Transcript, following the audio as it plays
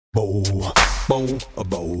bow, bow, a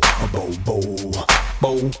bow, a bow, bow,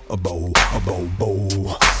 bow, a bow, a bow,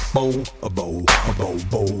 bow, bow, a bow, a bow,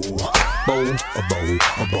 bow, bow, a bow,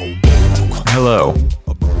 a bow, bow. Hello,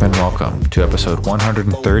 and welcome to episode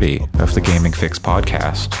 130 of the Gaming Fix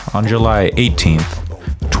podcast on July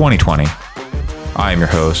 18th, 2020. I am your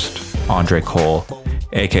host, Andre Cole,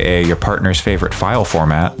 aka your partner's favorite file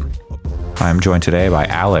format. I am joined today by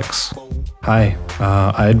Alex. Hi,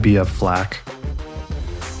 I'd be a FLAC.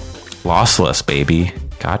 Lossless, baby.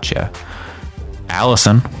 Gotcha.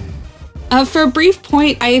 Allison. For a brief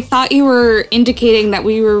point, I thought you were indicating that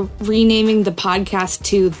we were renaming the podcast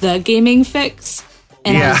to The Gaming Fix.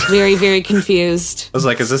 And I was very, very confused. I was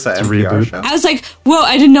like, is this an NPR reboot show? I was like, whoa,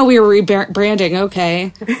 I didn't know we were rebranding.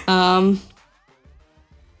 Okay.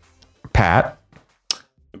 Pat.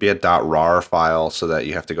 It'd be a .rar file so that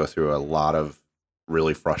you have to go through a lot of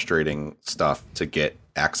really frustrating stuff to get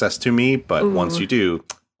access to me. But once you do,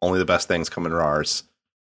 only the best things come in RARs.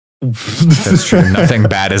 That's true. Nothing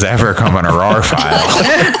bad has ever come in a RAR file.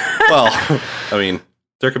 Well, I mean,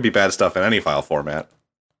 there could be bad stuff in any file format.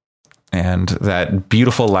 And that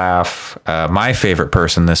beautiful laugh, my favorite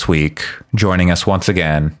person this week, joining us once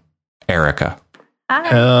again, Erica.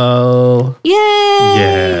 Hell Yay!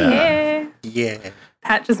 yeah. Yeah.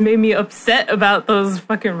 Pat just made me upset about those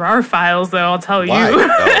fucking RAR files, though, I'll tell Why? you.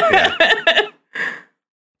 Oh, yeah.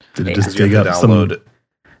 Did it Because just you dig have to up download some...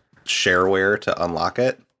 shareware to unlock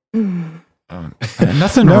it.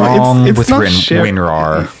 Nothing wrong with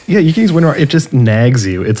WinRAR. Yeah, you can use WinRAR. It just nags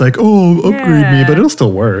you. It's like, oh, upgrade me, but it'll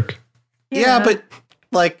still work. Yeah, but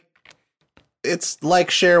like, it's like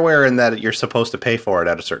shareware in that you're supposed to pay for it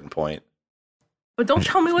at a certain point. But don't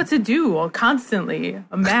tell me what to do constantly.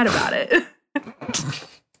 I'm mad about it.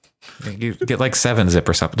 You get like 7-zip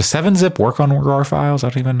or something. Does 7-zip work on RAR files? I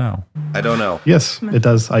don't even know. I don't know. Yes, it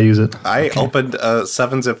does. I use it. I opened a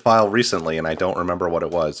 7-zip file recently, and I don't remember what it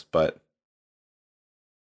was, but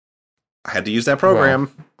I had to use that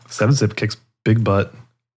program. 7-zip kicks big butt.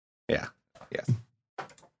 Yeah. Yes.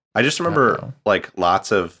 I just remember like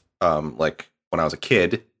lots of like when I was a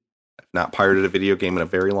kid, I've not pirated a video game in a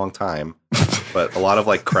very long time, but a lot of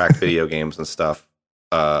like cracked video games and stuff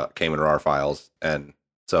came in RAR files, and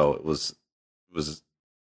so it was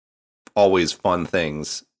always fun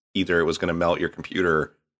things. Either it was going to melt your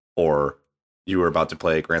computer, or you were about to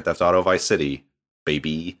play Grand Theft Auto Vice City,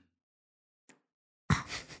 baby.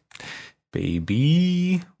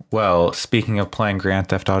 Baby. Well, speaking of playing Grand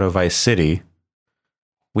Theft Auto Vice City,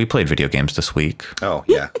 we played video games this week. Oh,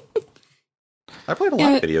 yeah. I played a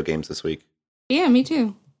lot of video games this week. Yeah, me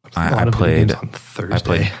too. I played on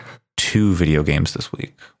Thursday. 2 video games this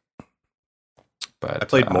week. But I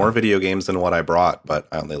played more video games than what I brought, but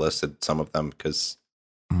I only listed some of them because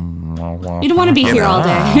You don't want to be here all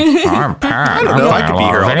day. I'm Pat. I don't know, I could be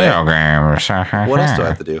here all day. Video games. what else do I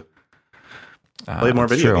have to do? Play more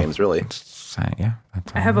video true. games, really. Yeah.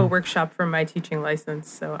 I have a workshop for my teaching license,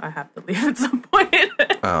 so I have to leave at some point.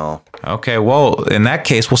 Oh. Okay, well, in that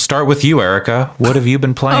case, we'll start with you, Erica. What have you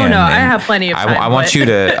been playing? Oh, no, I And have plenty of time. I want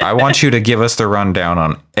you to give us the rundown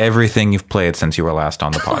on everything you've played since you were last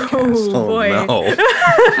on the podcast. Oh, boy. No.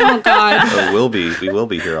 Oh, God. We will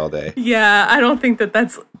be here all day. Yeah, I don't think that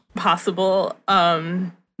that's possible.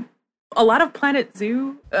 A lot of Planet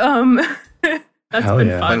Zoo. That's Hell been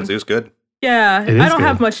yeah. fun. Planet Zoo's good. Yeah, It is I don't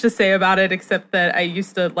have good. much to say about it except that I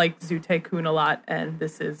used to like Zoo Tycoon a lot, and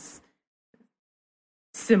this is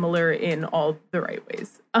similar in all the right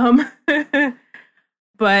ways.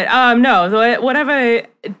 But no, what have I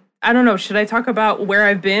don't know, should I talk about where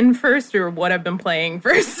I've been first or what I've been playing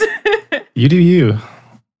first? You do you.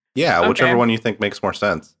 Yeah, Okay. whichever one you think makes more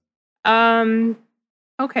sense.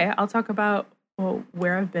 Okay, I'll talk about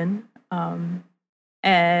where I've been.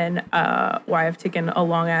 And why I've taken a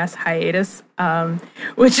long ass hiatus,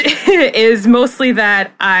 which is mostly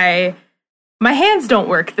that my hands don't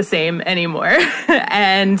work the same anymore,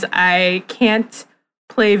 and I can't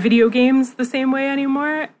play video games the same way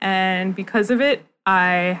anymore. And because of it,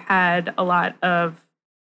 I had a lot of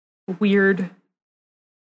weird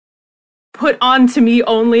put onto me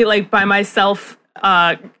only like by myself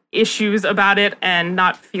issues about it, and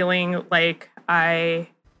not feeling like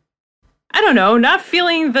I don't know, not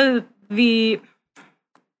feeling the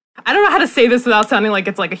I don't know how to say this without sounding like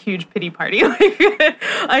it's like a huge pity party. Like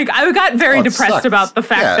I got very depressed sucks. about the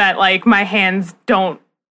fact that like my hands don't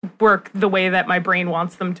work the way that my brain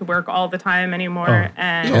wants them to work all the time anymore.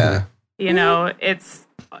 And Yeah. you know, it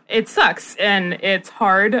sucks and it's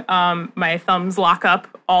hard. My thumbs lock up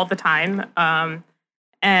all the time.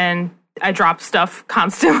 And I drop stuff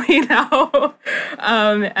constantly now.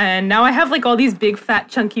 And now I have like all these big fat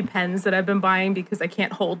chunky pens that I've been buying because I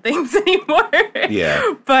can't hold things anymore.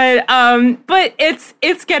 Yeah. But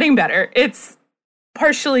it's getting better. It's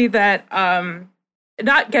partially that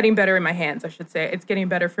not getting better in my hands, I should say. It's getting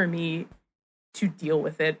better for me to deal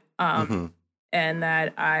with it. And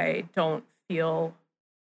that I don't feel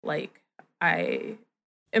like I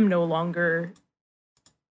am no longer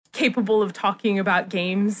capable of talking about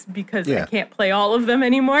games because I can't play all of them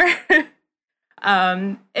anymore.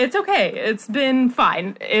 It's okay. It's been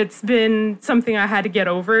fine. It's been something I had to get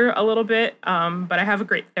over a little bit. But I have a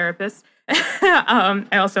great therapist. I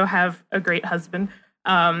also have a great husband.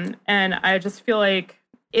 And I just feel like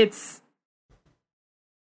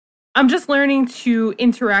I'm just learning to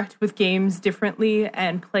interact with games differently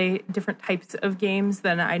and play different types of games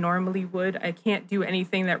than I normally would. I can't do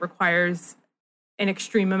anything that requires an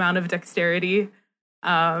extreme amount of dexterity.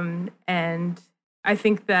 And I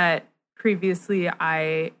think that previously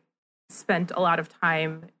I spent a lot of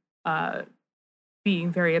time being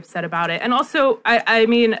very upset about it. And also, I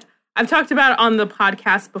mean, I've talked about on the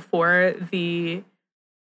podcast before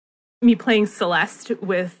me playing Celeste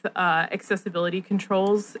with accessibility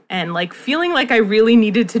controls and like feeling like I really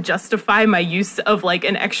needed to justify my use of like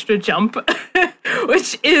an extra jump,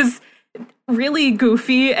 which is really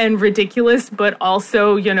goofy and ridiculous. But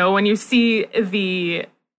also, you know, when you see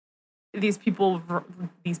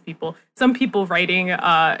some people writing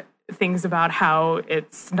things about how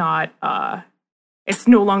it's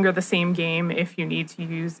no longer the same game if you need to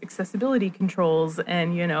use accessibility controls,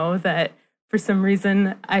 and you know that for some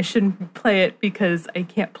reason I shouldn't play it because I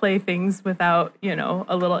can't play things without, you know,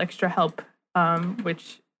 a little extra help,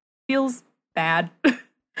 which feels bad.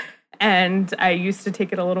 And I used to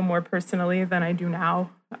take it a little more personally than I do now.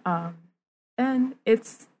 And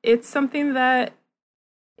it's something that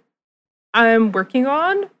I'm working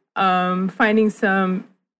on, finding some,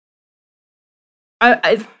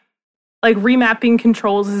 I like remapping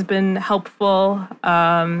controls has been helpful.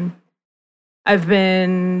 I've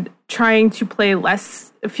been trying to play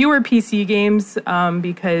fewer PC games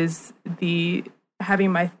because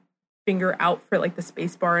having my finger out for like the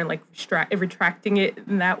space bar and like retracting it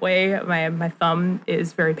in that way, my thumb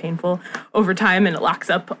is very painful over time and it locks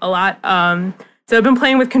up a lot. So I've been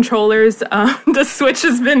playing with controllers. The Switch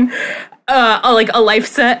has been like a life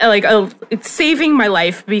set, it's saving my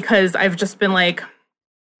life because I've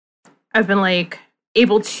been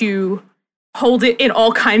able to hold it in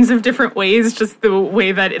all kinds of different ways, just the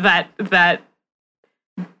way that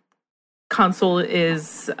console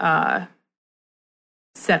is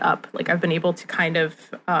set up. Like I've been able to kind of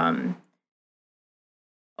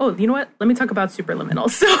you know what? Let me talk about Superliminal.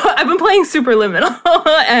 So I've been playing Superliminal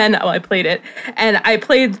and I played it. And I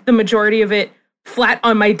played the majority of it flat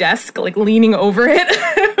on my desk, like leaning over it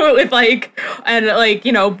with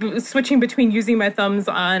switching between using my thumbs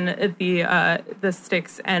on the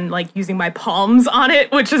sticks and like using my palms on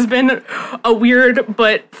it, which has been a weird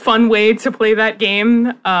but fun way to play that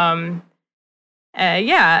game. I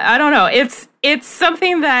don't know. It's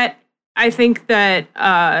something that I think that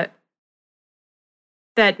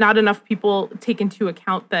not enough people take into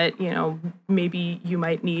account, that, you know, maybe you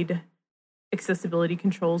might need accessibility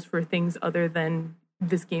controls for things other than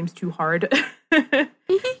this game's too hard.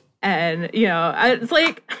 And, you know,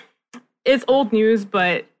 it's old news,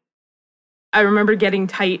 but I remember getting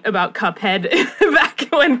tight about Cuphead back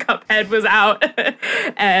when Cuphead was out.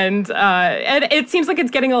 And it seems like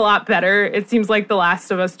it's getting a lot better. It seems like The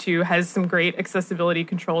Last of Us 2 has some great accessibility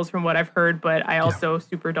controls from what I've heard, but I also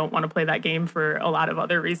super don't want to play that game for a lot of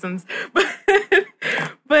other reasons.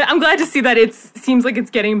 But I'm glad to see that it seems like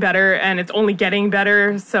it's getting better, and it's only getting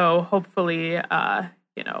better. So hopefully,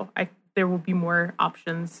 there will be more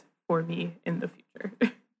options for me in the future.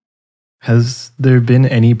 Has there been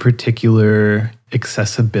any particular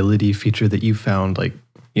accessibility feature that you found, like,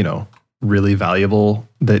 you know, really valuable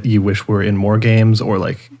that you wish were in more games, or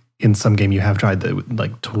like in some game you have tried that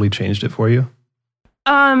like totally changed it for you?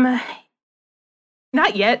 Not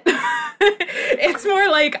yet. It's more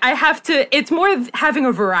like it's more having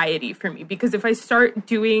a variety for me, because if I start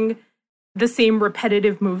doing the same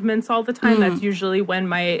repetitive movements all the time, that's usually when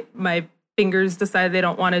my fingers decide they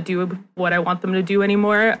don't want to do what I want them to do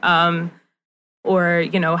anymore. Or,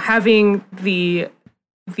 you know, having the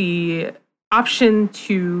option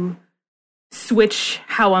to switch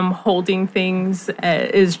how I'm holding things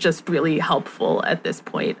is just really helpful at this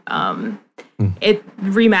point.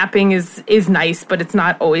 Remapping is nice, but it's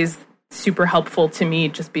not always super helpful to me,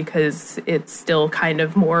 just because it's still kind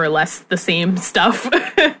of more or less the same stuff.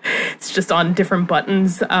 It's just on different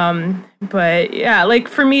buttons. But yeah, like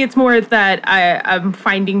for me, it's more that I'm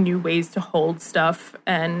finding new ways to hold stuff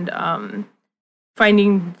and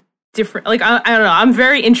finding different, like, I don't know. I'm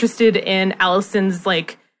very interested in Allison's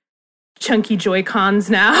like chunky Joy-Cons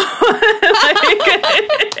now. I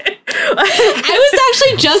was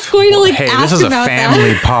actually just going to like Hey, ask this is a about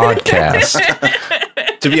family that.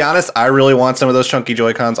 podcast. To be honest, I really want some of those chunky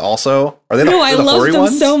Joy-Cons also. Are they No, I the love hoary them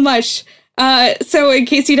ones? so much. So in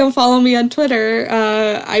case you don't follow me on Twitter,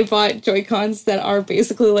 I bought Joy-Cons that are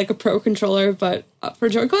basically like a Pro controller, but for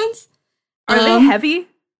Joy-Cons. Are they heavy?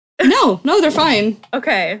 No, they're fine.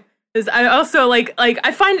 Okay. Because I also like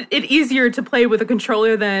I find it easier to play with a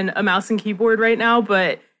controller than a mouse and keyboard right now,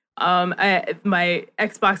 but my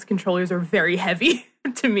Xbox controllers are very heavy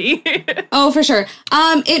to me. Oh, for sure.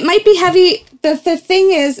 It might be heavy. The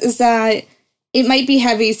thing is that it might be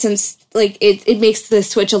heavy since like it makes the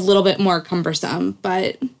Switch a little bit more cumbersome,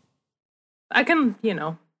 but I can.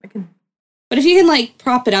 But if you can like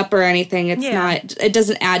prop it up or anything, it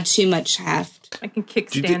doesn't add too much heft. I can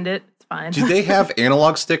kickstand it. It's fine. Do they have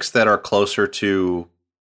analog sticks that are closer to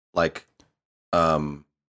like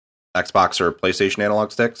Xbox or PlayStation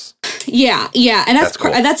analog sticks? Yeah, and That's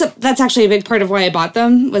cool. that's actually a big part of why I bought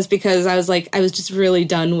them, was because I was just really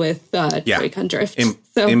done with Joy-Con drift.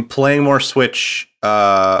 In playing more Switch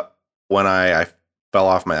when I fell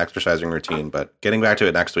off my exercising routine, but getting back to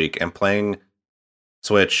it next week and playing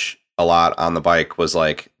Switch a lot on the bike was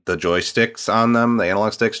like the joysticks on them, the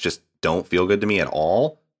analog sticks just don't feel good to me at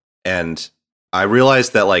all. And I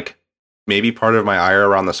realized that like maybe part of my ire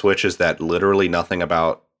around the Switch is that literally nothing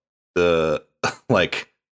about the like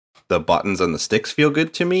the buttons and the sticks feel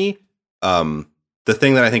good to me. The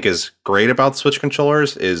thing that I think is great about Switch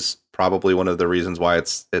controllers is probably one of the reasons why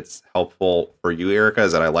it's helpful for you, Erica,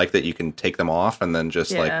 is that I like that you can take them off and then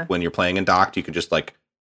just like when you're playing in docked, you can just like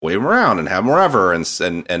wave them around and have them wherever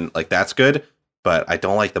and like that's good. But I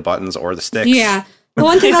don't like the buttons or the sticks. Yeah. The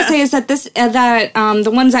one thing I'll say is that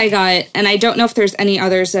the ones I got, and I don't know if there's any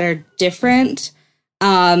others that are different.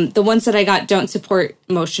 The ones that I got don't support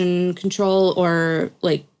motion control or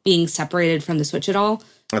like being separated from the Switch at all.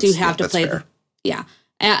 So you have to play.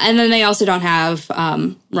 And then they also don't have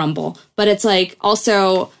Rumble. But it's like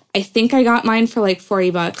also I think I got mine for like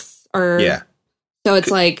 $40 or so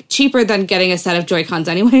it's like cheaper than getting a set of Joy-Cons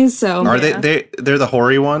anyways. So are they're the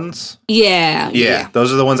hoary ones? Yeah.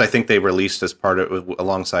 Those are the ones I think they released as part of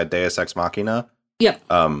alongside Deus Ex Machina. Yep.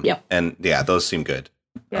 And yeah, those seem good.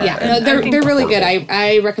 They're really good.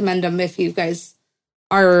 I recommend them if you guys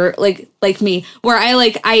are like me, where I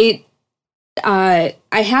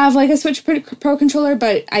have like a Switch Pro controller,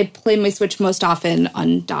 but I play my Switch most often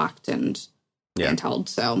undocked and handheld.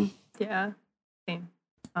 So same.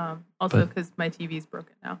 Also because my TV's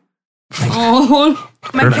broken now.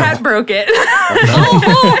 My cat broke it. no!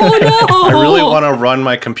 I really want to run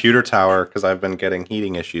my computer tower because I've been getting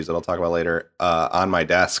heating issues that I'll talk about later on my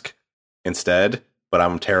desk instead. But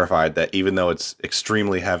I'm terrified that even though it's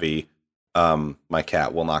extremely heavy, my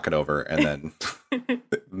cat will knock it over and then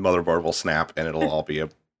the motherboard will snap and it'll all be a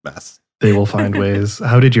mess. They will find ways.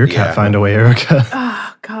 How did your cat find a way, Erica?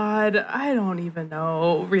 Oh, God. I don't even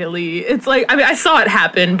know, really. It's like, I mean, I saw it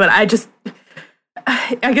happen, but I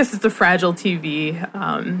guess it's a fragile TV.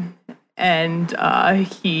 And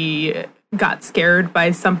he got scared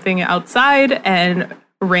by something outside and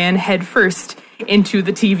ran headfirst into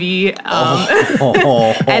the TV.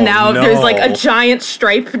 And now there's like a giant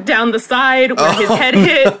stripe down the side where his head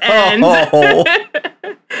hit. And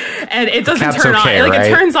and it doesn't turn on. Like it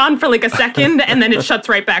turns on for like a second and then it shuts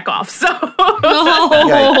right back off. So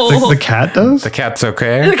the cat does? The cat's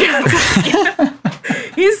okay? The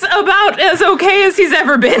cat's, he's about as okay as he's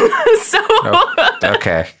ever been. So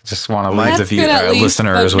okay. Just want to leave the least,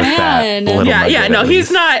 listeners with that little nugget, no, he's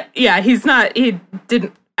not. Yeah, he's not. He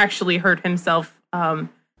didn't actually hurt himself.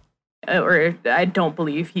 Or I don't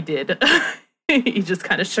believe he did. He just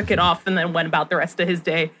kind of shook it off and then went about the rest of his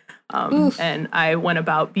day. And I went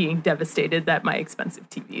about being devastated that my expensive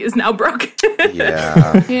TV is now broken.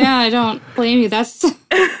 Yeah, I don't blame you. That's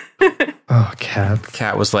cat.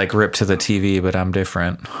 Cat was like ripped to the TV, but I'm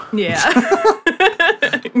different. Yeah.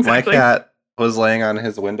 Exactly. My cat was laying on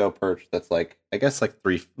his window perch that's like, I guess like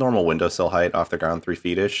 3 normal windowsill height off the ground, 3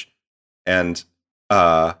 feet-ish. And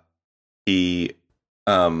he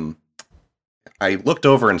I looked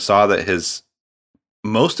over and saw that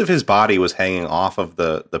most of his body was hanging off of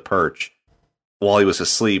the perch while he was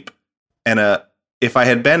asleep. And if I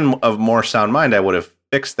had been of more sound mind, I would have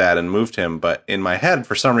fixed that and moved him. But in my head,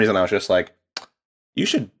 for some reason, I was just like, you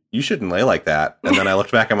shouldn't lay like that. And then I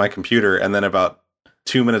looked back at my computer, and then about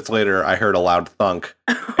 2 minutes later, I heard a loud thunk,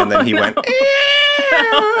 and then he went.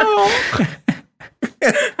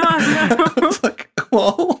 I was like,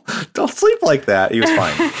 well, don't sleep like that. He was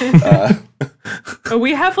fine.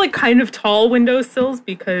 We have like kind of tall windowsills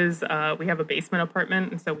because we have a basement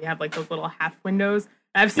apartment, and so we have like those little half windows.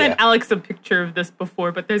 I've sent Alex a picture of this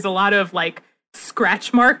before, but there's a lot of like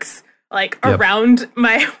scratch marks like around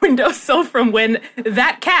my windowsill from when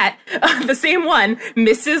that cat, the same one,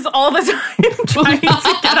 misses all the time trying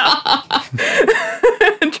to get up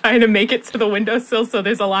and trying to make it to the windowsill. So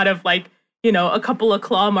there's a lot of like, you know, a couple of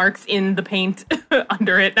claw marks in the paint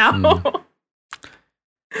under it now.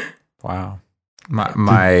 Wow.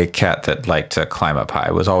 My cat that liked to climb up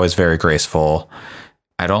high was always very graceful.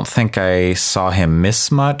 I don't think I saw him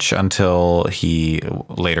miss much until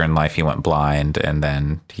later in life he went blind, and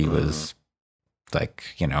then he was like,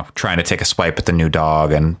 you know, trying to take a swipe at the new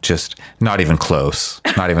dog and just not even close,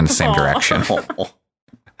 not even the same direction.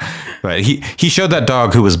 But he showed that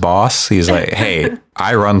dog who was boss. He's like, hey,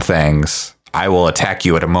 I run things. I will attack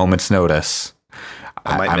you at a moment's notice.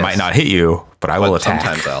 I might not hit you, but I will attack.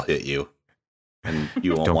 Sometimes I'll hit you, and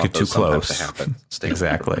you won't Don't want get too those sometimes close. to happen. Stay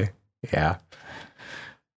Exactly. Yeah.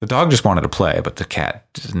 The dog just wanted to play, but the cat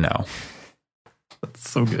didn't know. That's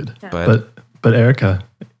so good. Yeah. But Erica,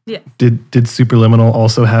 Yes. did Superliminal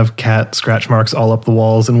also have cat scratch marks all up the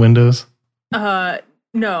walls and windows?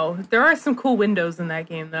 No. There are some cool windows in that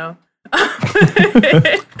game, though.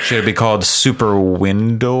 Should it be called Super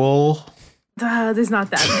Window? There's not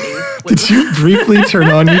that many. Did you briefly turn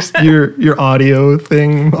on your audio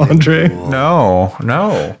thing, Andre? No.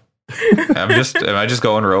 Am I just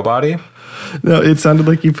going robot-y? No, it sounded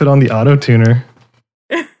like you put on the auto tuner.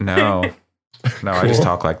 No, I just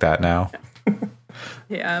talk like that now.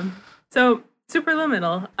 Yeah. So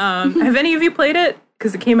Superliminal. Have any of you played it?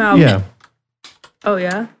 Because it came out. Yeah. Oh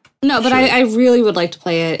yeah. No, but I really would like to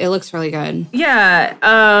play it. It looks really good. Yeah.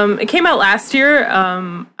 It came out last year.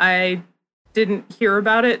 I didn't hear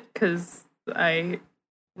about it because I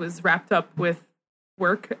was wrapped up with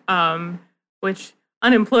work. Which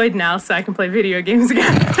unemployed now, so I can play video games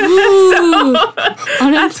again. Ooh, so,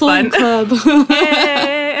 unemployed club.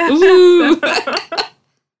 Yay.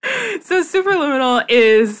 So Superliminal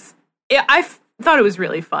is. I thought it was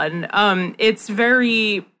really fun. It's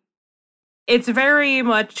very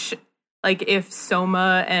much like if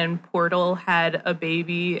Soma and Portal had a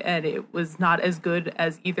baby, and it was not as good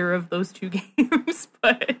as either of those two games.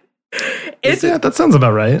 But that sounds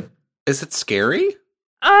about right. Is it scary?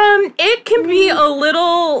 It can be a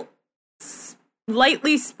little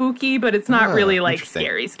slightly spooky, but it's not really like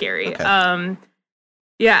scary. Okay.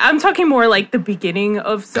 Yeah, I'm talking more like the beginning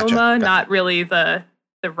of Soma, Gotcha. not really the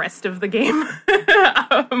rest of the game,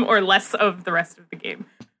 or less of the rest of the game.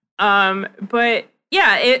 But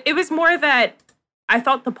yeah, it was more that I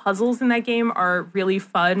thought the puzzles in that game are really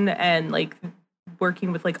fun, and like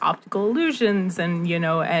working with like optical illusions and, you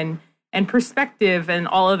know, and perspective and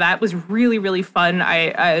all of that was really, really fun.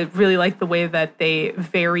 I really like the way that they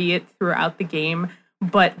vary it throughout the game,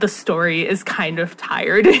 but the story is kind of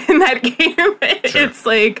tired in that game. Sure. It's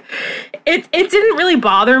like, it didn't really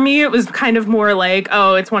bother me. It was kind of more like,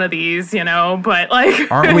 oh, it's one of these, you know, but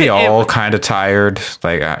like... Aren't we all kind of tired?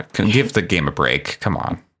 Like, give the game a break. Come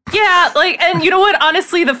on. Yeah, like, and you know what?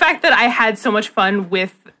 Honestly, the fact that I had so much fun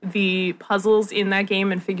with the puzzles in that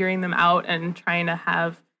game and figuring them out and trying to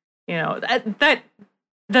have, you know,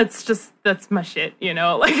 that's my shit, you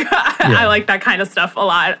know, like I like that kind of stuff a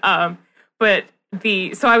lot. But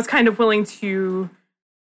so I was kind of willing to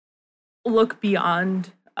look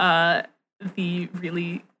beyond the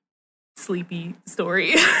really sleepy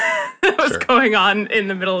story that was going on in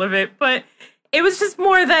the middle of it. But it was just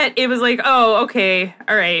more that it was like, oh, okay,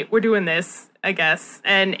 all right, we're doing this, I guess.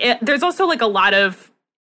 And there's also like a lot of,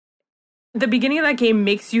 the beginning of that game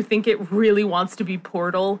makes you think it really wants to be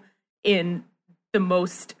Portal in the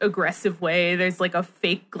most aggressive way. There's like a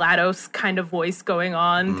fake GLaDOS kind of voice going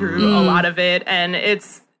on through a lot of it, and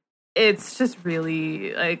it's just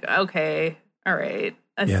really like, okay, all right.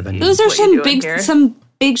 Those are some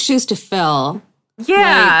big shoes to fill.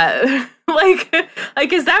 Yeah, like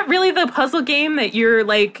is that really the puzzle game that you're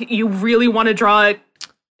like you really want to draw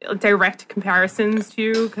direct comparisons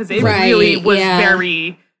to? Because it really was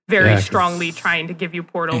very, very strongly trying to give you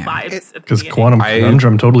Portal vibes. Because Quantum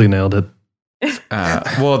Conundrum totally nailed it.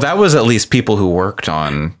 Well, that was at least people who worked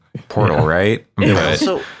on Portal, right? Yeah. But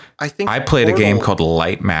Also, I think I played a game called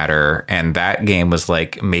Light Matter, and that game was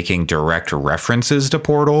like making direct references to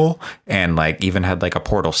Portal, and like even had like a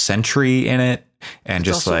Portal Sentry in it, and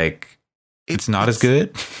just also, like it's not as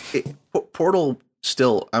good. Portal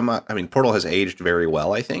still, Portal has aged very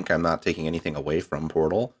well, I think. I'm not taking anything away from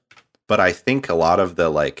Portal, but I think a lot of the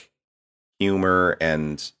like humor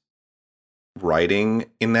and writing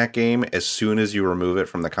in that game, as soon as you remove it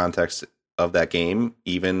from the context of that game,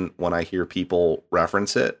 even when I hear people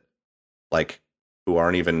reference it, like who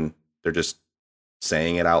aren't even, they're just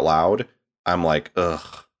saying it out loud, I'm like,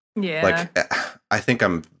 ugh. Yeah. Like, I think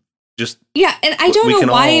I'm just... Yeah, and I don't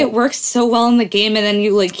know why it works so well in the game, and then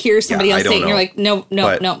you like hear somebody else say it, and you're like, no.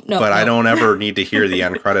 But I don't ever need to hear the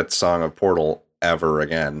end credits song of Portal ever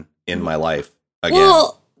again in my life again.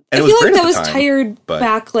 Well, and I feel like that was tired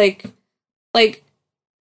back, like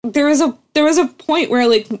there was a point where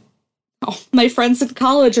like my friends in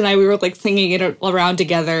college and we were like singing it around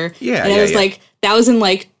together. Yeah, and it was like that was in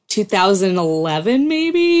like 2011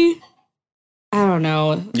 maybe. I don't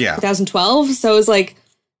know. Yeah, 2012. So it was like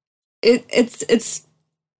it's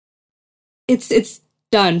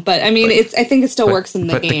done. But I mean, I think it still works in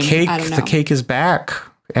the game. The cake is back.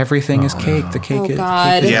 Everything is cake. The cake is.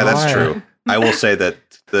 God. Yeah, that's true. I will say that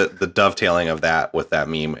the dovetailing of that with that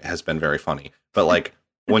meme has been very funny. But like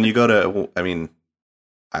when you go to,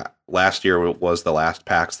 last year was the last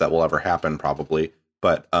PAX that will ever happen probably.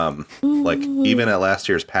 But like even at last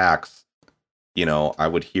year's PAX, you know, I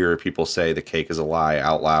would hear people say the cake is a lie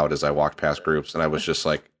out loud as I walked past groups, and I was just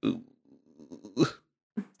like,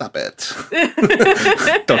 stop it.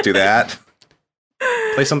 Don't do that.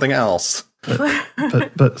 Play something else.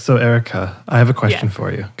 But so Erica, I have a question for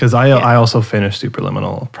you, because I also finished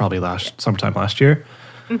Superliminal probably sometime last year.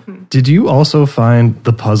 Mm-hmm. Did you also find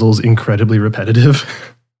the puzzles incredibly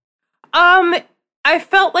repetitive? I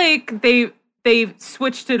felt like they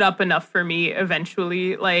switched it up enough for me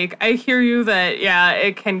eventually. Like, I hear you that, yeah,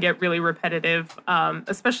 it can get really repetitive,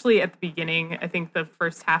 especially at the beginning. I think the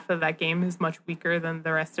first half of that game is much weaker than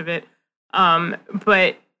the rest of it.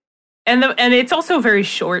 But it's also very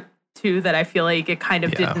short, too, that I feel like it kind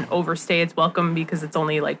of didn't overstay its welcome because it's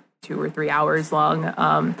only like 2 or 3 hours long.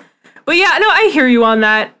 But yeah, no, I hear you on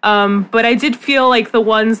that. But I did feel like the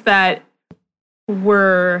ones that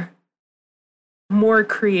were more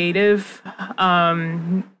creative,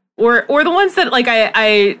 or the ones that like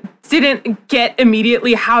I didn't get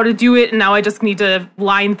immediately how to do it, and now I just need to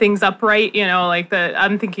line things up right. You know, like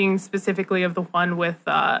I'm thinking specifically of the one with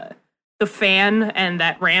the fan and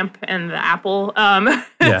that ramp and the apple.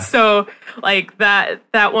 So like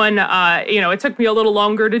that one, it took me a little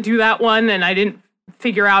longer to do that one, and I didn't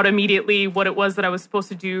figure out immediately what it was that I was supposed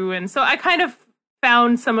to do, and so I kind of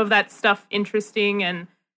found some of that stuff interesting, and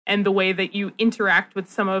the way that you interact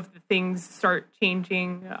with some of the things start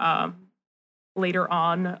changing later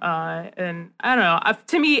on. And I don't know.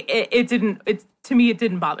 To me, it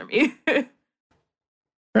didn't bother me. Fair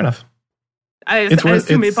enough. I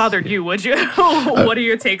assume it bothered you, would you? What are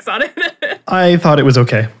your takes on it? I thought it was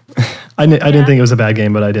okay. I didn't think it was a bad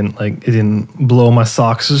game, but it didn't blow my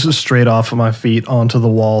socks straight off of my feet onto the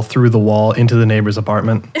wall, through the wall, into the neighbor's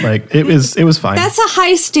apartment. Like it was fine. That's a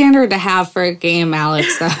high standard to have for a game,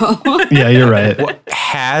 Alex, though. Yeah, you're right.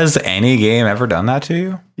 Has any game ever done that to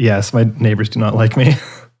you? Yes, my neighbors do not like me.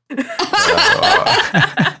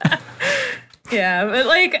 Yeah, but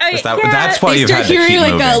like that's why you've had to keep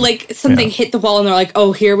hearing moving. like something hit the wall, and they're like,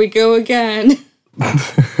 "Oh, here we go again."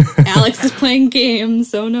 Alex is playing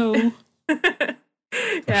games. Oh no! Shit,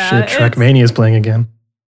 Trackmania is playing again.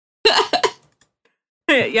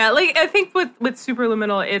 Yeah, like I think with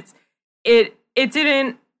Superliminal,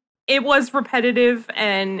 it was repetitive,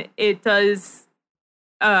 and it does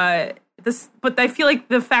this, but I feel like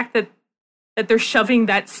the fact that they're shoving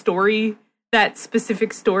that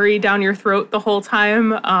specific story down your throat the whole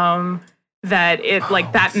time, that it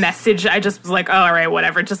like that message, I just was like, oh, all right,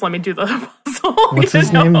 whatever, just let me do the puzzle. What's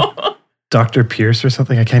his name? Dr. Pierce or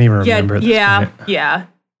something? I can't even remember. Yeah.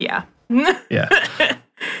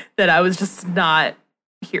 That I was just not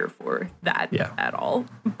here for that at all.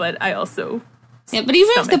 But I also but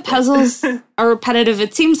even if the puzzles are repetitive,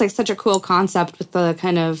 it seems like such a cool concept with the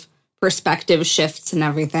kind of perspective shifts and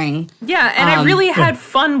everything. Yeah, and I really had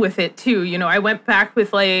fun with it too. You know, I went back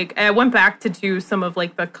to do some of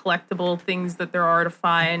like the collectible things that there are to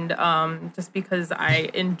find, just because I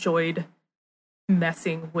enjoyed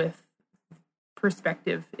messing with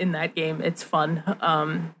perspective in that game. It's fun.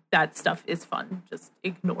 That stuff is fun. Just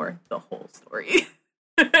ignore the whole story.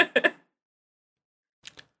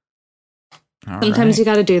 Sometimes you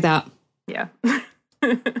got to do that. Yeah.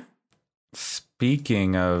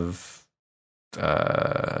 Speaking of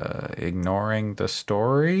ignoring the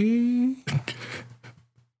story,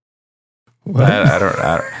 I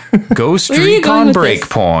don't Ghost Recon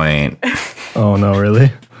Breakpoint. Oh no,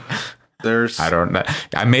 really? I don't know.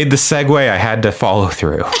 I made the segue. I had to follow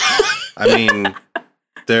through. I mean,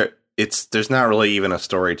 there's not really even a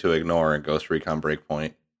story to ignore in Ghost Recon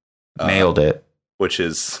Breakpoint. Nailed it. Which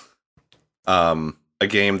is a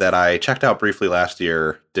game that I checked out briefly last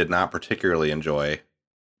year, did not particularly enjoy.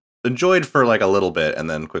 Enjoyed for like a little bit and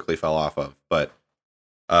then quickly fell off of. But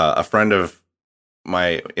a friend of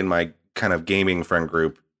in my kind of gaming friend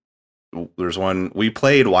group, there's one, we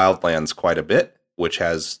played Wildlands quite a bit, which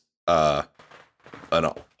has a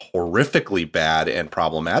horrifically bad and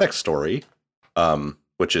problematic story,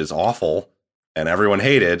 which is awful and everyone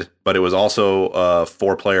hated, but it was also a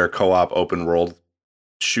 4-player co-op open world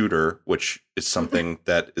shooter, which is something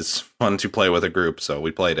that is fun to play with a group. So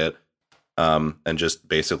we played it, and just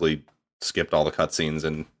basically skipped all the cutscenes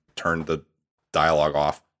and turned the dialogue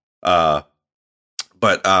off.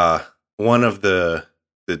 But one of the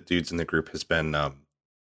dudes in the group has been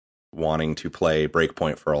wanting to play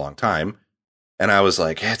Breakpoint for a long time. And I was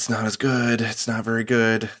like, it's not as good. It's not very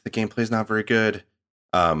good. The gameplay's not very good.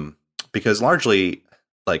 Because largely,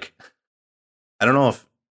 like, I don't know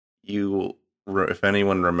if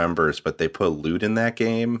anyone remembers, but they put loot in that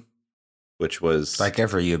game, which was like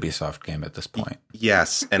every Ubisoft game at this point.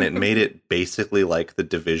 Yes. And it made it basically like The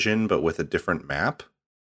Division, but with a different map.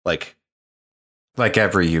 Like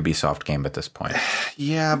every Ubisoft game at this point.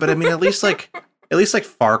 Yeah, but I mean, at least like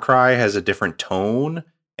Far Cry has a different tone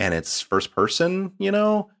and it's first person, you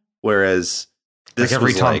know, whereas this like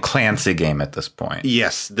every was Tom like, Clancy game at this point.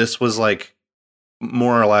 Yes, this was like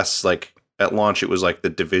more or less like at launch. It was like The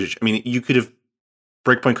Division. I mean,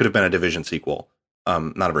 Breakpoint could have been a Division sequel.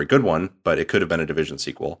 Not a very good one, but it could have been a Division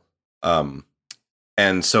sequel.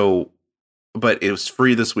 And so, but it was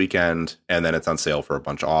free this weekend, and then it's on sale for a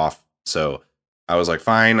bunch off. So I was like,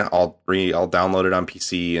 fine, I'll download it on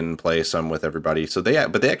PC and play some with everybody. So they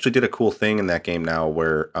actually did a cool thing in that game now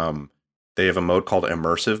where they have a mode called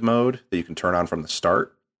immersive mode that you can turn on from the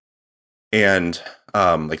start. And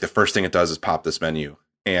like the first thing it does is pop this menu.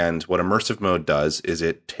 And what immersive mode does is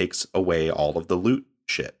it takes away all of the loot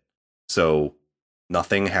shit. So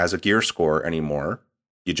nothing has a gear score anymore.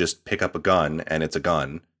 You just pick up a gun and it's a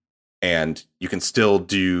gun. And you can still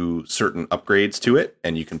do certain upgrades to it,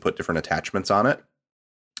 and you can put different attachments on it.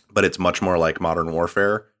 But it's much more like Modern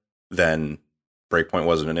Warfare than Breakpoint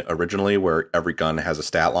was originally, where every gun has a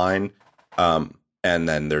stat line. And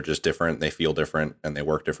then they're just different, they feel different, and they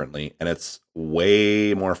work differently. And it's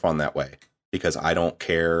way more fun that way, because I don't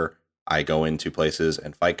care. I go into places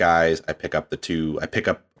and fight guys. I pick up a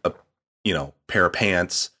pair of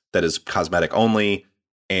pants that is cosmetic only,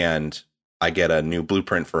 and I get a new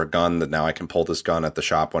blueprint for a gun that now I can pull this gun at the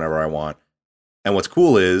shop whenever I want. And what's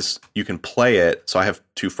cool is you can play it. So I have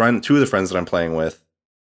two of the friends that I'm playing with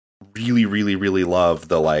really, really, really love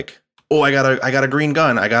the like, oh, I got a green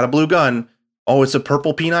gun. I got a blue gun. Oh, it's a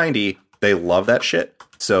purple P90. They love that shit.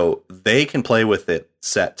 So they can play with it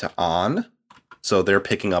set to on. So they're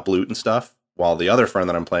picking up loot and stuff, while the other friend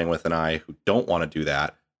that I'm playing with and I, who don't want to do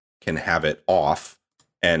that, can have it off.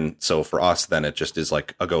 And so for us, then it just is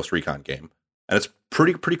like a Ghost Recon game. And it's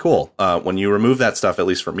pretty cool. When you remove that stuff, at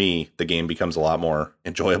least for me, the game becomes a lot more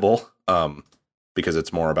enjoyable, because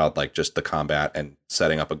it's more about like just the combat and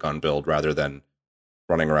setting up a gun build rather than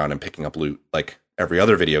running around and picking up loot like every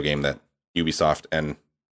other video game that Ubisoft and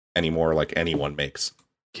anymore like anyone makes.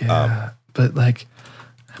 Yeah, but like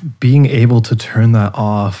being able to turn that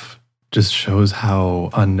off just shows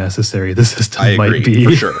how unnecessary the system might be.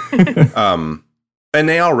 For sure. And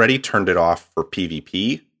they already turned it off for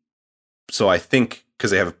PvP. So I think because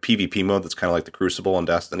they have a PvP mode that's kind of like the Crucible in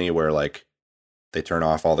Destiny, where like they turn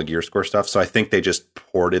off all the gear score stuff. So I think they just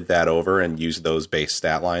ported that over and used those base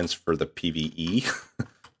stat lines for the PvE.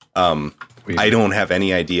 I don't have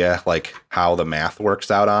any idea like how the math works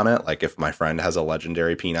out on it. Like if my friend has a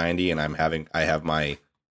legendary P90 and I have my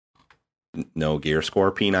no gear score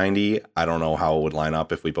P90, I don't know how it would line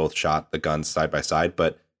up if we both shot the guns side by side,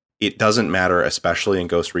 but it doesn't matter, especially in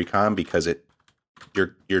Ghost Recon, because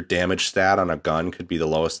your damage stat on a gun could be the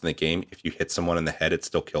lowest in the game. If you hit someone in the head, it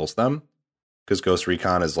still kills them, because Ghost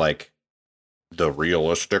Recon is like the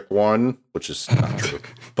realistic one, which is not true.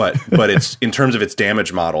 But it's in terms of its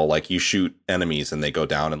damage model, like you shoot enemies and they go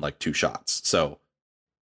down in like 2 shots. So,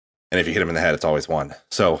 and if you hit them in the head, it's always 1.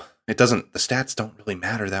 So the stats don't really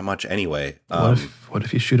matter that much anyway. What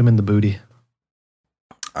if you shoot them in the booty?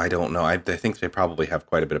 I don't know. I think they probably have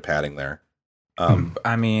quite a bit of padding there.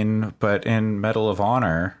 I mean, but in Medal of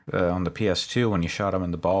Honor on the PS2, when you shot them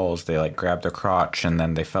in the balls, they like grabbed their crotch and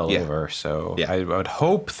then they fell over. So I would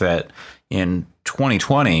hope that in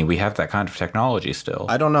 2020 we have that kind of technology still.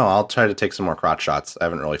 I don't know. I'll try to take some more crotch shots. I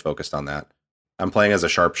haven't really focused on that. I'm playing as a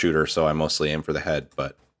sharpshooter, so I mostly aim for the head,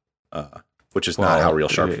 but which is not how real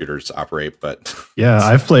sharpshooters operate. But yeah,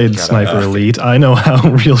 I've played Sniper Elite. I know how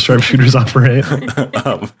real sharpshooters operate.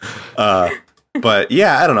 But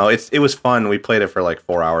yeah, I don't know. It was fun. We played it for like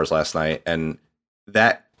 4 hours last night, and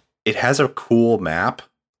that it has a cool map.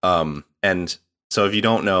 And so if you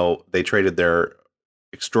don't know, they traded their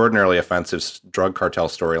extraordinarily offensive drug cartel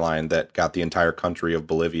storyline that got the entire country of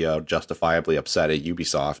Bolivia justifiably upset at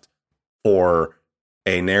Ubisoft for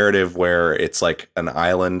a narrative where it's like an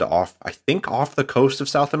island off the coast of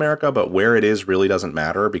South America, but where it is really doesn't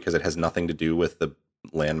matter because it has nothing to do with the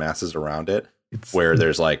land masses around it. It's where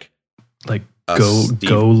there's like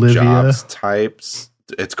go Livia Jobs types.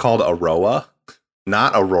 It's called Aroa,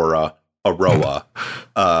 not Aurora. Aroa.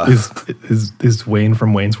 Is Wayne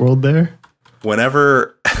from Wayne's World there?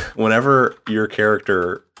 Whenever your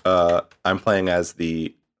character, I'm playing as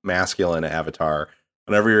the masculine avatar.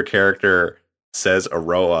 Whenever your character says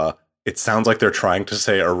Aroa, it sounds like they're trying to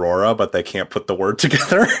say Aurora, but they can't put the word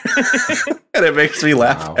together. And it makes me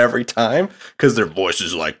laugh every time because their voice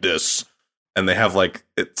is like this. And they have like,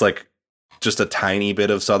 it's like just a tiny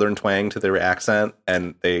bit of Southern twang to their accent.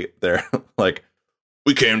 And they're like,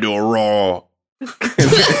 we came to Aurora.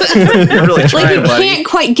 You're really trying, buddy. Can't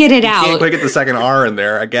quite get it out. Can't quite get the second R in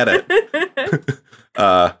there. I get it.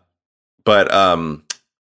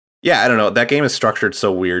 Yeah, I don't know. That game is structured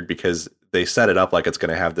so weird because they set it up like it's going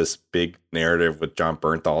to have this big narrative with John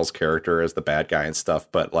Bernthal's character as the bad guy and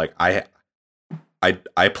stuff. But like I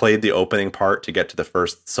played the opening part to get to the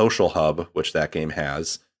first social hub, which that game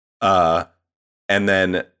has, and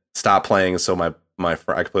then stopped playing. So I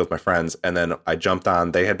could play with my friends, and then I jumped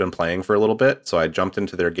on. They had been playing for a little bit, so I jumped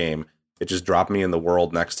into their game. It just dropped me in the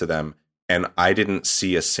world next to them, and I didn't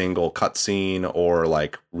see a single cutscene or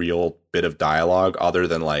like real bit of dialogue other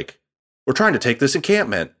than like, we're trying to take this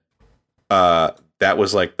encampment. That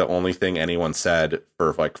was like the only thing anyone said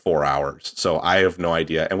for like 4 hours. So I have no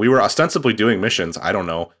idea. And we were ostensibly doing missions. I don't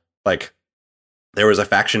know. Like there was a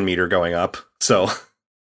faction meter going up. So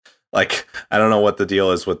like, I don't know what the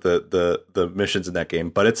deal is with the missions in that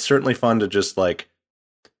game, but it's certainly fun to just like,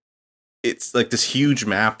 it's like this huge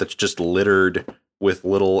map that's just littered with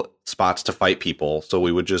little spots to fight people. So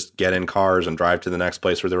we would just get in cars and drive to the next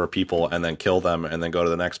place where there were people and then kill them and then go to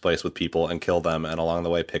the next place with people and kill them. And along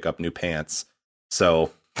the way, pick up new pants.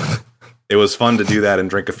 So it was fun to do that and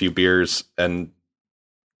drink a few beers and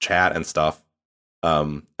chat and stuff.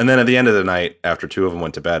 And then at the end of the night, after two of them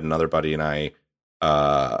went to bed, another buddy and I,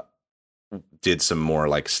 did some more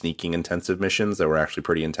like sneaking intensive missions that were actually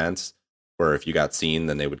pretty intense, where if you got seen,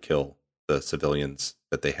 then they would kill the civilians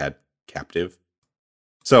that they had captive.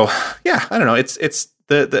 So yeah, I don't know. It's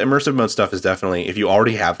the immersive mode stuff is definitely, if you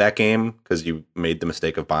already have that game because you made the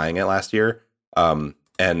mistake of buying it last year,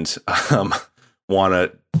 and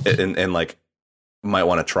like might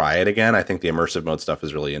want to try it again. I think the immersive mode stuff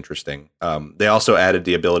is really interesting. They also added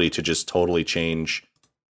the ability to just totally change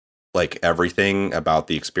like everything about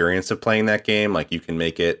the experience of playing that game. Like you can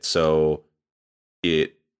make it so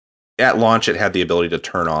it at launch, it had the ability to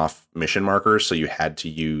turn off mission markers. So you had to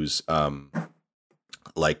use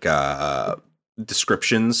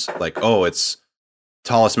descriptions like, oh, it's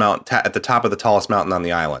tallest mountain at the top of the tallest mountain on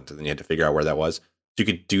the island. And then you had to figure out where that was. So you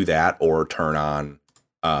could do that or turn on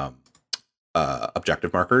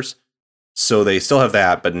objective markers. So they still have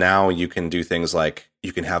that, but now you can do things like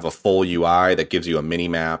you can have a full UI that gives you a mini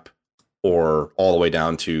map, or all the way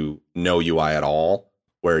down to no UI at all,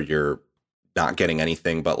 where you're not getting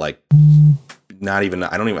anything but like I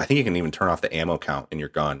think you can even turn off the ammo count in your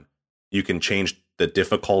gun. You can change the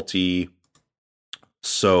difficulty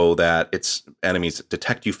so that its enemies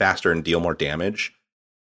detect you faster and deal more damage.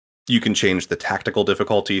 You can change the tactical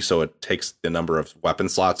difficulty so it takes the number of weapon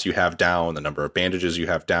slots you have down, the number of bandages you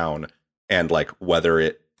have down, and like whether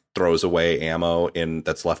it throws away ammo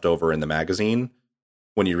that's left over in the magazine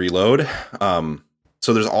when you reload.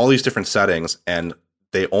 So there's all these different settings, and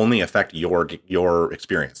they only affect your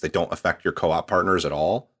experience. They don't affect your co-op partners at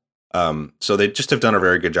all. So they just have done a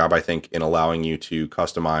very good job, I think, in allowing you to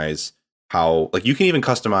customize how, like, you can even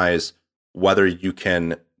customize whether you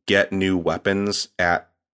can get new weapons at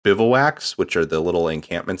bivouacs, which are the little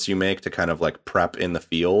encampments you make to kind of like prep in the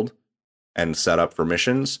field and set up for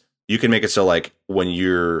missions. You can make it so like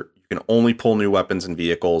you can only pull new weapons and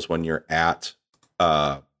vehicles when you're at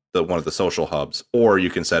one of the social hubs, or you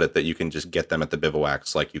can set it that you can just get them at the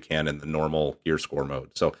bivouacs like you can in the normal gear score mode.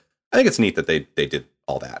 So I think it's neat that they did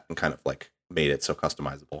all that and kind of like made it so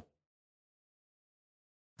customizable.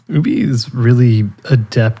 Ubi is really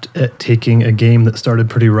adept at taking a game that started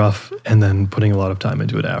pretty rough and then putting a lot of time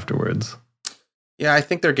into it afterwards. Yeah, I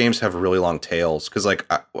think their games have really long tails because, like,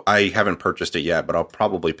 I haven't purchased it yet, but I'll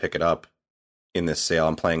probably pick it up in this sale.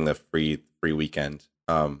 I'm playing the free weekend,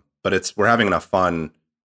 but we're having enough fun,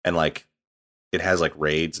 and like, it has like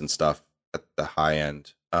raids and stuff at the high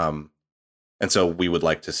end, and so we would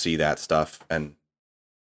like to see that stuff, and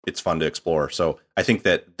it's fun to explore. So I think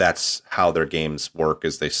that's how their games work: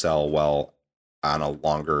 is they sell well on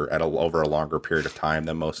over a longer period of time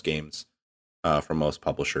than most games from most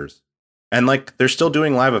publishers. And like, they're still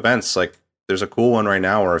doing live events. Like, there's a cool one right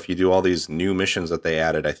now where if you do all these new missions that they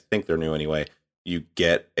added, I think they're new anyway, you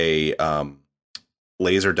get a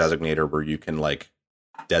laser designator where you can like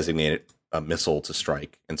designate a missile to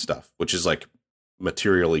strike and stuff, which is like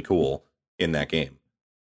materially cool in that game.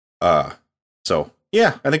 So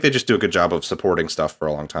yeah, I think they just do a good job of supporting stuff for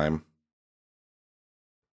a long time.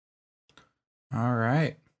 All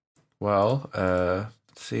right. Well, let's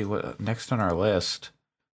see what next on our list.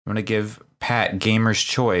 I'm going to give Pat Gamer's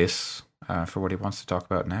choice for what he wants to talk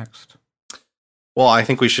about next. Well, I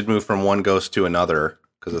think we should move from one ghost to another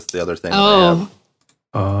because it's the other thing that I have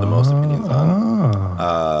the most opinions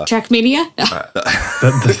on. Trackmania?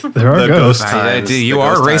 There are ghosts. You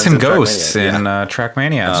are racing ghosts in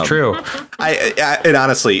Trackmania. It's true. And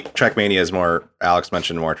honestly, Trackmania is more. Alex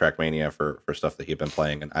mentioned more Trackmania for stuff that he'd been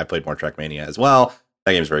playing, and I played more Trackmania as well.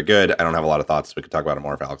 That game's very good. I don't have a lot of thoughts. We could talk about it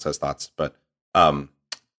more if Alex has thoughts. But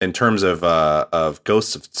in terms of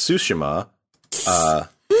Ghosts of Tsushima,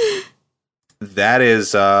 that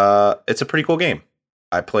is it's a pretty cool game.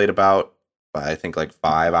 I played about, I think, like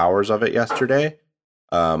 5 hours of it yesterday,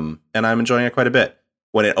 and I'm enjoying it quite a bit.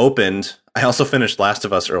 When it opened, I also finished Last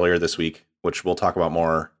of Us earlier this week, which we'll talk about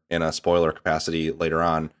more in a spoiler capacity later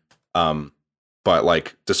on. But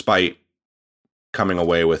like, despite coming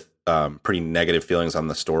away with pretty negative feelings on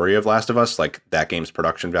the story of Last of Us, like that game's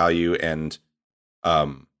production value and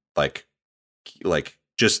like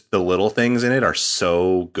just the little things in it are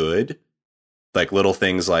so good. Like little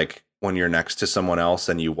things like when you're next to someone else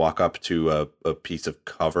and you walk up to a piece of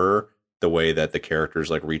cover, the way that the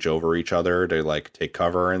characters like reach over each other to like take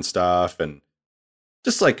cover and stuff. And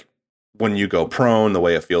just like when you go prone, the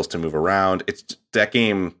way it feels to move around. It's that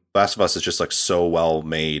game, Last of Us, is just like so well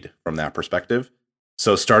made from that perspective.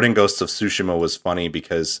 So starting Ghosts of Tsushima was funny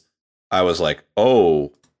because I was like,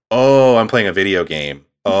 oh, I'm playing a video game.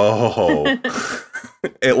 Oh,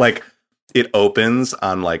 it opens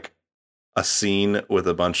on like a scene with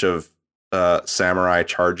a bunch of samurai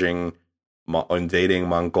charging, invading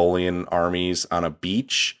Mongolian armies on a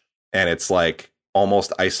beach. And it's like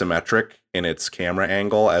almost isometric in its camera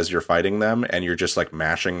angle as you're fighting them. And you're just like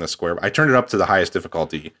mashing the square. I turned it up to the highest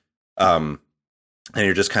difficulty. And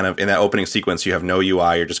you're just kind of in that opening sequence, you have no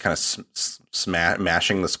UI. You're just kind of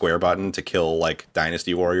mashing the square button to kill like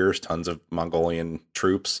dynasty warriors, tons of Mongolian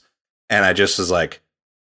troops. And I just was like,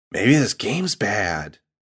 maybe this game's bad.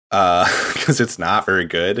 Because it's not very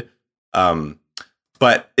good.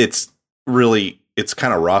 But it's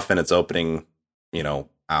kind of rough in its opening,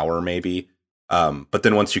 hour maybe. But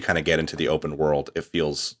then once you kind of get into the open world, it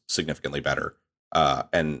feels significantly better.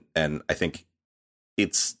 And I think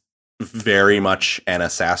it's very much an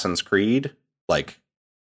Assassin's Creed, like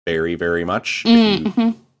very, very much.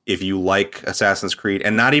 If you like Assassin's Creed,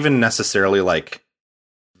 and not even necessarily like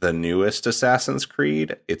the newest Assassin's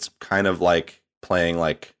Creed, it's kind of like playing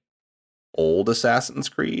like old Assassin's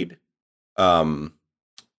Creed. You're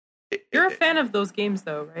a fan of those games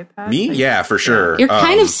though, right, Pat? Me? Yeah, for sure. You're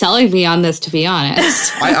kind of selling me on this, to be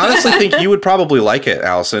honest. I honestly think you would probably like it,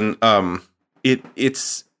 Allison.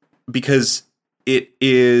 It's because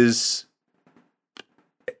it's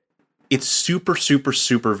super, super,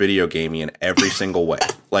 super video gamey in every single way.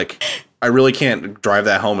 Like, I really can't drive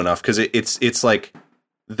that home enough because it's like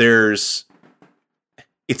it's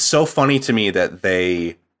so funny to me that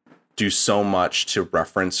they do so much to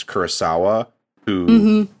reference Kurosawa,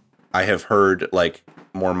 who I have heard like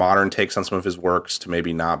more modern takes on some of his works to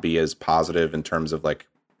maybe not be as positive in terms of like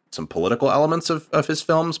some political elements of his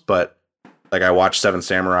films. But like, I watched Seven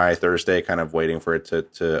Samurai Thursday, kind of waiting for it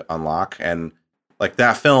to unlock. And like,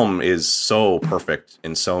 that film is so perfect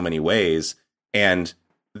in so many ways. And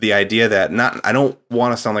the idea that I don't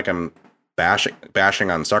want to sound like I'm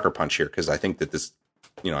bashing on Sucker Punch here, because I think that this,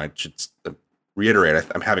 I should reiterate,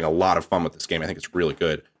 I'm having a lot of fun with this game. I think it's really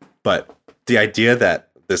good. But the idea that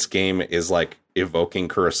this game is like evoking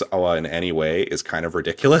Kurosawa in any way is kind of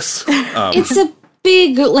ridiculous. It's a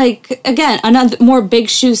big, like, again, another more big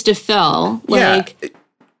shoes to fill. Like,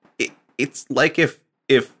 yeah, it's like if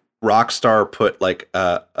Rockstar put like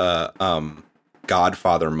a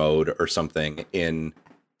Godfather mode or something in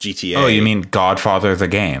GTA. Oh, you mean Godfather the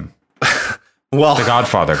game? Well, the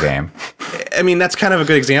Godfather game. I mean, that's kind of a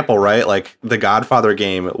good example, right? Like the Godfather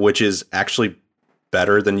game, which is actually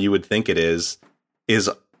better than you would think it is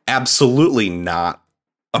absolutely not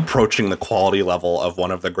approaching the quality level of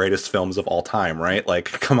one of the greatest films of all time, right? Like,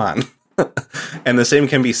 come on. And the same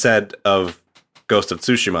can be said of Ghost of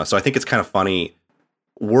Tsushima. So I think it's kind of funny.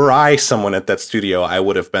 Were I someone at that studio, I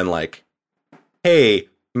would have been like, hey,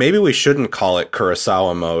 maybe we shouldn't call it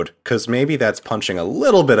Kurosawa mode, because maybe that's punching a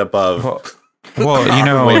little bit above. Well, you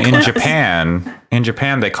know, in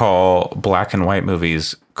Japan, they call black and white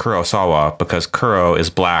movies Kurosawa because Kuro is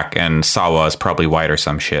black and Sawa is probably white or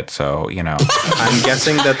some shit. So, you know, I'm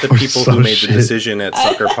guessing that the people who made the decision at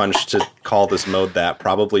Sucker Punch to call this mode that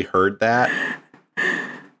probably heard that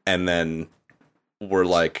and then were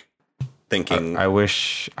like thinking. I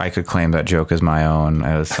wish I could claim that joke as my own.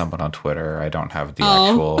 As someone on Twitter, I don't have the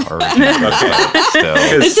actual original. But still,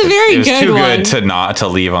 It's a very good too one. good to not to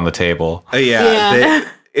leave on the table.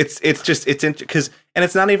 It's because, and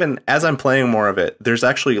it's not even, as I'm playing more of it, there's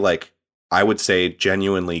actually like, I would say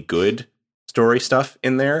genuinely good story stuff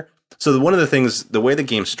in there. So one of the things, the way the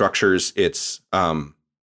game structures, it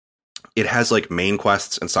has like main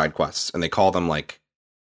quests and side quests, and they call them like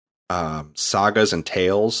sagas and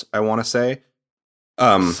tales, I want to say.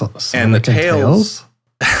 And the tales,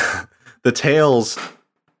 the tales,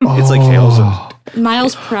 it's like tales of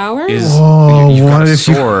Miles per hour? You've what got a if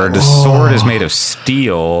you- sword. The sword is made of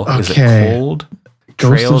steel. Is it Okay. cold?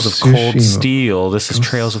 Ghost Trails of of Cold Tsushima. Steel. This is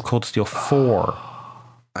Trails of Cold Steel 4.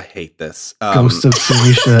 I hate this. Ghost of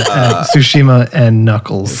Tsushima and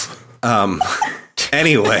Knuckles.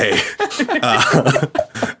 Anyway,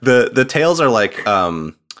 the tales are like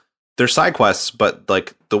they're side quests, but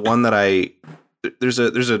like the one that there's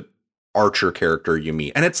a archer character you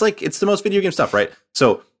meet, and it's like it's the most video game stuff, right?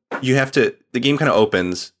 So the game kind of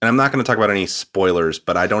opens, and I'm not going to talk about any spoilers,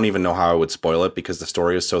 but I don't even know how I would spoil it because the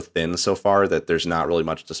story is so thin so far that there's not really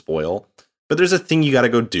much to spoil. But there's a thing you got to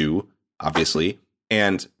go do, obviously,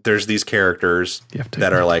 and there's these characters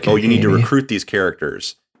that are like, oh, you need to recruit these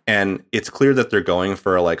characters. And it's clear that they're going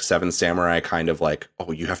for like Seven Samurai kind of like,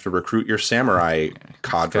 oh, you have to recruit your samurai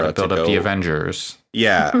cadre to Build up the Avengers.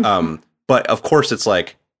 Yeah. But of course it's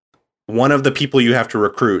like one of the people you have to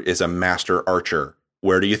recruit is a master archer.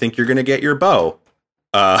 Where do you think you're going to get your bow?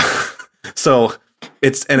 So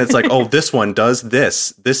it's like, oh, this one does this.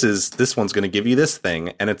 This one's going to give you this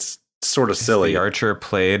thing. And it's sort of silly. The archer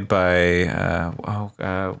played by,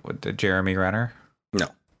 Jeremy Renner? No.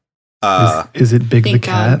 Is it Big the Thank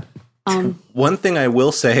Cat? God. One thing I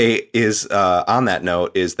will say is on that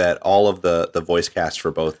note is that all of the voice cast for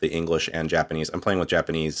both the English and Japanese, I'm playing with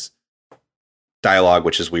Japanese dialogue,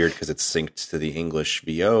 which is weird because it's synced to the English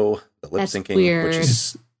VO, the lip That's syncing, weird. which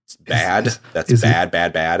is bad. That's is bad.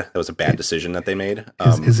 That was a bad decision that they made.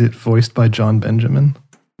 Is it voiced by John Benjamin?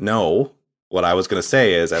 No, what I was going to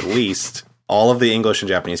say is at least all of the English and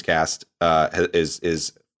Japanese cast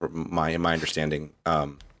is my understanding.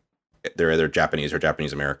 They're either Japanese or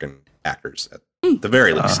Japanese American actors at the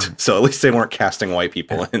very least. So at least they weren't casting white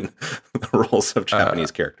people in the roles of Japanese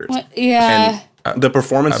characters. What? Yeah. And the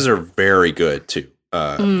performances are very good too,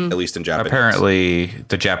 at least in Japanese. Apparently,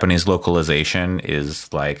 the Japanese localization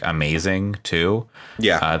is like amazing too.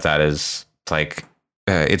 Yeah. That is like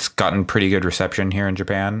it's gotten pretty good reception here in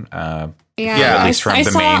Japan. At least from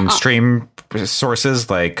the mainstream sources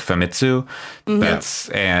like Famitsu.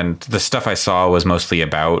 And the stuff I saw was mostly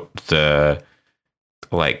about the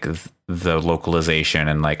localization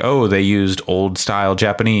and like, oh, they used old style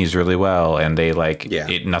Japanese really well, and they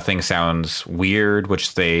nothing sounds weird,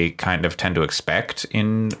 which they kind of tend to expect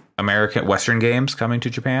in American Western games coming to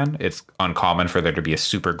Japan. It's uncommon for there to be a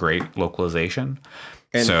super great localization.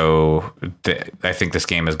 And so I think this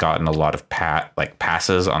game has gotten a lot of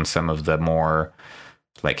passes on some of the more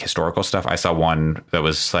like historical stuff. I saw one that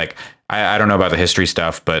was like, I don't know about the history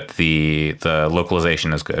stuff, but the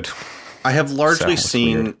localization is good. I have largely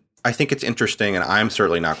seen, weird. I think it's interesting, and I'm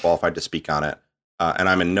certainly not qualified to speak on it. And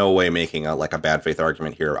I'm in no way making a bad faith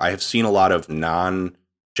argument here. I have seen a lot of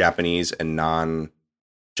non-Japanese and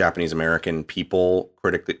non-Japanese American people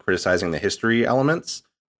criticizing the history elements.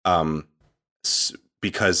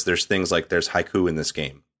 Because there's things like there's haiku in this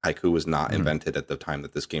game. Haiku was not invented at the time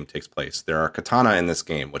that this game takes place. There are katana in this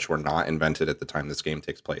game, which were not invented at the time this game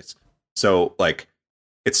takes place. So, like,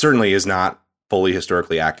 it certainly is not fully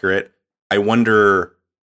historically accurate. I wonder,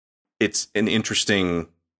 it's an interesting,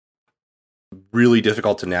 really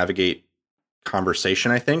difficult to navigate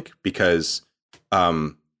conversation, I think, because,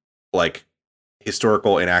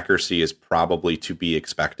 historical inaccuracy is probably to be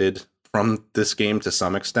expected from this game to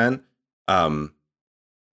some extent.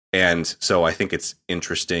 And so I think it's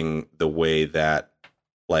interesting the way that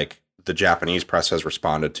the Japanese press has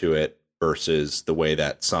responded to it versus the way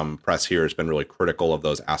that some press here has been really critical of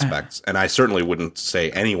those aspects. And I certainly wouldn't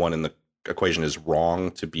say anyone in the equation is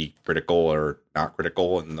wrong to be critical or not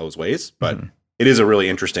critical in those ways, but it is a really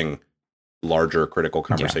interesting, larger critical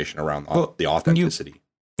conversation around the authenticity.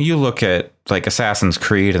 You look at like Assassin's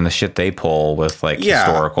Creed and the shit they pull with like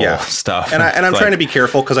historical stuff. And I'm trying to be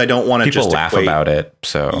careful because I don't want to just laugh about it.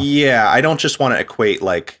 So yeah, I don't just want to equate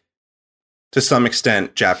like to some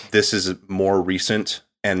extent, this is more recent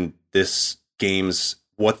and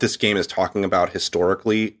what this game is talking about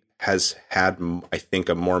historically has had, I think,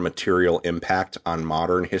 a more material impact on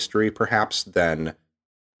modern history, perhaps, than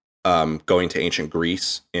going to ancient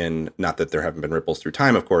Greece. Not that there haven't been ripples through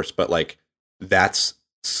time, of course, but like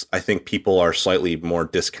I think people are slightly more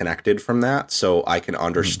disconnected from that. So I can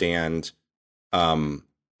understand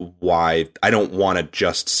why I don't want to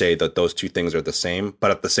just say that those two things are the same.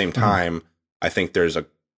 But at the same time, I think there's a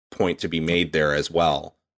point to be made there as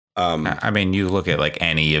well. I mean, you look at like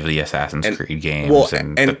any of the Assassin's Creed games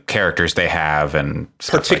and the characters they have, and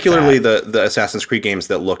stuff particularly like the Assassin's Creed games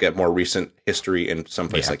that look at more recent history in some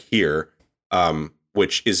place like here,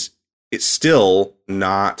 which it's still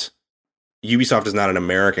not. Ubisoft is not an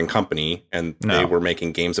American company, and they were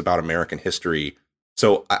making games about American history.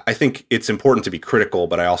 So I think it's important to be critical,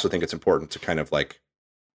 but I also think it's important to kind of like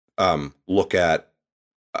look at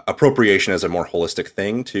appropriation as a more holistic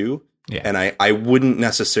thing too. Yeah. And I wouldn't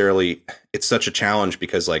necessarily, it's such a challenge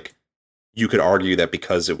because like you could argue that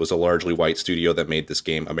because it was a largely white studio that made this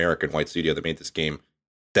game, American white studio that made this game,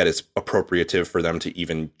 that it's appropriative for them to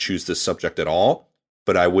even choose this subject at all.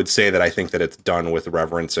 But I would say that I think that it's done with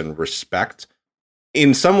reverence and respect.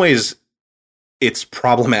 In some ways, it's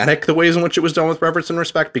problematic the ways in which it was done with reverence and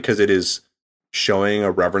respect, because it is showing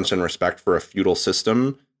a reverence and respect for a feudal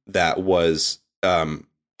system that was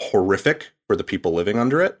horrific for the people living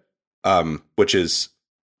under it. Which is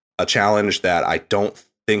a challenge that I don't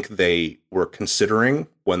think they were considering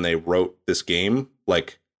when they wrote this game.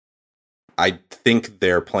 Like, I think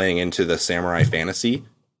they're playing into the samurai fantasy,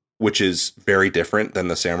 which is very different than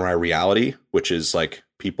the samurai reality, which is like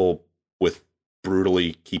people with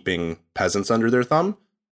brutally keeping peasants under their thumb.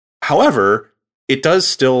 However, it does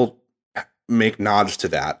still make nods to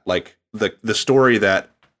that. Like the story that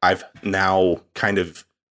I've now kind of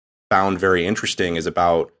found very interesting is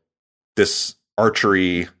about this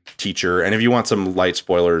archery teacher. And if you want some light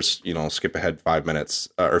spoilers, skip ahead 5 minutes.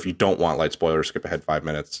 Or if you don't want light spoilers, skip ahead 5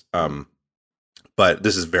 minutes. But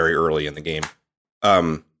this is very early in the game.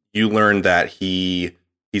 You learn that he's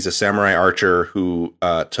a samurai archer who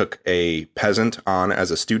took a peasant on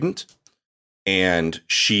as a student. And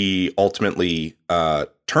she ultimately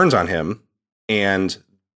turns on him. And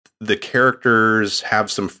the characters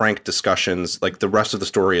have some frank discussions. Like the rest of the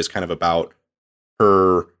story is kind of about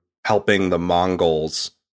her helping the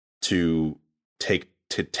Mongols to take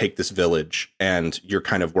this village, and you're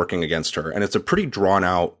kind of working against her. And it's a pretty drawn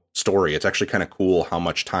out story. It's actually kind of cool how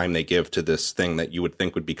much time they give to this thing that you would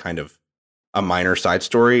think would be kind of a minor side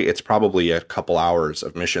story. It's probably a couple hours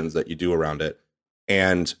of missions that you do around it.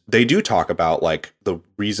 And they do talk about like the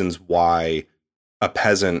reasons why a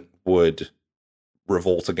peasant would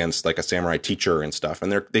revolt against like a samurai teacher and stuff.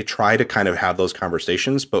 And they try to kind of have those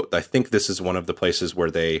conversations, but I think this is one of the places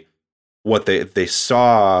where they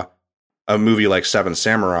saw a movie like Seven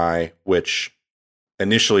Samurai, which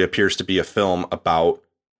initially appears to be a film about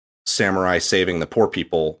samurai saving the poor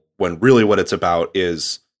people, when really what it's about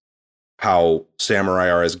is how samurai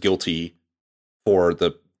are as guilty for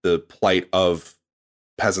the plight of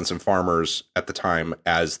peasants and farmers at the time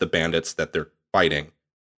as the bandits that they're fighting.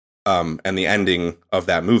 And the ending of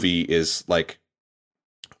that movie is like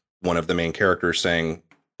one of the main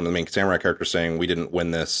samurai characters saying, "We didn't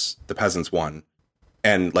win this, the peasants won."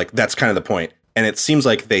 And like, that's kind of the point. And it seems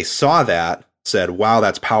like they saw that, said, wow,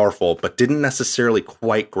 that's powerful, but didn't necessarily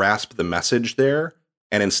quite grasp the message there.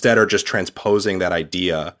 And instead are just transposing that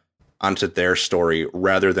idea onto their story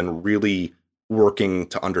rather than really working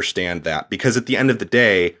to understand that. Because at the end of the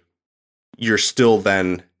day, you're still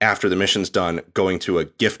then, after the mission's done, going to a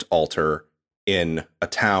gift altar in a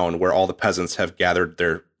town where all the peasants have gathered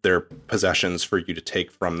their possessions for you to take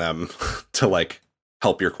from them to like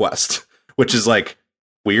help your quest, which is like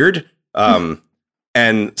weird.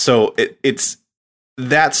 And so it's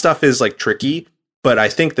that stuff is like tricky, but I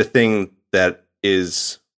think the thing that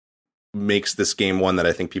makes this game one that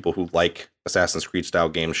I think people who like Assassin's Creed style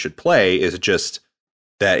games should play is just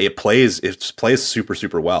that it plays super,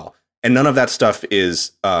 super well. And none of that stuff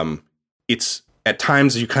is, it's at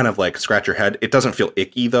times you kind of like scratch your head. It doesn't feel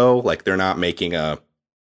icky though. Like they're not making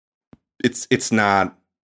it's not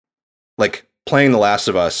like playing The Last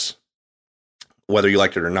of Us whether you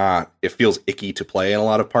liked it or not, it feels icky to play in a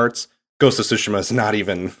lot of parts. Ghost of Tsushima is not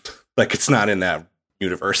even like, it's not in that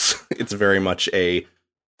universe. It's very much a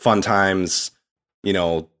fun times, you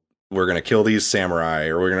know, we're going to kill these samurai,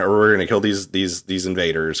 or we're going to kill these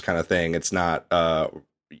invaders kind of thing. It's not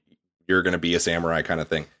you're going to be a samurai kind of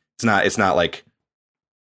thing. It's not like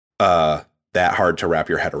that hard to wrap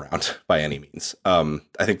your head around by any means. I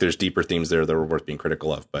think there's deeper themes there that are worth being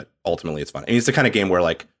critical of, but ultimately it's fun. And it's the kind of game where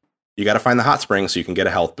like you got to find the hot spring so you can get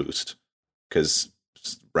a health boost, because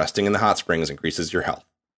resting in the hot springs increases your health.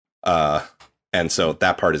 And so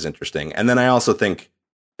that part is interesting. And then I also think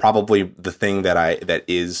probably the thing that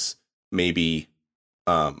is maybe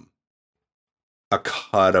a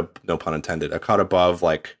cut of, no pun intended, a cut above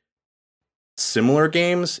like similar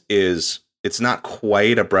games is it's not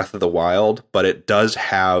quite a Breath of the Wild, but it does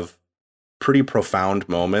have pretty profound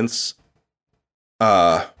moments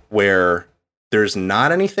where there's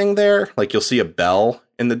not anything there. Like you'll see a bell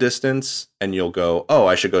in the distance and you'll go, oh,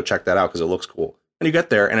 I should go check that out because it looks cool. And you get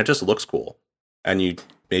there and it just looks cool. And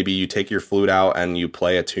maybe you take your flute out and you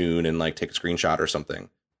play a tune and like take a screenshot or something.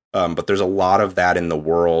 But there's a lot of that in the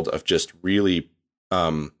world of just really,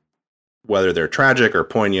 whether they're tragic or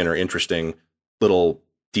poignant or interesting little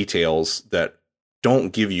details that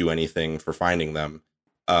don't give you anything for finding them.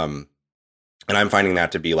 And I'm finding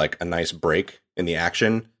that to be like a nice break in the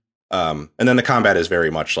action. And then the combat is very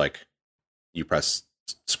much like you press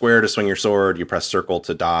square to swing your sword, you press circle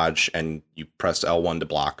to dodge, and you press L1 to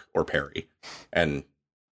block or parry. And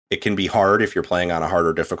it can be hard if you're playing on a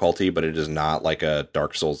harder difficulty, but it is not like a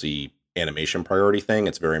Dark Souls-y animation priority thing.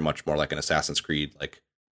 It's very much more like an Assassin's Creed, like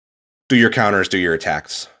do your counters, do your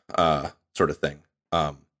attacks, sort of thing.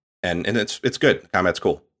 And it's good. Combat's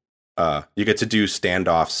cool. You get to do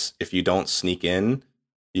standoffs. If you don't sneak in,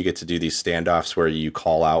 you get to do these standoffs where you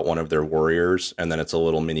call out one of their warriors, and then it's a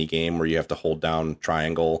little mini game where you have to hold down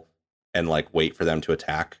triangle and like wait for them to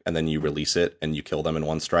attack, and then you release it and you kill them in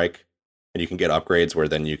one strike. And you can get upgrades where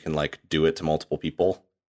then you can like do it to multiple people,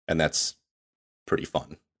 and that's pretty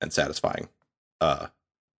fun and satisfying.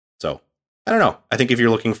 So I don't know. I think if you're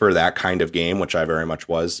looking for that kind of game, which I very much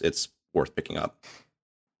was, it's worth picking up.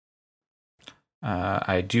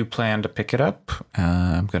 I do plan to pick it up.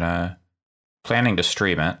 I'm planning to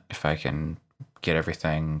stream it if I can get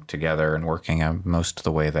everything together and working. I'm most of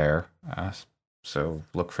the way there. So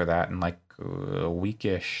look for that in like a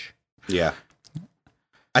weekish. Yeah.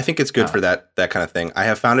 I think it's good for that kind of thing. I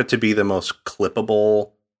have found it to be the most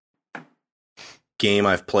clippable game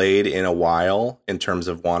I've played in a while in terms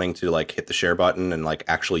of wanting to like hit the share button and like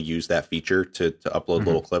actually use that feature to upload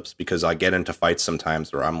little clips, because I get into fights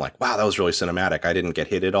sometimes where I'm like, wow, that was really cinematic. I didn't get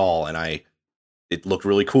hit at all. And it looked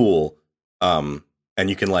really cool. And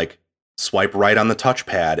you can like swipe right on the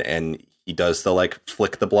touchpad and he does the like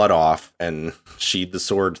flick the blood off and sheathe the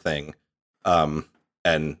sword thing. So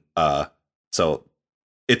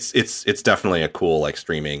it's definitely a cool like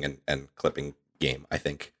streaming and clipping game, I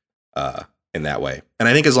think, in that way. And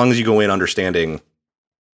I think as long as you go in understanding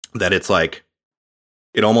that it's like,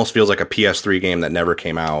 it almost feels like a PS3 game that never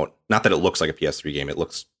came out. Not that it looks like a PS3 game.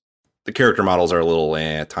 The character models are a little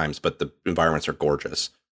at times, but the environments are gorgeous.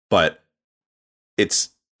 But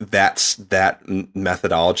that's that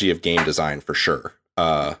methodology of game design for sure.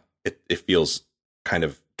 It feels kind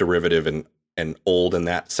of derivative and old in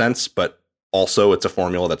that sense, but also it's a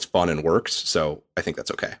formula that's fun and works. So I think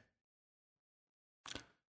that's okay.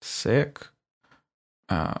 Sick.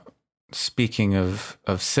 Speaking of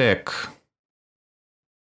sick,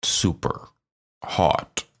 super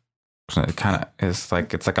hot. So it kind of is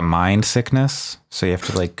like, it's like a mind sickness. So you have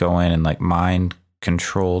to like go in and like mind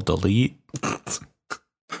control delete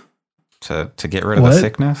to get rid of the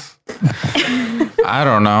sickness. I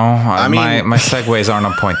don't know. I mean, my segues aren't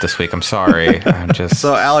on point this week. I'm sorry.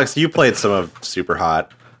 So Alex, you played some of Super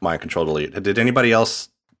Hot Mind Control Delete. Did anybody else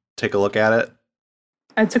take a look at it?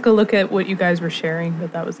 I took a look at what you guys were sharing,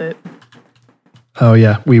 but that was it. Oh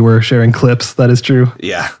yeah, we were sharing clips. That is true.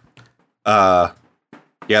 Yeah.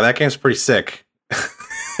 Yeah, that game's pretty sick.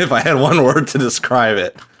 If I had one word to describe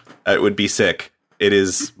it, it would be sick. It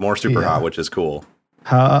is more super hot, which is cool.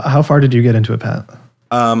 How far did you get into it, Pat?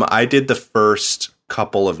 I did the first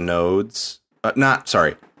couple of nodes. I got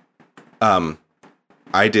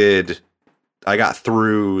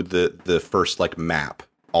through the first like map,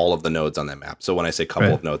 all of the nodes on that map. So when I say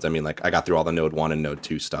couple of nodes, I mean like I got through all the node 1 and node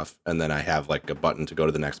 2 stuff, and then I have like a button to go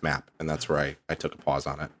to the next map, and that's where I took a pause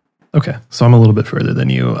on it. Okay, so I'm a little bit further than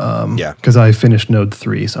you. Because I finished node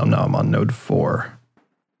 3, so now I'm on node 4.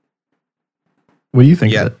 What do you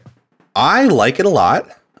think of it? I like it a lot.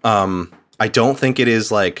 I don't think it is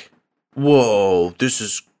like, whoa, this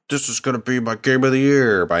is this is going to be my game of the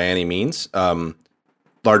year by any means.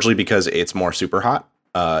 Largely because it's more super hot.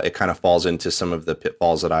 It kind of falls into some of the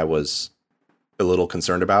pitfalls that I was a little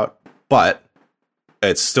concerned about, but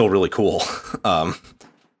it's still really cool.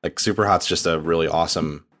 Like super hot's just a really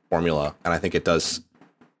awesome formula, and I think it does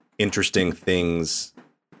interesting things.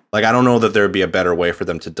 Like, I don't know that there would be a better way for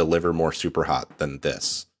them to deliver more super hot than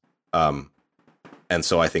this. And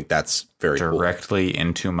so I think that's very directly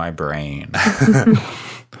into my brain.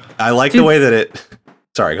 I like the way that it...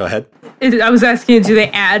 Sorry, go ahead. I was asking, do they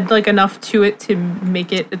add like enough to it to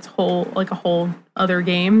make it its whole, like a whole other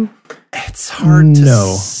game? It's hard to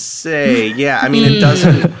say. Yeah, I mean, it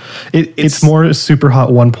doesn't... It's more Super Hot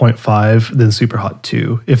 1.5 than Super Hot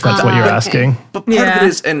 2, if that's what you're asking. But part of it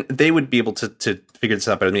is, and they would be able to figure this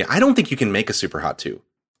out better than me, I don't think you can make a Super Hot 2.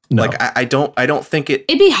 No. Like, I don't think it...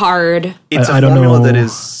 It'd be hard. It's a formula that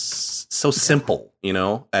is so simple,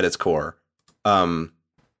 at its core.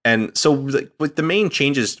 And so with the main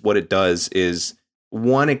changes, what it does is,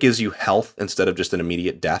 one, it gives you health instead of just an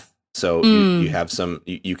immediate death. So you have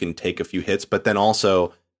you can take a few hits, but then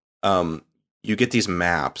also you get these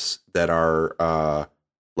maps that are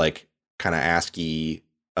like kind of ASCII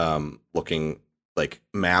looking, like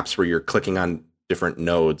maps where you're clicking on different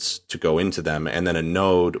nodes to go into them. And then a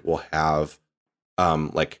node will have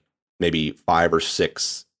like maybe 5 or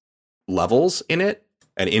 6 levels in it.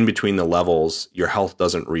 And in between the levels, your health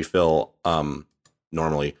doesn't refill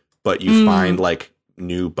normally, but you find like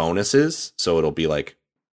new bonuses. So it'll be like,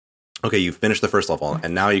 okay, you finished the first level,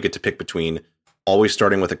 and now you get to pick between always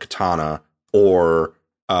starting with a katana or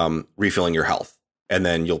refilling your health. And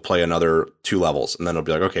then you'll play another 2 levels, and then it'll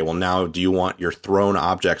be like, okay, well, now do you want your thrown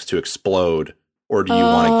objects to explode, or do you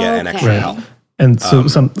want to get an extra health? And so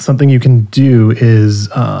something you can do is,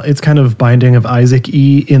 it's kind of Binding of Isaac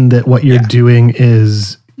in that what you're doing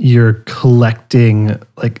is you're collecting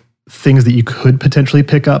like things that you could potentially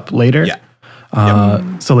pick up later. Yeah.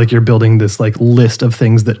 So like you're building this like list of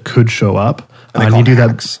things that could show up. And you do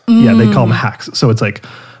hacks. Yeah, they call them hacks. So it's like,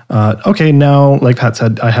 okay, now, like Pat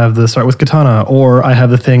said, I have the start with katana, or I have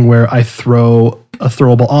the thing where I throw a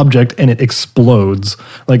throwable object and it explodes.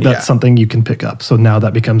 Like that's something you can pick up. So now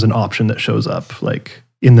that becomes an option that shows up like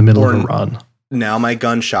in the middle of a run. Now my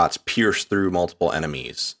gunshots pierce through multiple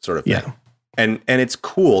enemies, sort of thing. Yeah. And it's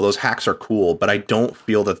cool. Those hacks are cool, but I don't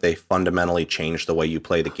feel that they fundamentally change the way you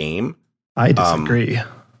play the game. I disagree.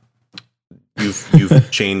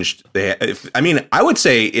 You've changed. I would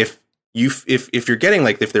say if you're getting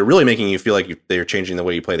like, if they're really making you feel like they're changing the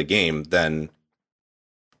way you play the game, then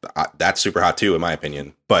that's super hot too, in my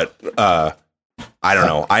opinion. But I don't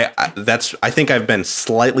know. I think I've been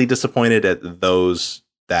slightly disappointed at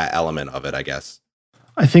that element of it, I guess.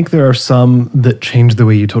 I think there are some that change the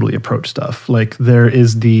way you totally approach stuff. Like there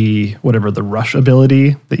is the rush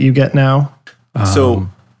ability that you get now. So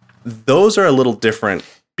those are a little different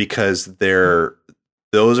because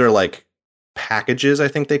those are like packages, I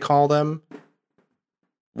think they call them,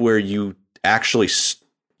 where you actually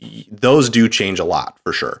those do change a lot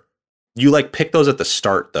for sure. You like pick those at the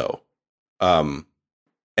start though.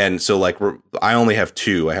 And so like I only have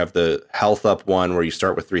 2. I have the health up one where you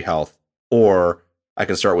start with 3 health, or I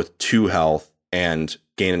can start with 2 health and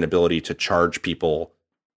gain an ability to charge people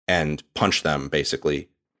and punch them basically.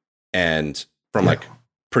 And from like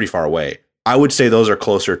pretty far away. I would say those are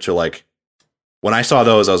closer to like, when I saw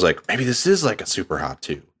those, I was like, maybe this is like a super hot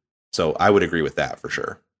 2. So I would agree with that for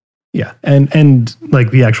sure. Yeah, and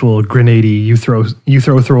like the actual grenade, you throw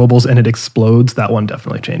throwables and it explodes. That one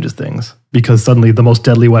definitely changes things because suddenly the most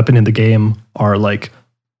deadly weapon in the game are like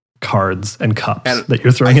cards and cups that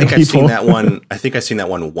you're throwing at people. I think I've seen that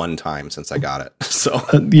one time since I got it. So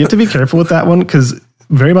you have to be careful with that one because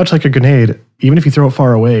very much like a grenade, even if you throw it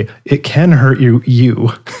far away, it can hurt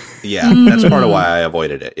you. Yeah, that's part of why I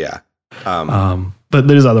avoided it. Yeah. But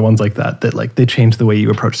there's other ones like that like they change the way you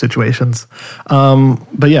approach situations.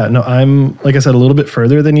 But yeah, no, I'm, like I said, a little bit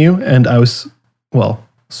further than you, and I was,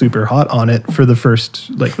 super hot on it for the first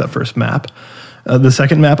map. The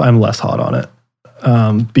second map, I'm less hot on it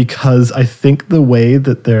because I think the way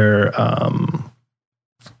that they're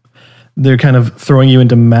kind of throwing you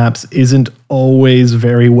into maps isn't always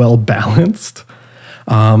very well balanced.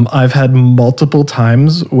 I've had multiple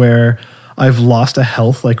times where I've lost a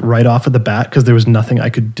health like right off of the bat because there was nothing I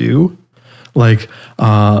could do. Like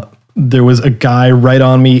there was a guy right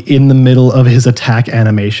on me in the middle of his attack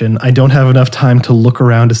animation. I don't have enough time to look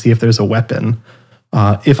around to see if there's a weapon.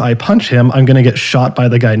 If I punch him, I'm going to get shot by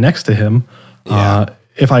the guy next to him. Yeah.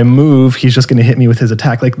 If I move, he's just going to hit me with his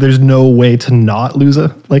attack. Like there's no way to not lose a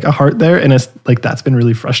heart there. And it's like, that's been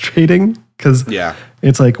really frustrating because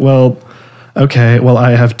it's like, well, okay, well,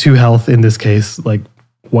 I have 2 health in this case. Like,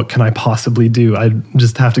 what can I possibly do? I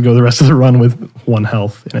just have to go the rest of the run with 1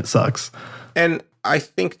 health, and it sucks. And I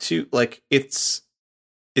think too, like it's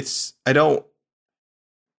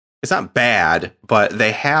not bad, but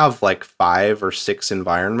they have like 5 or 6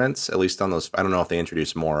 environments, at least on those. I don't know if they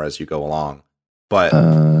introduce more as you go along, but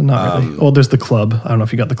not really. Well, there's the club. I don't know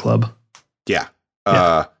if you got the club. Yeah.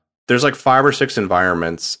 There's like 5 or 6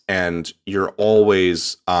 environments, and you're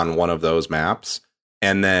always on one of those maps.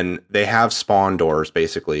 And then they have spawn doors,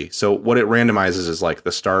 basically. So what it randomizes is like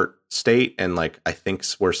the start state and like I think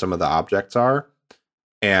where some of the objects are.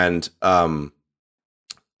 And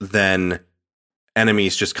then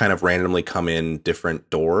enemies just kind of randomly come in different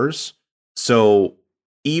doors. So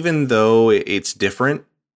even though it's different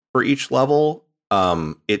for each level,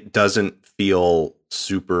 it doesn't feel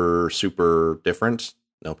super different.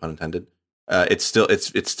 No pun intended. It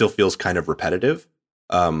still feels kind of repetitive.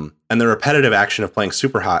 And the repetitive action of playing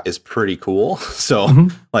Super Hot is pretty cool. So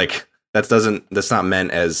like that's not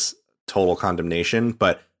meant as total condemnation,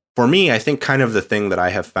 but for me, I think kind of the thing that I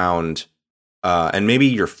have found, and maybe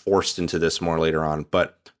you're forced into this more later on,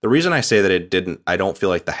 but the reason I say that I don't feel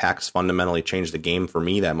like the hacks fundamentally changed the game for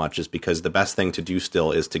me that much is because the best thing to do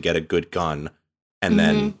still is to get a good gun and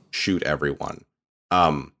then shoot everyone.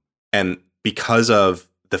 And because of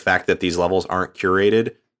the fact that these levels aren't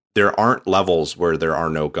curated, there aren't levels where there are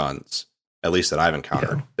no guns, at least that I've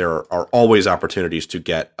encountered. Yeah. There are always opportunities to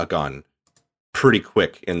get a gun pretty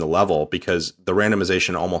quick in the level because the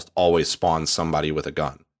randomization almost always spawns somebody with a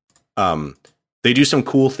gun. They do some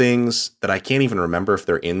cool things that I can't even remember if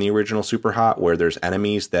they're in the original Super Hot, where there's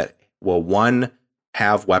enemies that will, one,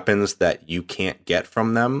 have weapons that you can't get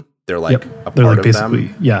from them. They're like a part of basically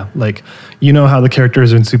them. Yeah, like you know how the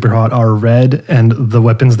characters in Super Hot are red and the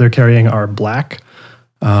weapons they're carrying are black.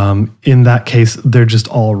 In that case, they're just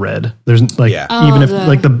all red. There's like even if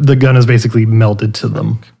like the gun is basically melded to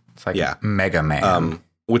them. It's like Mega Man,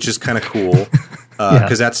 which is kind of cool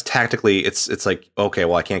because that's tactically it's like okay,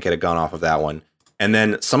 well I can't get a gun off of that one. And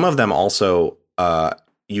then some of them also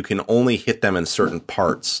you can only hit them in certain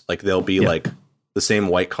parts. Like they'll be like the same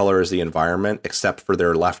white color as the environment, except for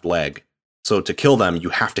their left leg. So to kill them, you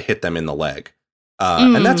have to hit them in the leg.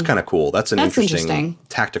 And that's kind of cool. That's an interesting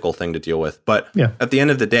tactical thing to deal with. But at the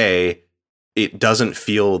end of the day, it doesn't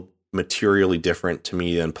feel materially different to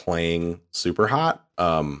me than playing Super Hot.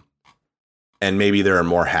 And maybe there are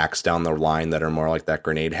more hacks down the line that are more like that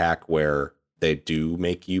grenade hack where they do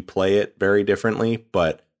make you play it very differently.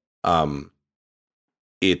 But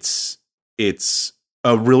it's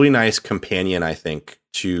a really nice companion, I think,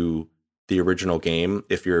 to the original game.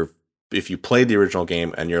 If you played the original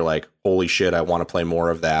game and you're like, holy shit, I want to play more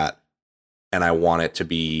of that and I want it to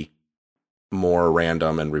be more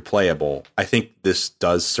random and replayable, I think this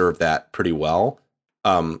does serve that pretty well.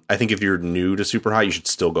 I think if you're new to Super Hot, you should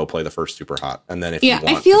still go play the first Super Hot. And then if you want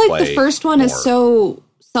I feel to like the first one is so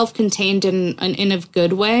self-contained in a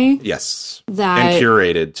good way. Yes. That, and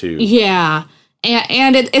curated too. Yeah.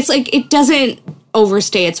 And it's like it doesn't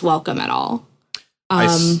overstay its welcome at all. I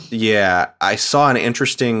saw an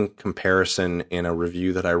interesting comparison in a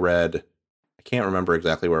review that I read. I can't remember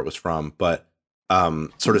exactly where it was from, but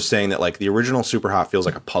sort of saying that like the original Super Hot feels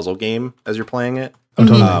like a puzzle game as you're playing it. Oh,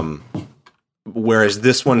 totally. Whereas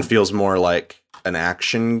this one feels more like an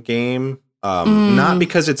action game. Not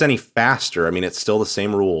because it's any faster. I mean, it's still the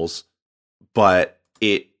same rules, but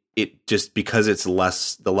it just because it's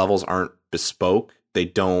less, the levels aren't bespoke. They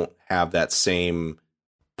don't have that same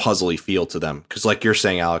puzzly feel to them. Because like you're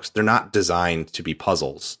saying, Alex, they're not designed to be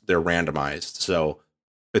puzzles. They're randomized. So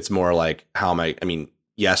it's more like, I mean,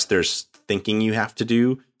 yes, there's thinking you have to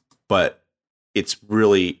do, but it's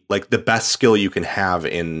really like the best skill you can have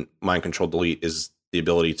in Mind Control Delete is the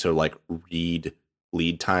ability to like read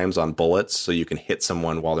lead times on bullets so you can hit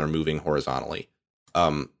someone while they're moving horizontally.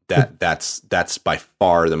 That's by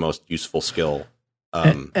far the most useful skill.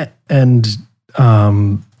 And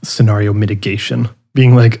scenario mitigation,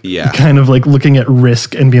 being like kind of like looking at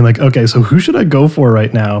risk and being like, okay, so who should I go for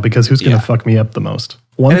right now? Because who's going to fuck me up the most?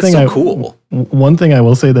 One thing I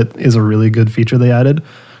will say that is a really good feature they added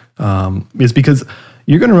is because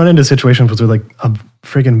you're going to run into situations where there's like a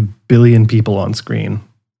friggin' billion people on screen.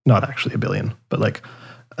 Not actually a billion, but like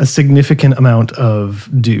a significant amount of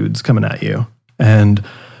dudes coming at you. And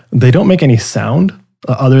they don't make any sound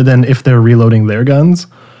other than if they're reloading their guns.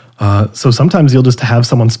 So sometimes you'll just have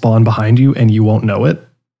someone spawn behind you and you won't know it.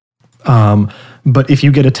 But if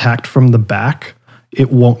you get attacked from the back,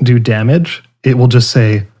 it won't do damage. It will just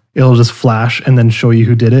say, it'll just flash and then show you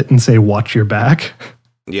who did it and say, watch your back.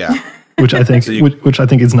 Yeah. Which I think, which I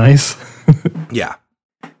think is nice. Yeah.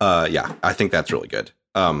 Yeah, I think that's really good.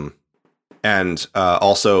 And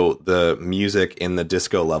also the music in the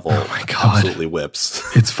disco level absolutely whips.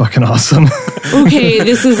 It's fucking awesome. Okay,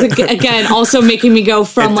 this is again also making me go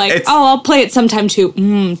from I'll play it sometime to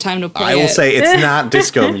time to play it. I will say it's not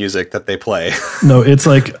disco music that they play. No, it's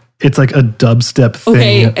like a dubstep thing.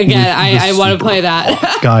 Okay, again, I want to play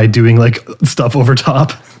that. Guy doing like stuff over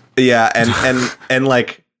top. Yeah, and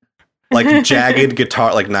like jagged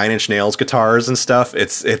guitar, like 9 Inch Nails guitars and stuff.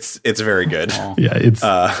 It's very good. Yeah,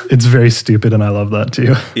 it's very stupid, and I love that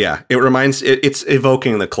too. Yeah, it's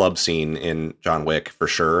evoking the club scene in John Wick for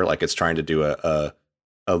sure. Like it's trying to do a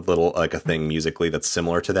little like a thing musically that's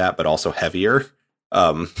similar to that, but also heavier.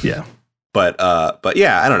 Yeah, but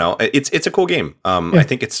yeah, I don't know. It's a cool game. I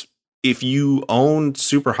think if you own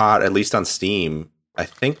Super Hot, at least on Steam, I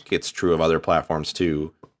think it's true of other platforms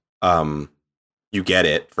too. You get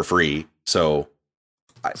it for free. So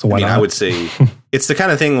why not? I would say it's the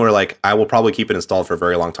kind of thing where like I will probably keep it installed for a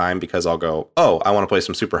very long time because I'll go, oh, I want to play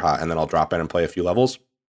some Super Hot, and then I'll drop in and play a few levels.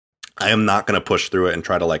 I am not going to push through it and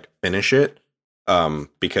try to like finish it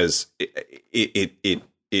because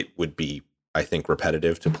it would be, I think,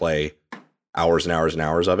 repetitive to play hours and hours and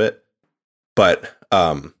hours of it. But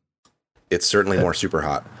it's certainly more Super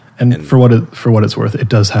Hot. And for what it's worth, it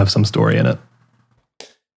does have some story in it.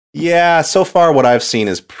 Yeah, so far what I've seen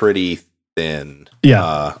is pretty thin.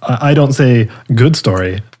 Yeah, I don't say good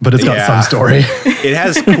story, but it's got some story. It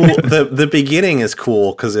has cool. The beginning is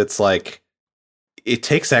cool because it's like it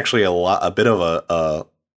takes actually a bit of a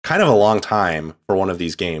kind of a long time for one of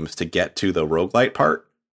these games to get to the roguelite part.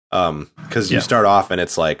 Because you start off and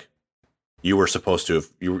it's like you were supposed to have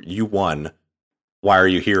you won. Why are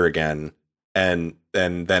you here again? And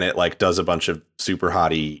then it like does a bunch of super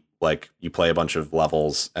hottie. Like you play a bunch of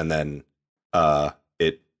levels and then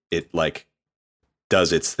it like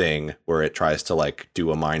does its thing where it tries to like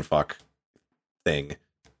do a mindfuck thing.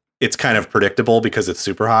 It's kind of predictable because it's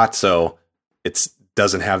Super Hot, so it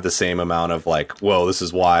doesn't have the same amount of like, whoa, this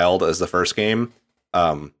is wild as the first game.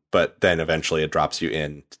 But then eventually it drops you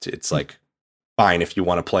in. It's like, fine, if you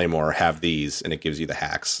want to play more, have these, and it gives you the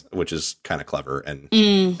hacks, which is kind of clever and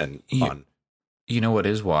fun. You know what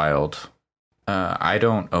is wild? I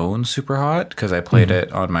don't own Super Hot because I played it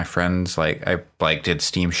on my friend's. Like I did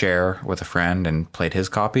Steam Share with a friend and played his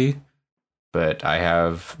copy, but I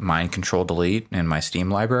have Mind Control Delete in my Steam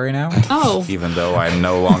library now. Oh, even though I'm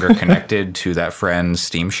no longer connected to that friend's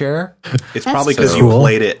Steam Share. It's probably because you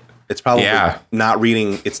played it. It's probably not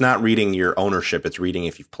reading. It's not reading your ownership. It's reading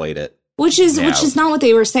if you've played it. Which is not what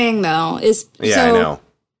they were saying though. I know.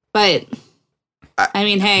 But I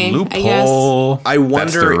mean, hey, loophole. I guess I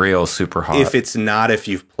wonder that's the real Super Hot. If it's not if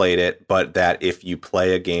you've played it, but that if you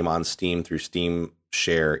play a game on Steam through Steam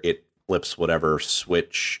Share, it flips whatever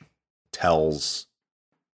Switch tells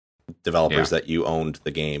developers that you owned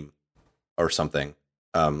the game or something.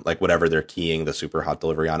 Like whatever they're keying the Super Hot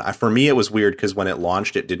delivery on. For me, it was weird because when it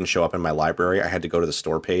launched, it didn't show up in my library. I had to go to the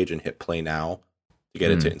store page and hit play now to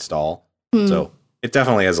get it to install. So it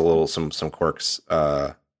definitely has some quirks.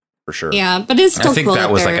 For sure. Yeah, but it's still I think cool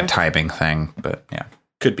that was like a typing thing, but yeah.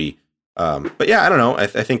 Could be. But yeah, I don't know. I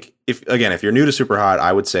think if you're new to Super Hot,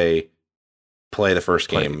 I would say play the first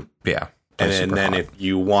game. And then if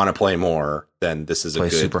you want to play more, then this is a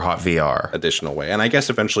good Super Hot VR additional way. And I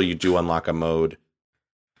guess eventually you do unlock a mode,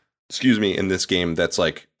 in this game that's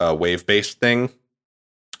like a wave-based thing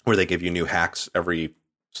where they give you new hacks every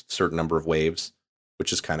certain number of waves,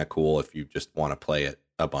 which is kind of cool if you just want to play it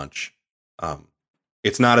a bunch.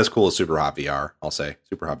 It's not as cool as Super Hot VR, I'll say.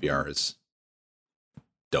 Super Hot VR is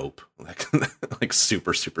dope. Like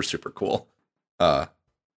super, super, super cool.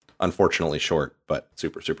 Unfortunately short, but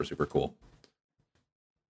super, super, super cool.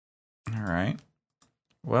 All right.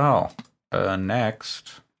 Well,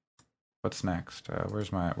 next. What's next?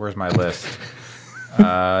 Where's my list?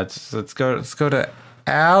 Let's go to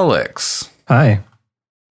Alex. Hi.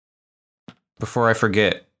 Before I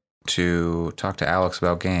forget to talk to Alex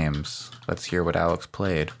about games, let's hear what Alex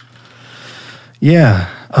played. Yeah.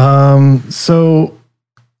 So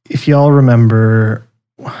if y'all remember,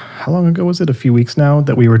 how long ago was it? A few weeks now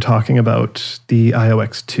that we were talking about the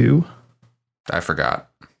iOX 2? I forgot.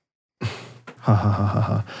 Ha ha ha ha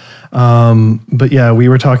ha. But yeah, we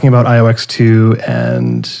were talking about iOX 2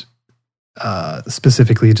 and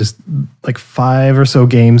specifically just like 5 or so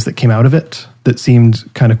games that came out of it that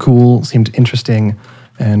seemed kind of cool, seemed interesting,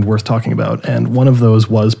 and worth talking about. And one of those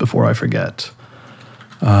was Before I Forget.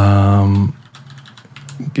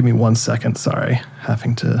 Give me 1 second. Sorry.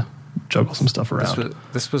 Having to juggle some stuff around.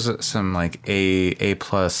 This was some like A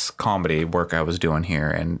plus comedy work I was doing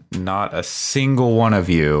here, and not a single one of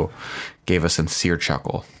you gave a sincere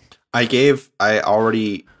chuckle.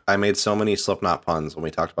 I made so many Slipknot puns when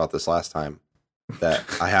we talked about this last time that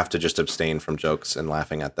I have to just abstain from jokes and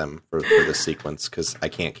laughing at them for this sequence, because I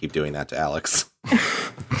can't keep doing that to Alex.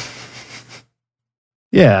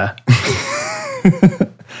 Yeah.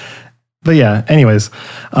 But yeah, anyways,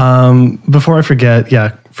 before I forget,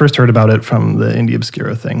 first heard about it from the Indie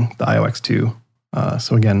Obscura thing, the IOX2.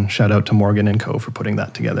 So again, shout out to Morgan and Co. for putting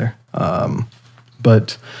that together.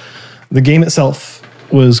 But the game itself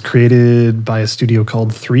was created by a studio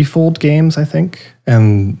called Threefold Games, I think.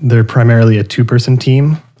 And they're primarily a two-person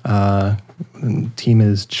team. The team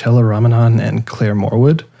is Chella Ramanan and Claire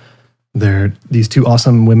Morwood. They're these two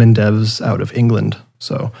awesome women devs out of England.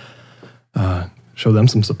 So show them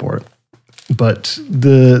some support. But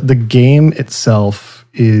the game itself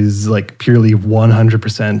is like purely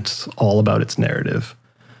 100% all about its narrative.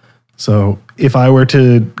 So if I were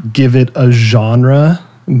to give it a genre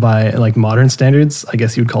by like modern standards, I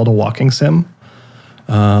guess you'd call it a walking sim.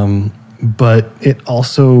 But it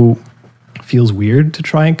also feels weird to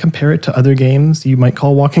try and compare it to other games you might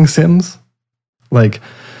call walking sims. Like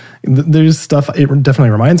there's stuff it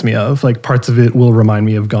definitely reminds me of. Like parts of it will remind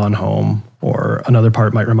me of Gone Home, or another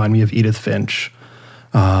part might remind me of Edith Finch.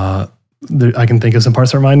 I can think of some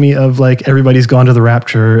parts that remind me of like Everybody's Gone to the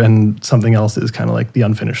Rapture, and something else is kind of like The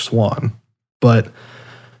Unfinished Swan. But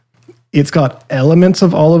it's got elements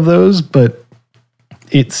of all of those, but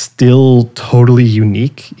it's still totally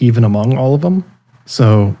unique even among all of them.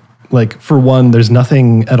 So like for one, there's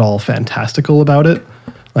nothing at all fantastical about it.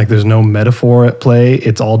 Like there's no metaphor at play.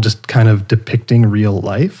 It's all just kind of depicting real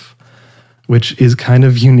life, which is kind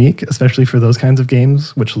of unique, especially for those kinds of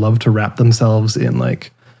games, which love to wrap themselves in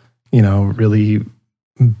like, you know, really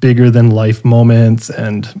bigger than life moments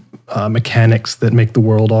and mechanics that make the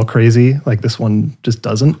world all crazy. Like this one just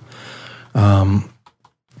doesn't.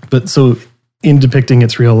 But so in depicting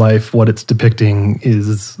its real life, what it's depicting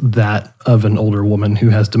is that of an older woman who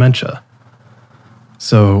has dementia.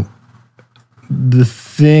 So the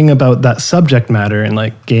thing about that subject matter and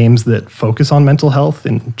like games that focus on mental health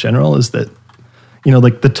in general is that, you know,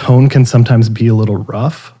 like the tone can sometimes be a little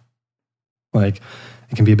rough. Like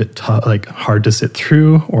it can be a bit like hard to sit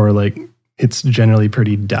through, or like it's generally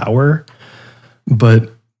pretty dour.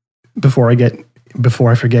 But Before I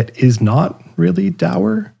Forget is not really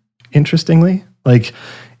dour, interestingly. Like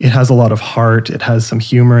it has a lot of heart, it has some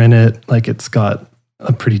humor in it, like it's got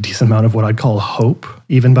a pretty decent amount of what I'd call hope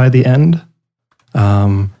even by the end.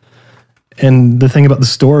 And the thing about the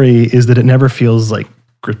story is that it never feels like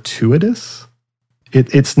gratuitous.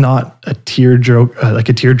 It's not a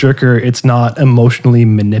tearjerker. It's not emotionally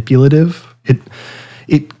manipulative.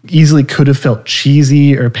 It easily could have felt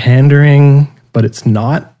cheesy or pandering, but it's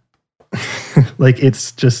not. Like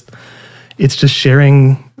it's just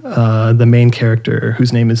sharing the main character,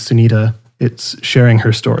 whose name is Sunita. It's sharing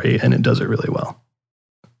her story, and it does it really well.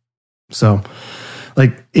 So,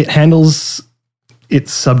 like it handles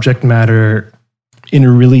its subject matter in a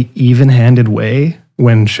really even-handed way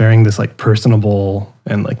when sharing this like personable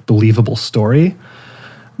and like believable story.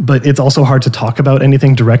 But it's also hard to talk about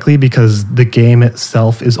anything directly because the game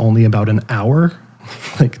itself is only about an hour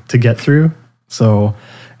like to get through. So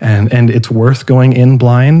and it's worth going in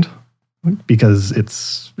blind because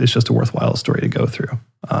it's just a worthwhile story to go through.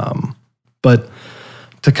 But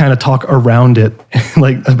to kind of talk around it,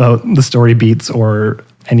 like about the story beats or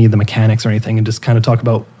any of the mechanics or anything, and just kind of talk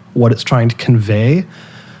about what it's trying to convey,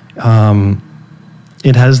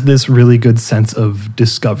 it has this really good sense of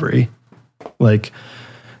discovery. Like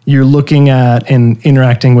you're looking at and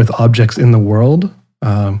interacting with objects in the world,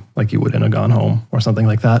 like you would in a Gone Home or something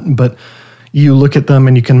like that. But you look at them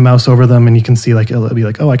and you can mouse over them and you can see like, it'll be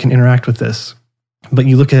like, oh, I can interact with this. But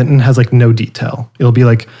you look at it and it has like no detail. It'll be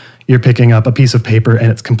like you're picking up a piece of paper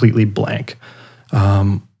and it's completely blank.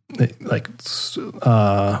 Things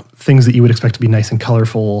that you would expect to be nice and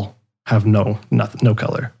colorful have no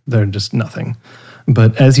color. They're just nothing.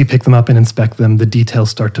 But as you pick them up and inspect them, the details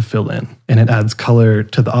start to fill in, and it adds color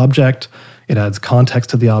to the object. It adds context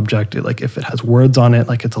to the object. Like if it has words on it,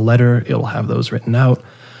 like it's a letter, it will have those written out.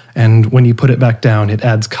 And when you put it back down, it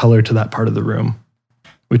adds color to that part of the room,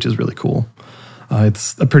 which is really cool.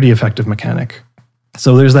 It's a pretty effective mechanic.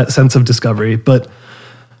 So there's that sense of discovery, but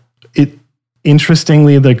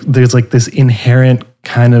interestingly, there's like this inherent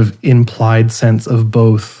kind of implied sense of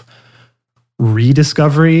both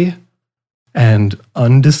rediscovery and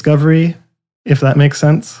undiscovery, if that makes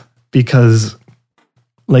sense. Because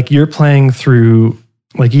like you're playing through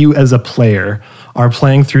like you as a player are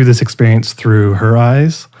playing through this experience through her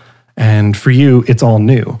eyes, and for you, it's all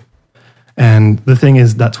new. And the thing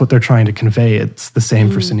is, that's what they're trying to convey. It's the same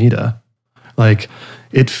for Sunita. Like,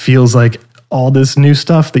 it feels like all this new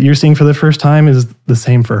stuff that you're seeing for the first time is the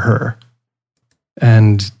same for her.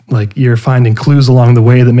 And like, you're finding clues along the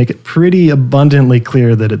way that make it pretty abundantly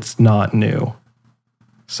clear that it's not new.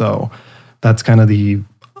 So that's kind of the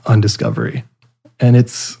undiscovery. And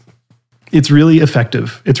it's really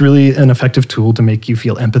effective. It's really an effective tool to make you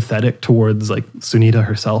feel empathetic towards like Sunita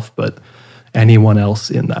herself, but anyone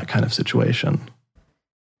else in that kind of situation.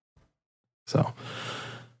 So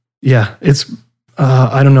yeah, it's,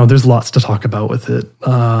 I don't know, there's lots to talk about with it.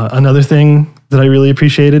 Another thing that I really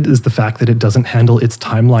appreciated is the fact that it doesn't handle its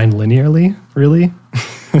timeline linearly, really,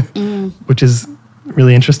 which is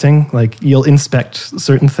really interesting. Like, you'll inspect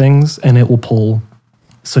certain things and it will pull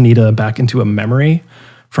Sunita back into a memory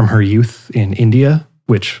from her youth in India,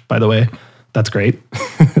 which, by the way, that's great.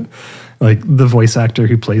 Like, the voice actor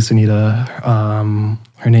who plays Sunita,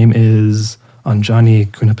 her name is Anjani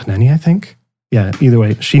Kunapaneni, I think. Yeah, either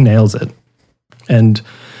way, she nails it. And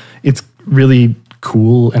it's really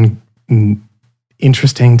cool and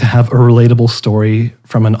interesting to have a relatable story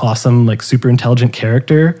from an awesome, like, super intelligent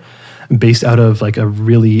character based out of like a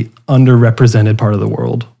really underrepresented part of the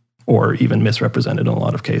world, or even misrepresented in a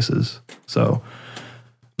lot of cases. So,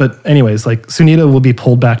 but anyways, like, Sunita will be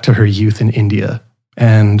pulled back to her youth in India.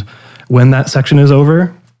 And when that section is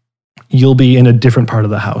over, you'll be in a different part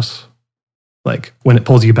of the house. Like, when it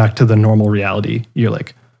pulls you back to the normal reality, you're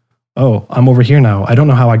like, oh, I'm over here now. I don't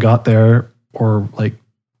know how I got there. Or like,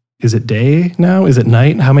 is it day now? Is it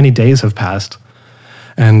night? How many days have passed?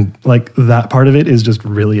 And like, that part of it is just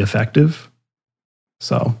really effective.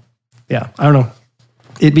 So yeah, I don't know.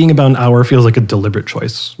 It being about an hour feels like a deliberate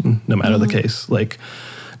choice, no matter the case. Like,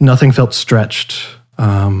 nothing felt stretched.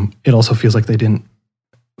 It also feels like they didn't,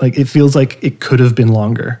 like, it feels like it could have been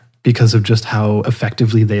longer because of just how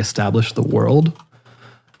effectively they established the world.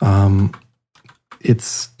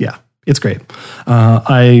 It's great.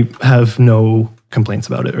 I have no complaints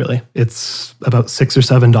about it, really. It's about $6 or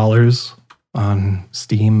 $7 on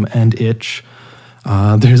Steam and itch.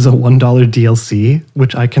 There's a $1 DLC,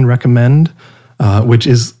 which I can recommend, which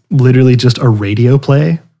is literally just a radio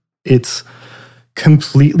play. It's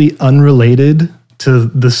completely unrelated to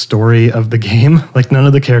the story of the game. Like, none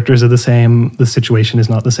of the characters are the same. The situation is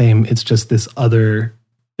not the same. It's just it's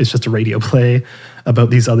just a radio play about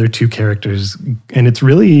these other two characters. And it's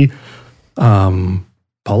really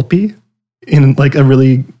pulpy in like a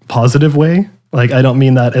really positive way. Like, I don't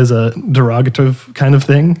mean that as a derogative kind of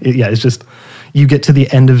thing. It's just, you get to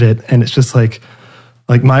the end of it and it's just like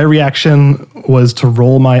my reaction was to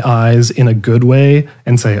roll my eyes in a good way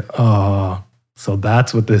and say, oh, so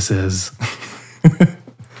that's what this is.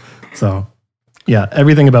 So yeah,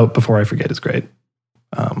 everything about Before I Forget is great.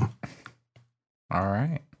 All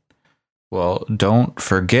right. Well, don't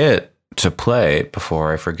forget to play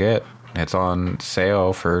Before I Forget. It's on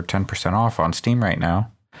sale for 10% off on Steam right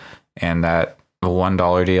now. And that $1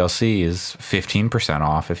 DLC is 15%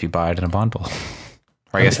 off if you buy it in a bundle.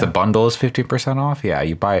 Or I guess the bundle is 50% off. Yeah,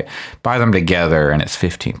 you buy them together and it's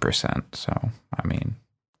 15%. So, I mean,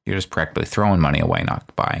 you're just practically throwing money away,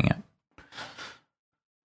 not buying it.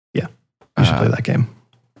 Yeah, you should play that game.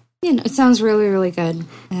 Yeah, no, it sounds really, really good.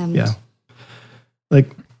 And yeah. Like,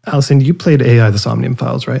 Allison, you played AI The Somnium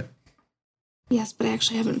Files, right? Yes, but I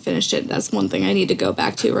actually haven't finished it. That's one thing I need to go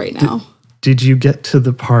back to right now. Did you get to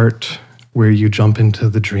the part where you jump into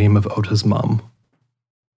the dream of Ota's mom?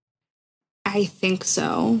 I think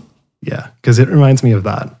so. Yeah, because it reminds me of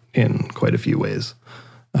that in quite a few ways.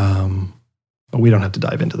 We don't have to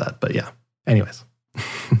dive into that, but yeah. Anyways.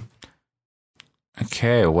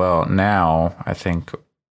 Okay, well, now I think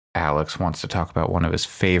Alex wants to talk about one of his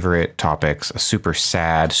favorite topics, a super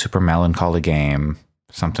sad, super melancholy game,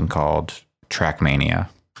 something called Trackmania.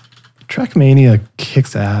 Trackmania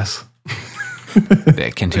kicks ass.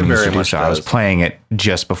 It continues Very to do much so. I was does. playing it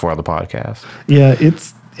just before the podcast. Yeah,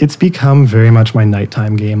 it's become very much my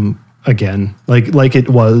nighttime game again, like it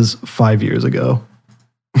was 5 years ago.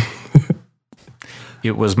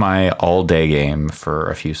 It was my all-day game for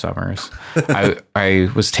a few summers. I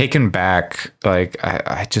was taken back. Like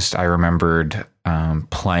I remembered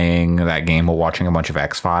playing that game while watching a bunch of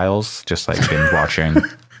X-Files, just like binge watching.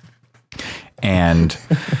 And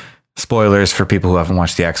spoilers for people who haven't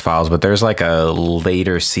watched the X-Files, but there's like a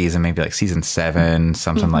later season, maybe like season 7,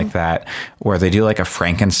 something like that, where they do like a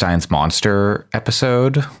Frankenstein's monster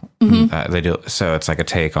episode. They do, so it's like a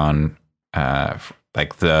take on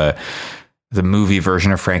like the the movie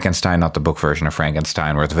version of Frankenstein, not the book version of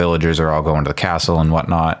Frankenstein, where the villagers are all going to the castle and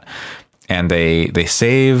whatnot. And they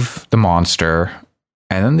save the monster.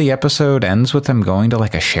 And then the episode ends with them going to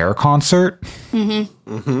like a Cher concert.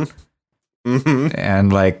 Mm-hmm. Mm-hmm. Mm-hmm.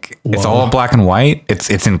 And like, it's all black and white. It's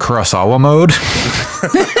in Kurosawa mode.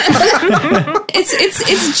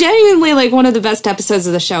 It's genuinely like one of the best episodes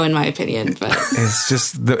of the show, in my opinion. But it's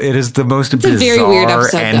just it is the most bizarre, very weird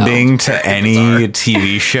episode, ending to any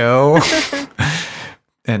TV show.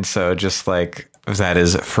 And so just like that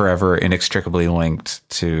is forever inextricably linked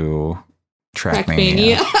to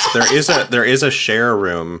Trackmania. there is a Cher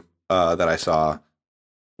room that I saw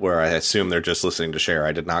where I assume they're just listening to Cher.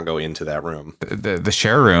 I did not go into that room. The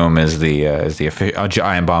Cher room is the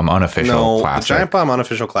Giant Bomb unofficial classic. The Giant Bomb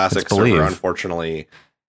unofficial classic server, unfortunately.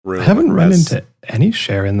 I haven't run into any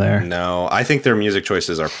Cher in there. No, I think their music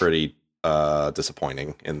choices are pretty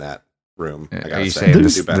disappointing in that room. I gotta say, they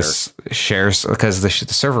do better. Cher's, because the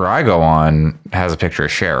server I go on has a picture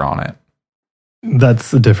of Cher on it.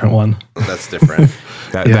 That's a different one. That's different.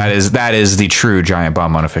 That is the true Giant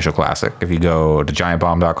Bomb unofficial classic. If you go to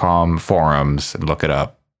giantbomb.com forums and look it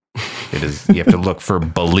up, it is, you have to look for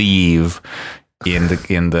Believe in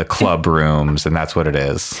the club rooms, and that's what it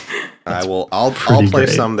is. I'll play great.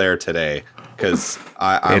 Some there today because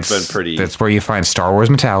I've been pretty. That's where you find Star Wars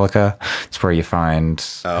Metallica. It's where you find.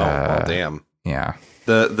 Oh, damn! Yeah,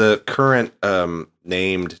 the current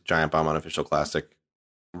named Giant Bomb unofficial classic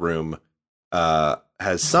room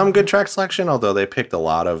has some good track selection, although they picked a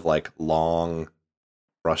lot of like long,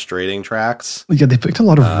 frustrating tracks. Yeah, they picked a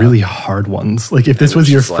lot of really hard ones. Like if this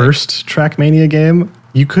was your first Trackmania game,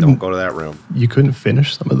 you couldn't go to that room. You couldn't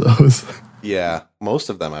finish some of those. Yeah, most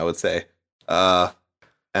of them I would say. And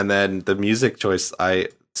then the music choice,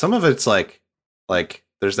 some of it's like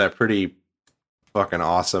there's that pretty fucking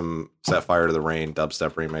awesome Set Fire to the Rain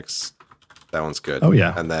dubstep remix. That one's good. Oh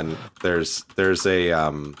yeah. And then there's a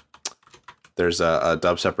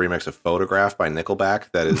dubstep remix of Photograph by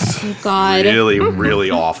Nickelback that is really,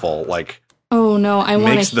 really awful. Like, oh no, I want to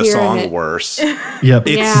hear it. Makes the song worse. Yep.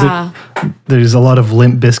 There's a lot of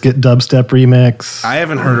Limp Bizkit dubstep remix. I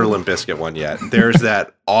haven't heard a Limp Bizkit one yet. There's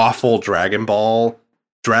that awful Dragon Ball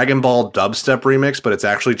dubstep remix, but it's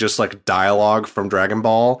actually just like dialogue from Dragon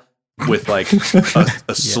Ball with like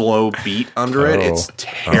a slow beat under it. It's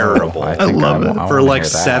terrible. I love it. For like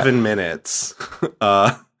 7 minutes.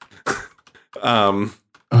 But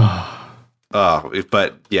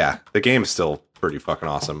yeah, the game is still pretty fucking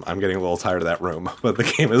awesome. I'm getting a little tired of that room, but the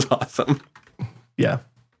game is awesome. Yeah.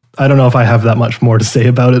 I don't know if I have that much more to say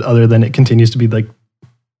about it other than it continues to be like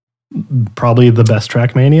probably the best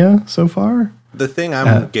Trackmania so far. The thing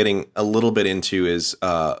I'm getting a little bit into is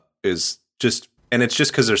just, and it's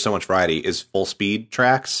just because there's so much variety, is full speed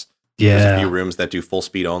tracks. Yeah. There's a few rooms that do full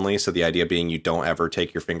speed only. So the idea being you don't ever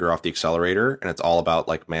take your finger off the accelerator, and it's all about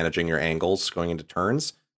like managing your angles going into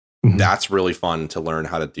turns. Mm-hmm. That's really fun to learn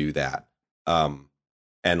how to do that.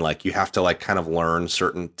 And like you have to like kind of learn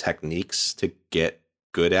certain techniques to get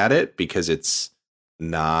good at it, because it's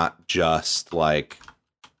not just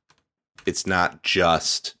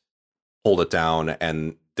hold it down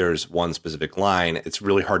and there's one specific line. It's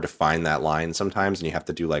really hard to find that line sometimes, and you have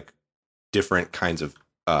to do like different kinds of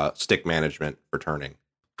stick management for turning,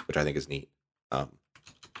 which I think is neat.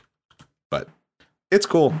 But it's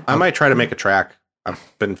cool. I might try to make a track. I've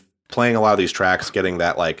been playing a lot of these tracks, getting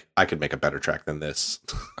that like I could make a better track than this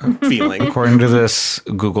feeling. According to this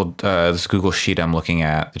Google sheet I'm looking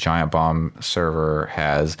at, the Giant Bomb server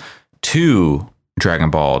has 2 Dragon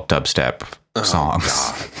Ball dubstep songs.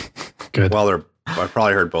 God. Good. Well, I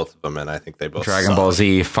probably heard both of them, and I think they both Dragon Ball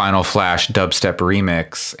Z Final Flash dubstep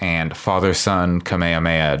remix and Father Son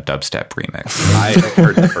Kamehameha dubstep remix. I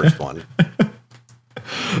heard the first one.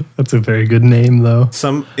 That's a very good name, though.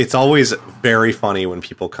 It's always very funny when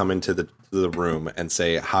people come into the room and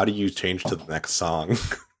say, "How do you change to the next song?"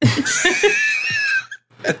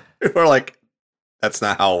 We're like, "That's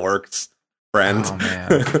not how it works, friend. Oh,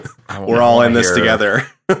 man. We're all in this together."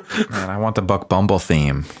 Man, I want the Buck Bumble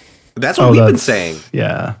theme. That's what we've been saying.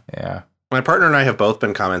 Yeah. Yeah. My partner and I have both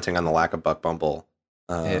been commenting on the lack of Buck Bumble.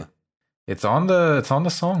 It's on the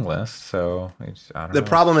song list, so I don't know. The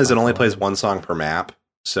problem is it only plays one song per map.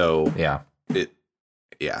 So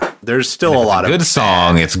there's still a lot of good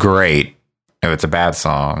song. It's great. If it's a bad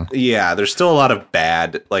song, there's still a lot of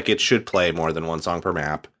bad. Like it should play more than one song per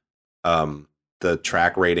map. The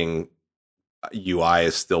track rating UI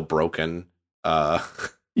is still broken. I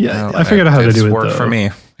figured out how to do it. Worked for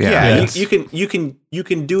me. You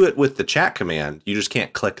can do it with the chat command. You just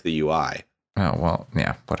can't click the UI. Oh well,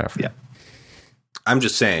 yeah, whatever. Yeah. I'm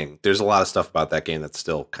just saying, there's a lot of stuff about that game that's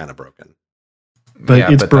still kind of broken.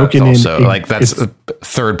 but it's broken that's also, in like that's a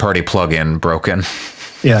third-party plugin broken.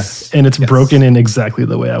 Yeah, and it's broken in exactly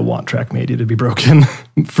the way I want Trackmania to be broken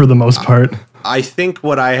for the most part. I think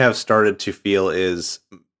what I have started to feel is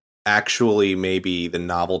actually maybe the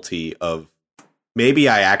novelty of maybe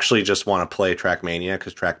I actually just want to play Trackmania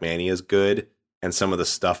because Trackmania is good, and some of the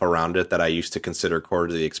stuff around it that I used to consider core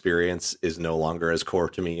to the experience is no longer as core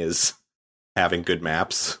to me as having good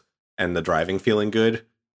maps and the driving feeling good.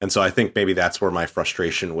 And so I think maybe that's where my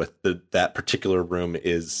frustration with that particular room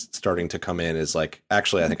is starting to come in, is like,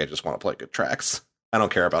 actually, I think I just want to play good tracks. I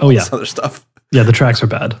don't care about all this other stuff. Yeah, the tracks are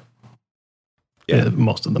bad. Yeah,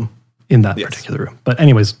 most of them in that particular room. But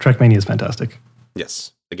anyways, Trackmania is fantastic.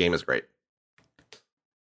 Yes, the game is great.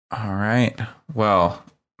 All right. Well,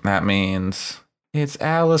 that means it's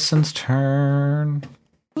Allison's turn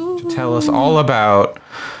to tell us all about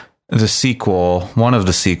the sequel, one of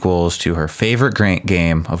the sequels to her favorite great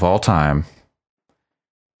game of all time,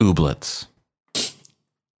 Ooblets.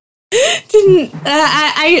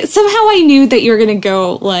 I somehow I knew that you were gonna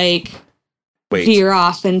go like veer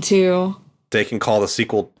off into. They can call the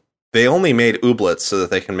sequel. They only made Ooblets so that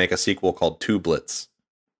they can make a sequel called Tublets.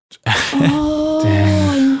 Oh,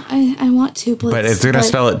 I want Tublets, but it's gonna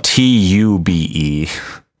spell it Tube.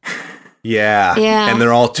 Yeah, and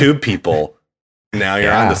they're all tube people. Now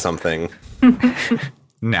you're onto something.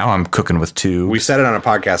 Now I'm cooking with two. We said it on a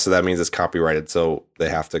podcast, so that means it's copyrighted. So they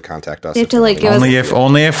have to contact us. They have to like give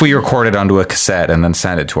only if we record it onto a cassette and then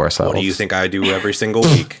send it to ourselves. What do you think I do every single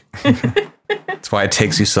week? That's why it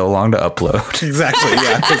takes you so long to upload. Exactly.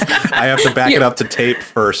 Yeah, 'cause I have to back it up to tape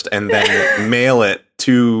first and then mail it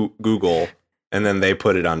to Google, and then they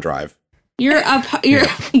put it on Drive. Your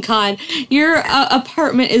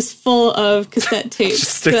apartment is full of cassette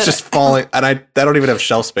tapes. They're just falling, and I don't even have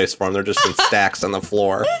shelf space for them. They're just in stacks on the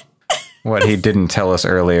floor. What he didn't tell us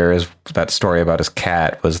earlier is that story about his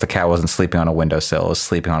cat was the cat wasn't sleeping on a windowsill, it was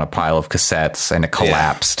sleeping on a pile of cassettes, and it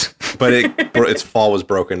collapsed. Yeah. But its fall was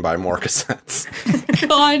broken by more cassettes.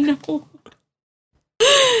 God, no.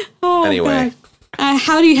 Oh, anyway. God.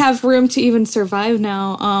 How do you have room to even survive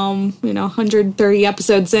now? 130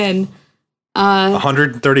 episodes in.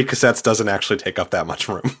 130 cassettes doesn't actually take up that much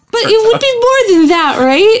room. But it would be more than that,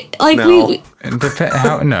 right? Like no.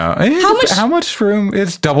 How much room?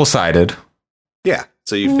 It's double-sided. Yeah,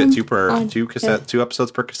 so you fit two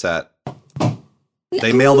episodes per cassette.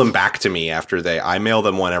 They mail them back to me after I mail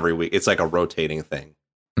them one every week. It's like a rotating thing.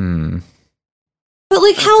 Mm. But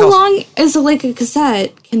like, how long is like a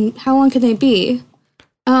cassette? How long can they be?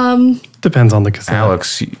 Depends on the cassette.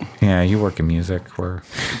 Alex, you work in music.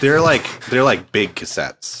 They're like big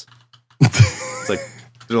cassettes. It's like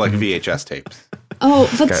they're like VHS tapes. Oh,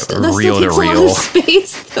 but that still takes a lot of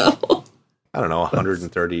space, though. I don't know,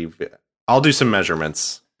 130. I'll do some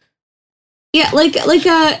measurements. Yeah, like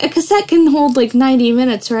a cassette can hold like 90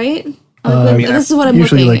 minutes, right? This is what I'm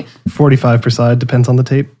usually looking. Like 45 per side, depends on the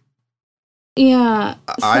tape. Yeah.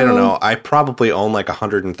 I don't know. I probably own like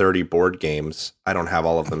 130 board games. I don't have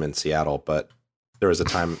all of them in Seattle, but there was a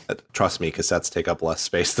time, trust me, cassettes take up less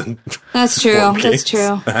space than That's true. board games. That's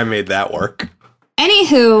true. I made that work.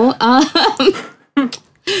 Anywho,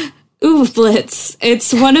 Blitz.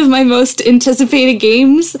 It's one of my most anticipated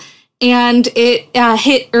games, and it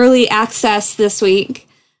hit early access this week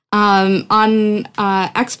on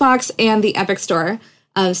Xbox and the Epic Store.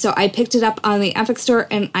 So I picked it up on the Epic Store,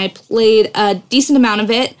 and I played a decent amount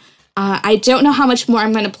of it. I don't know how much more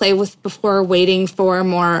I'm going to play with before waiting for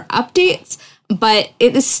more updates, but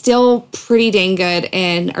it is still pretty dang good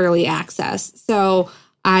in early access. So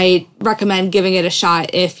I recommend giving it a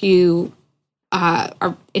shot if you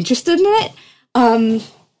are interested in it.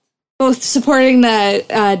 Both supporting the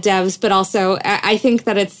devs, but also I think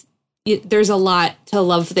that there's a lot to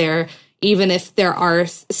love there. Even if there are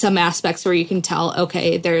some aspects where you can tell,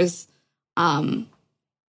 okay, there's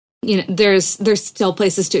still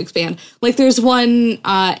places to expand. Like there's one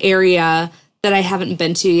area that I haven't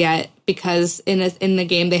been to yet because in the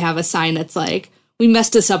game they have a sign that's like, we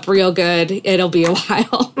messed this up real good. It'll be a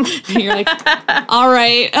while. And you're like, all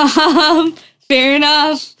right, fair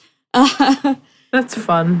enough. That's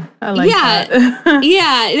fun. I like that.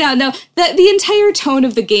 No. The entire tone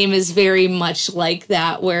of the game is very much like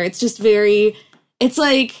that, where it's just it's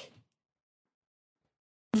like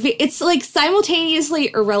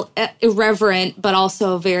simultaneously irreverent, but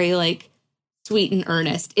also very like sweet and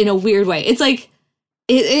earnest in a weird way. It's like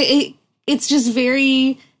it's just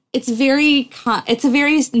very. It's a very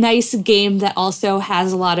nice game that also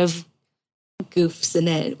has a lot of goofs in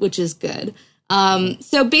it, which is good.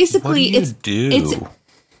 So basically it's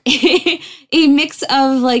a mix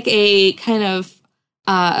of like a kind of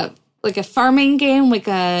farming game, like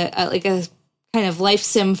a kind of life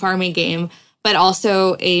sim farming game, but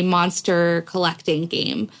also a monster collecting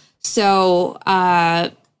game. So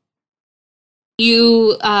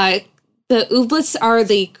the ooblets are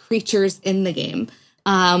the creatures in the game,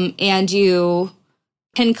 and you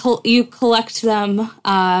can you collect them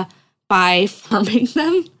by farming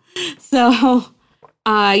them. So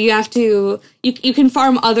you have to you can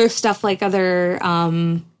farm other stuff like other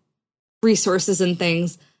resources and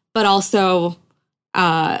things, but also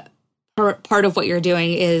part of what you're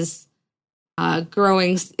doing is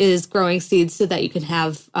growing seeds so that you can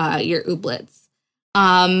have your ooblets.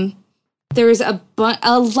 There's a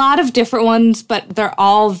lot of different ones, but they're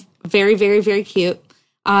all very, very, very cute.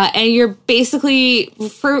 And you're basically,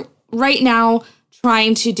 for right now,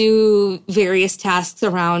 trying to do various tasks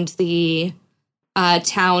around the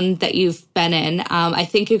town that you've been in. I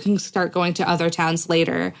think you can start going to other towns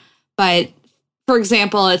later. But, for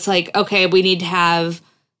example, it's like, okay, we need to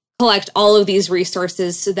collect all of these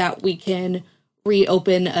resources so that we can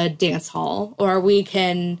reopen a dance hall, or we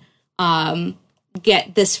can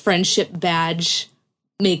get this friendship badge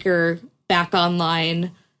maker back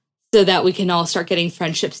online so that we can all start getting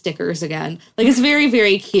friendship stickers again. Like, it's very,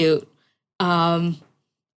 very cute.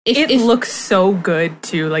 It looks so good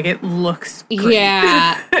too. Like, it looks great.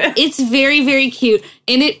 Yeah, it's very, very cute.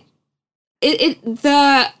 And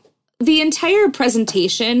the entire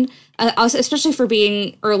presentation, especially for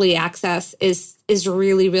being early access, is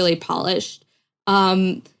really, really polished.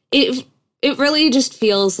 It really just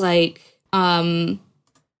feels like, there's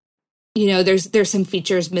some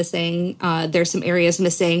features missing. There's some areas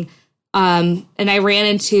missing. And I ran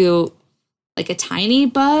into like a tiny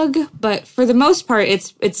bug, but for the most part,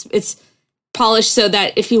 it's polished so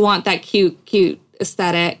that if you want that cute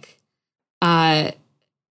aesthetic,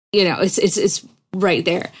 it's right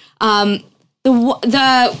there. The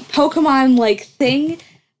Pokemon like thing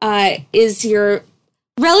is your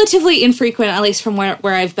relatively infrequent, at least from where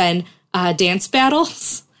I've been, dance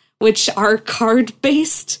battles, which are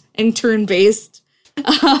card-based and turn-based.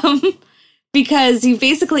 Because you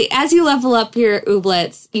basically, as you level up your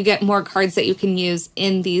ooblets, you get more cards that you can use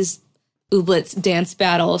in these ooblets dance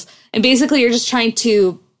battles. And basically, you're just trying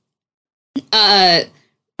to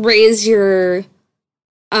raise your,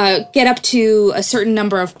 get up to a certain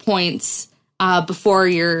number of points before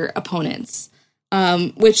your opponents,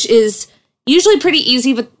 which is usually pretty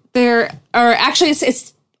easy, but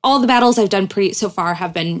it's all the battles I've done so far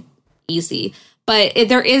have been easy. But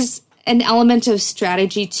there is an element of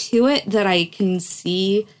strategy to it that I can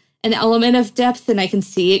see an element of depth, and I can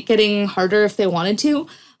see it getting harder if they wanted to.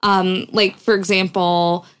 Like, for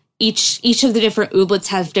example, each of the different ooblets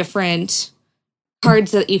have different cards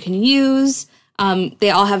that you can use. They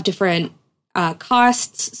all have different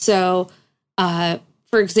costs. So,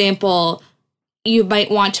 for example, you might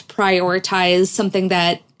want to prioritize something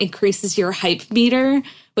that increases your hype meter,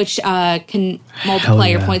 which can multiply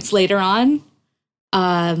your points later on.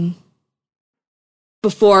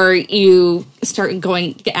 Before you start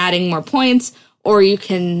adding more points, or you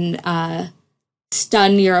can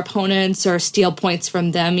stun your opponents or steal points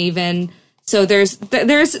from them even. So there's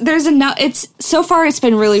enough. So far it's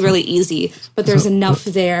been really, really easy, but there's enough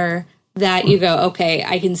there that you go, okay,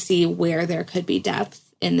 I can see where there could be depth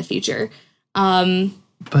in the future.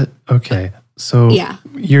 But okay, so yeah.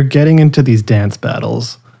 You're getting into these dance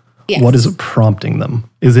battles. Yes. What is prompting them?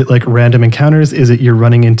 Is it like random encounters? Is it you're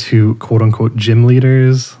running into quote unquote gym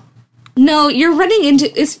leaders? No, you're running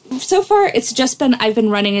into. So far, it's just been I've been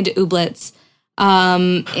running into ooblets,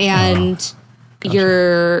 and gotcha.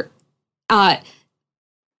 you're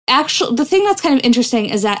actually the thing that's kind of interesting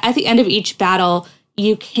is that at the end of each battle,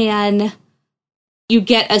 you get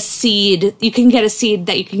a seed. You can get a seed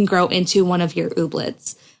that you can grow into one of your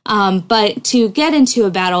ooblets. But to get into a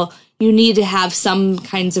battle, you need to have some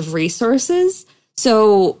kinds of resources.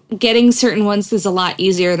 So getting certain ones is a lot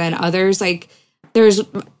easier than others. Like, there's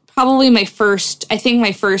probably my first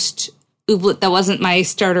ooblet that wasn't my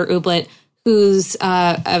starter ooblet, who's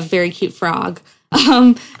a very cute frog.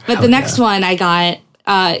 But the next one I got,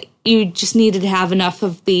 you just needed to have enough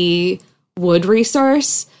of the wood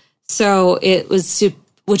resource. So it was,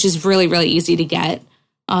 which is really, really easy to get.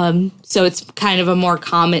 So it's kind of a more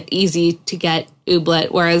common, easy to get ooblet,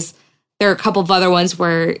 whereas there are a couple of other ones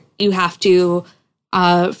where you have to,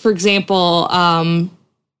 for example,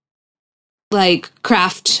 like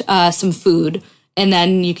craft some food, and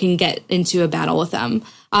then you can get into a battle with them.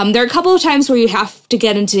 There are a couple of times where you have to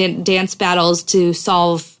get into dance battles to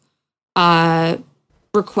solve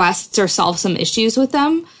requests or solve some issues with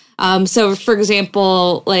them. So, for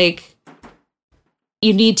example, like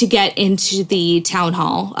you need to get into the town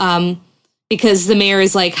hall, because the mayor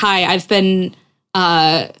is like, hi, I've been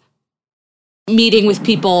meeting with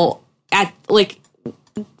people at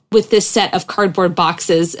with this set of cardboard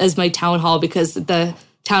boxes as my town hall because the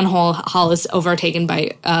town hall is overtaken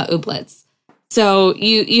by ooblets. So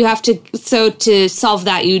you have to, to solve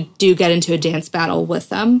that, you do get into a dance battle with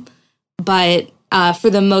them. But for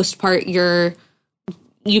the most part, you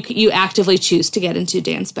actively choose to get into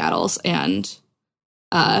dance battles, and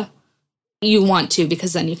you want to,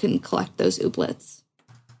 because then you can collect those ooblets.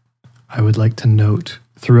 I would like to note,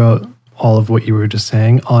 throughout all of what you were just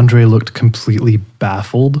saying, Andre looked completely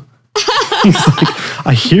baffled. He's like,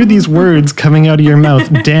 I hear these words coming out of your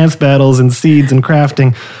mouth, dance battles and seeds and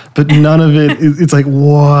crafting, but none of it, it's like,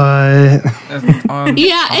 what?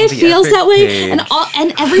 It feels that way. Page.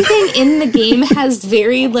 And everything in the game has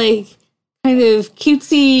very, kind of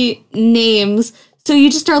cutesy names. So you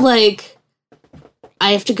just are like,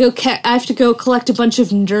 I have to go collect a bunch of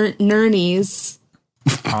nernies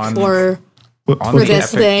for the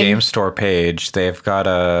this Epic thing. Game Store page. They've got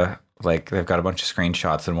a bunch of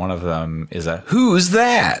screenshots, and one of them is a "Who's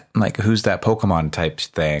that?" Who's that Pokemon type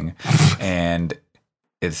thing, and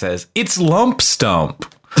it says it's Lump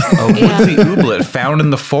Stump, a woodsy ooblet found in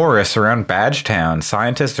the forest around Badgetown.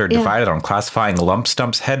 Scientists are divided on classifying Lump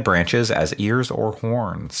Stump's head branches as ears or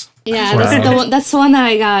horns. Yeah, that's the one that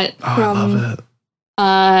I got from. I love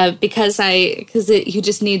it. Because you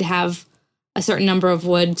just need to have a certain number of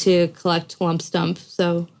wood to collect Lump Stump,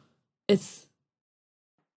 so it's.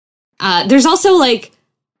 There's also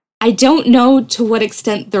I don't know to what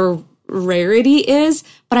extent their rarity is,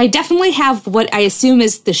 but I definitely have what I assume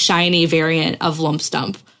is the shiny variant of Lump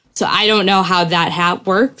Stump. So I don't know how that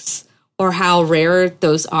works or how rare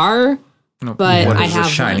those are. But what I does have a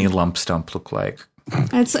shiny one. Lump Stump look like?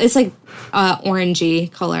 It's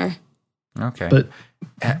orangey color. Okay. But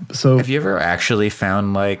so have you ever actually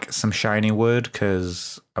found some shiny wood?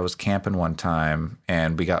 Because I was camping one time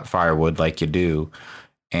and we got firewood like you do.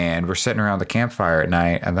 And we're sitting around the campfire at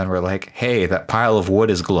night, and then we're like, hey, that pile of wood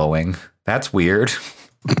is glowing. That's weird.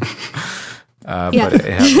 But it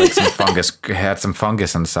had some fungus. It had some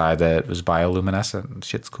fungus inside that was bioluminescent.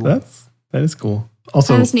 Shit's cool. That is cool.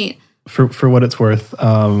 Also, that is neat. For what it's worth,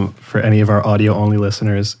 for any of our audio only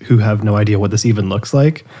listeners who have no idea what this even looks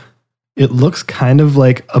like, it looks kind of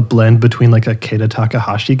like a blend between a Keita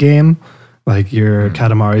Takahashi game, like your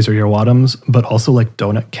Katamaris or your Wadums, but also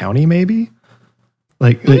Donut County maybe.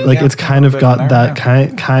 It's kind of got that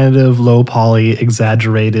kind of low poly,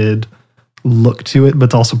 exaggerated look to it, but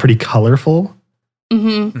it's also pretty colorful.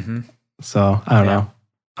 Mm-hmm. Mm-hmm. So I don't know.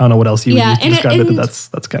 I don't know what else you would use to describe it, but that's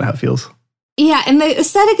kind of how it feels. Yeah, and the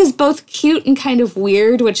aesthetic is both cute and kind of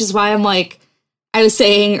weird, which is why I was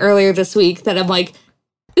saying earlier this week that I'm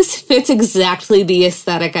this fits exactly the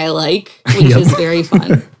aesthetic I like, which is very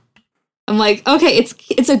fun. I'm like, okay,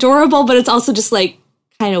 it's adorable, but it's also just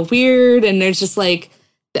kind of weird, and there's just the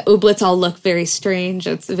ooblets all look very strange.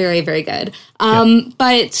 It's very, very good.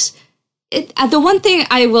 But the one thing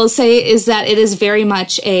I will say is that it is very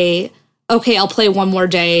much I'll play one more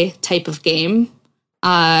day type of game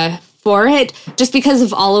for it, just because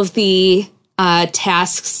of all of the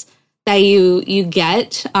tasks that you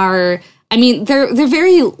get are, they're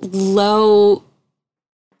very low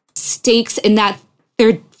stakes in that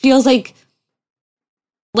there feels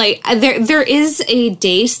there is a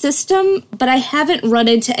day system, but I haven't run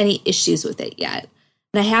into any issues with it yet.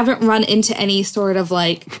 And I haven't run into any sort of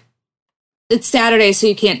it's Saturday, so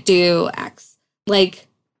you can't do X.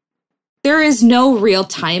 There is no real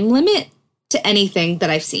time limit to anything that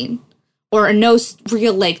I've seen, or no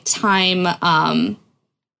real time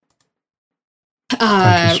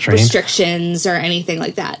restrictions or anything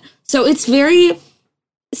like that. So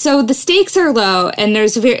so the stakes are low, and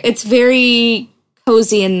it's very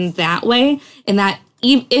cozy in that way, in that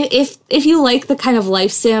if you like the kind of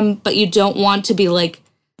life sim, but you don't want to be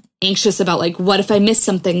anxious about what if I miss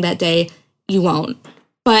something that day, you won't.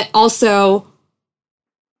 But also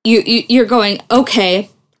you're going, okay,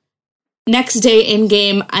 next day in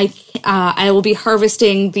game I will be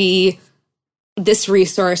harvesting this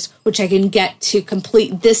resource, which I can get to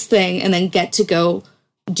complete this thing and then get to go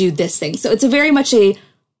do this thing. So it's a very much a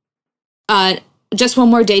just one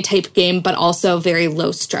more day type game, but also very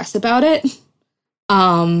low stress about it.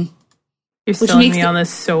 You're selling me on this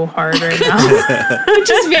so hard right now. Which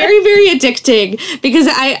is very, very addicting, because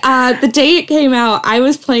the day it came out, I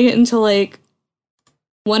was playing it until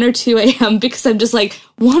 1 or 2 a.m. because I'm just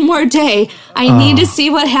one more day. I need to see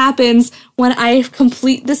what happens when I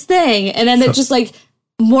complete this thing. And then it's just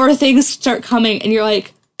more things start coming, and you're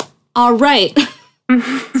all right.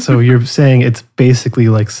 So you're saying it's basically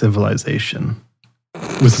like Civilization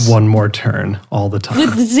with one more turn all the time.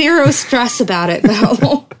 With zero stress about it,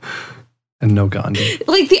 though. And no Gandhi.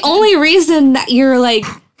 Like, the only reason that you're, like,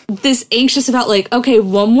 this anxious about, like, okay,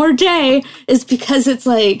 one more day is because it's,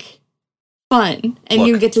 like, fun. And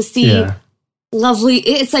you get to see lovely...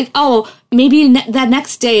 It's like, oh, maybe that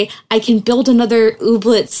next day I can build another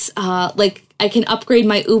ooblets, like, I can upgrade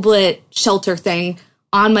my ooblet shelter thing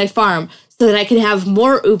on my farm so that I can have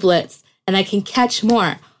more ooblets and I can catch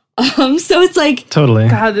more. So it's like... Totally.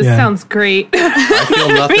 God, this sounds great. I feel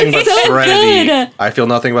nothing but so serenity. good. I feel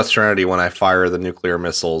nothing but serenity when I fire the nuclear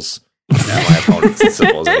missiles at my opponents in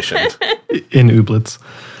Civilization. In ooblets.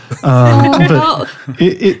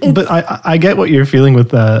 But I get what you're feeling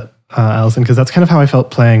with that, Allison, because that's kind of how I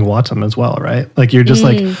felt playing Wattam as well, right? Like, you're just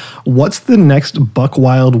like, what's the next buck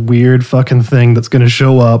wild weird fucking thing that's going to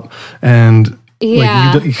show up? And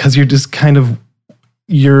like, because you're just kind of,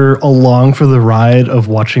 you're along for the ride of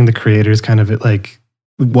watching the creators kind of like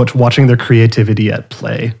watching their creativity at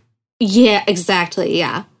play. Yeah, exactly.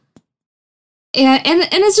 Yeah. And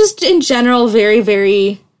it's just in general very,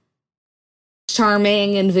 very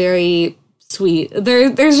charming and very sweet.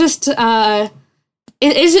 There's just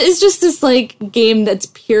it's just this like game that's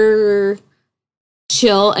pure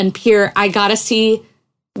chill and pure. I gotta see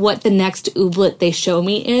what the next ooblet they show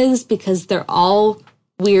me is, because they're all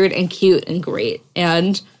weird and cute and great.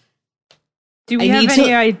 And do we have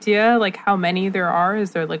any idea like how many there are?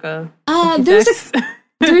 Is there like a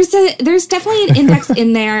there's definitely an index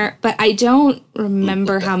in there, but I don't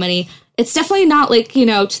remember how many. It's definitely not like, you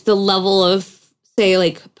know, to the level of say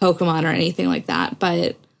like Pokemon or anything like that,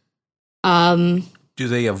 but do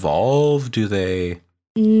they evolve? Do they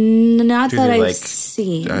not do that they, I've like,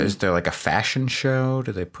 seen. Is there like a fashion show?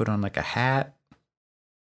 Do they put on like a hat?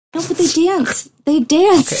 No, but they dance. They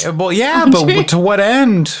dance. Okay, well, yeah, but to what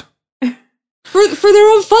end? For their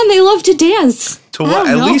own fun, they love to dance. To what?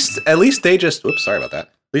 At least they just. Oops, sorry about that.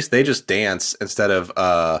 At least they just dance instead of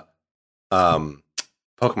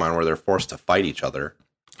Pokemon where they're forced to fight each other.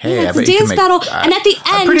 Hey, it's a dance battle, and at the end,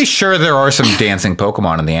 I'm pretty sure there are some dancing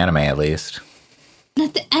Pokemon in the anime, at least. And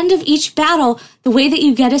at the end of each battle, the way that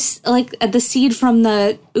you get the seed from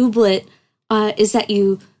the ooblet is that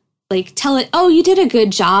you like tell it, "Oh, you did a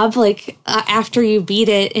good job." Like after you beat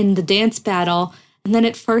it in the dance battle, and then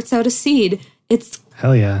it farts out a seed. It's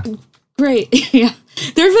hell yeah, great. Yeah,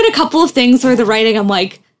 there have been a couple of things where the writing, I'm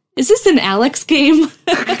like, is this an Alex game?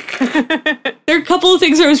 There are a couple of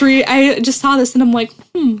things where I just saw this and I'm like,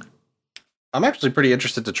 I'm actually pretty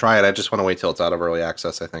interested to try it. I just want to wait till it's out of early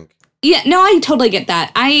access, I think. Yeah, no, I totally get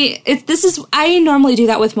that. I normally do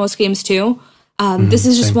that with most games too. This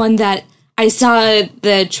is just one that I saw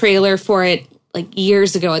the trailer for it like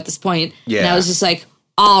years ago at this point. Yeah. And I was just like,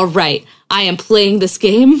 all right, I am playing this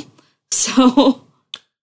game. So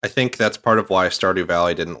I think that's part of why Stardew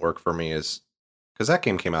Valley didn't work for me, is because that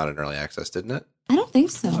game came out in early access, didn't it? I don't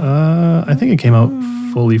think so. I think it came out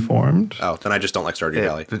fully formed. Oh, then I just don't like Stardew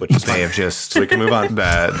Valley, which is they have just. So we can move on.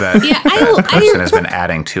 That person has been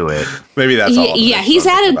adding to it. Maybe that's all. Yeah, he's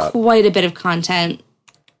added quite a bit of content.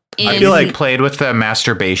 I feel like played with the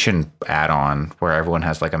masturbation add-on where everyone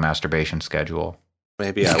has like a masturbation schedule.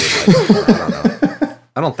 Maybe I would like it more. I don't know.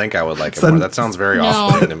 I don't think I would like it more. That sounds very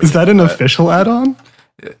off-putting to me. Is that an official add-on?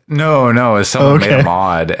 No. It's someone made a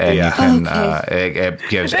mod, and you can. It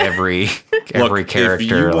gives every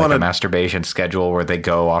character like a masturbation schedule where they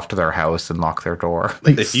go off to their house and lock their door.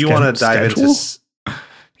 Like if you want to dive into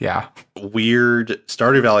weird,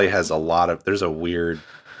 Stardew Valley has a lot of. There's a weird.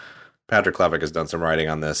 Patrick Levick has done some writing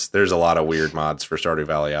on this. There's a lot of weird mods for Stardew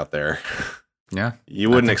Valley out there. Yeah, you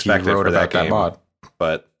wouldn't expect it for that game, mod,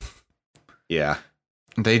 but yeah.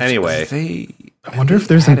 I wonder if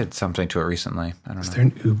there's added something to it recently. I don't know. Is there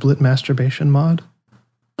an ooblet masturbation mod?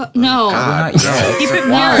 No. God, no. Keep it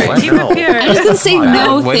pure. Keep it pure. I was going to say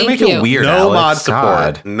no, way thank to make you. It weird, no Alex. mod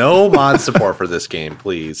support. God. No mod support for this game,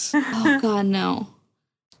 please. Oh God, no.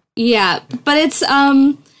 Yeah, but it's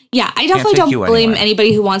I definitely don't blame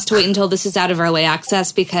anybody who wants to wait until this is out of early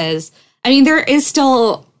access, because I mean there is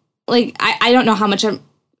still like I don't know how much I'm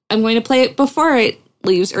going to play it before it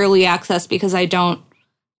leaves early access, because I don't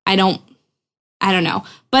know.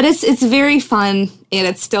 But it's very fun, and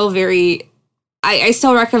it's still very I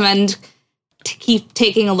still recommend to keep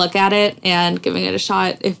taking a look at it and giving it a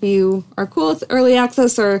shot if you are cool with early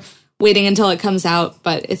access or waiting until it comes out.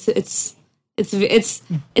 But it's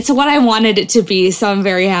what I wanted it to be, so I'm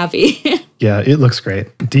very happy. Yeah, it looks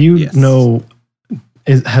great. Do you know,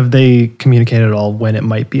 have they communicated at all when it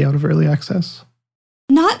might be out of early access?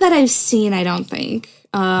 Not that I've seen, I don't think.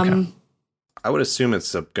 I would assume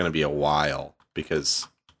it's going to be a while. because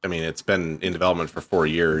I mean it's been in development for 4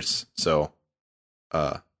 years, so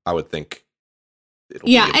I would think it'll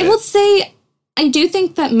be a I bit- will say I do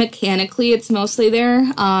think that mechanically it's mostly there,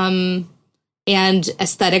 and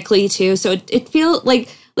aesthetically too. So it feels like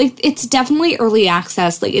it's definitely early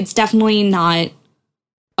access. Like it's definitely not,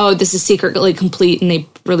 oh, this is secretly complete and they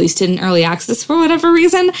released it in early access for whatever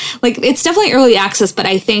reason. Like it's definitely early access, but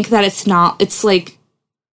I think that it's not. It's like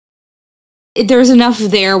there's enough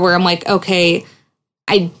there where I'm like, okay,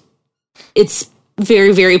 it's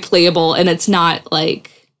very, very playable, and it's not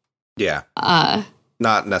like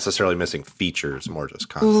not necessarily missing features, more just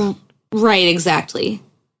content. Right, exactly.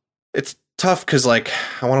 It's tough because, like,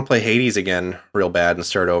 I want to play Hades again real bad and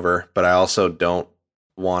start over, but I also don't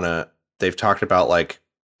want to. They've talked about, like,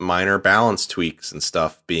 minor balance tweaks and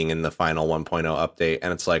stuff being in the final 1.0 update,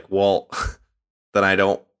 and it's like, well, then I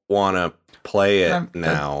don't want to play it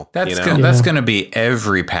now. That's going to be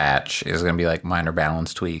every patch is going to be, like, minor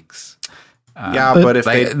balance tweaks. But if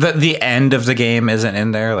like, the end of the game isn't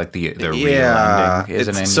in there, like the real ending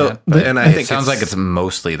isn't in yet. But and I think it sounds like it's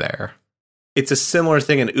mostly there. It's a similar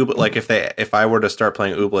thing in Ooblet. Like if I were to start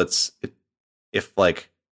playing Ooblets, if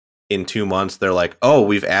like in 2 months they're like, oh,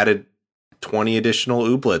 we've added 20 additional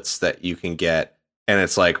Ooblets that you can get, and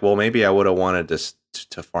it's like, well, maybe I would have wanted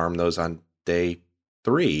to farm those on day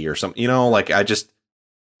 3 or something. You know, like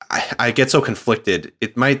I get so conflicted.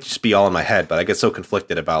 It might just be all in my head, but I get so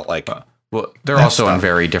conflicted about like. Well, they're also on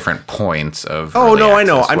very different points of. Oh no, I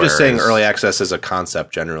know. I'm just saying early access as a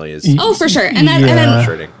concept generally is. Oh, for sure, and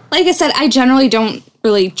then, like I said, I generally don't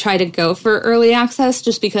really try to go for early access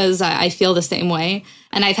just because I feel the same way,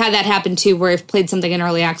 and I've had that happen too, where I've played something in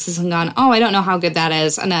early access and gone, oh, I don't know how good that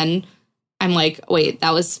is, and then I'm like, wait,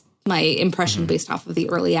 that was my impression based off of the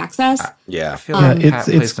early access. I feel like Pat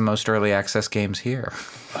plays the most early access games here.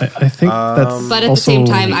 I think that's. But at the same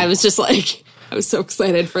time, I was just like. I was so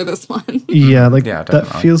excited for this one. Yeah,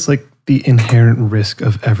 that feels like the inherent risk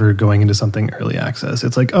of ever going into something early access.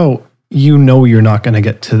 It's like, oh, you know you're not going to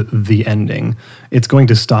get to the ending. It's going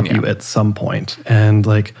to stop you at some point. And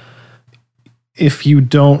like, if you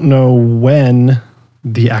don't know when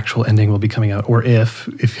the actual ending will be coming out, or if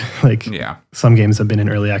like some games have been in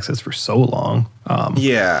early access for so long.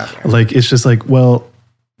 Like, it's just like, well,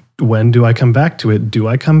 when do I come back to it? Do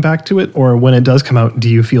I come back to it? Or when it does come out, do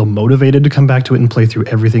you feel motivated to come back to it and play through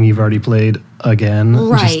everything you've already played again?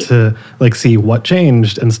 Right. Just to like see what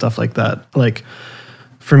changed and stuff like that. Like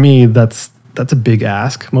for me, that's a big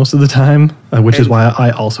ask most of the time, which is why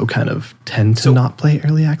I also kind of tend to not play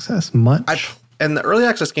early access much. And the early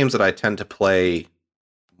access games that I tend to play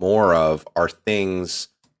more of are things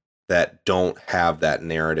that don't have that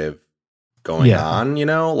narrative going on, you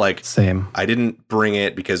know, like same. I didn't bring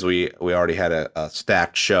it because we already had a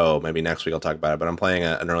stacked show. Maybe next week I'll talk about it, but I'm playing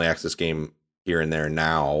an early access game here and there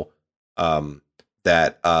now.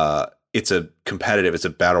 That it's a competitive, it's a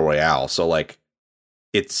battle royale. So like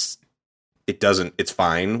it's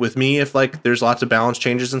fine with me if like there's lots of balance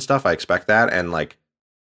changes and stuff. I expect that, and like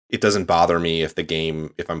it doesn't bother me if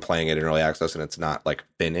if I'm playing it in early access and it's not like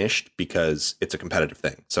finished, because it's a competitive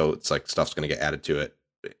thing. So it's like stuff's going to get added to it.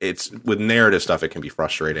 It's with narrative stuff, it can be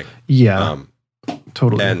frustrating. Yeah,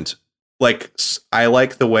 totally. And like, I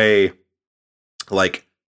like the way, like,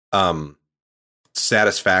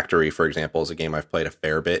 Satisfactory, for example, is a game I've played a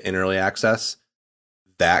fair bit in early access.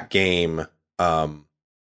 That game,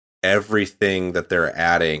 everything that they're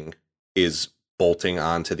adding is bolting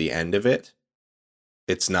onto the end of it.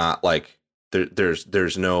 It's not like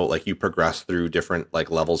there's no, like, you progress through different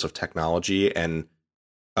like levels of technology, and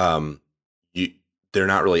they're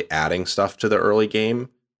not really adding stuff to the early game.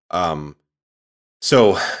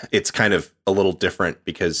 So it's kind of a little different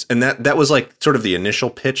because, and that was like sort of the initial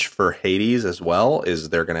pitch for Hades as well, is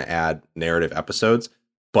they're going to add narrative episodes,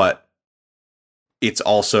 but it's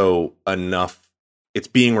also enough, it's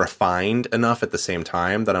being refined enough at the same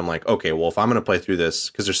time that I'm like, okay, well, if I'm going to play through this,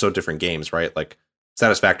 because they're so different games, right? Like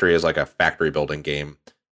Satisfactory is like a factory building game.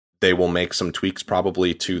 They will make some tweaks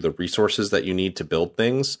probably to the resources that you need to build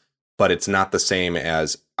things, but it's not the same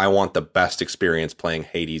as, I want the best experience playing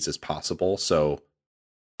Hades as possible, so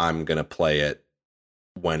I'm going to play it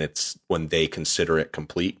when they consider it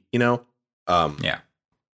complete, you know?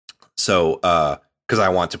 So, because I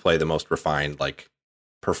want to play the most refined, like,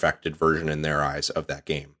 perfected version in their eyes of that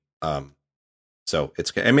game. So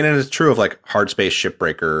it's, I mean, and it's true of like Hardspace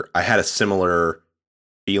Shipbreaker. I had a similar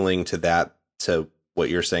feeling to that, to what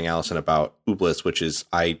you're saying, Allison, about Ooblets, which is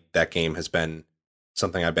that game has been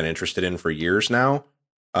something I've been interested in for years now.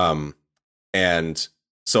 And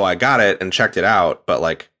so I got it and checked it out, but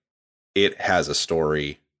like, it has a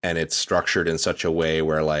story and it's structured in such a way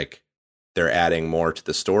where like they're adding more to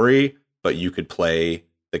the story, but you could play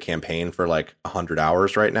the campaign for like 100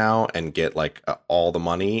 hours right now and get like all the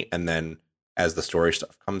money, and then as the story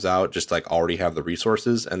stuff comes out, just like already have the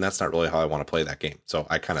resources. And that's not really how I want to play that game. So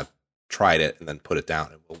I kind of tried it and then put it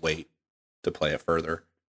down, and we'll wait to play it further.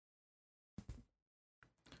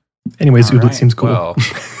 Anyways, All Oodlet right, seems cool. well,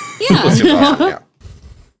 Let's do Yeah. awesome, yeah.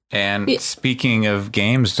 and speaking of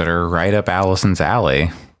games that are right up Allison's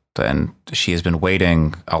alley, then she has been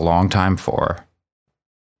waiting a long time for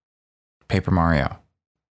Paper Mario.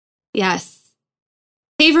 Yes.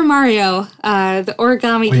 Paper Mario, the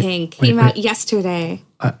Origami Wait, King, came wait. out yesterday.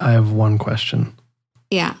 I have one question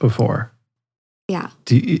Yeah. before. Yeah.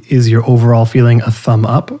 Is your overall feeling a thumb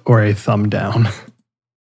up or a thumb down?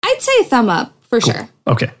 I'd say thumb up for sure.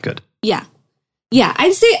 Okay, good. Yeah. Yeah.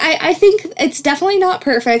 I'd say I think it's definitely not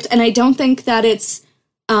perfect, and I don't think that it's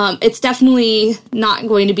definitely not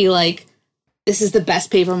going to be like this is the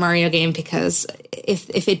best Paper Mario game, because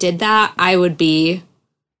if it did that, I would be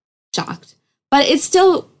shocked. But it's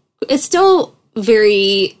still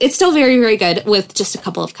very, very good with just a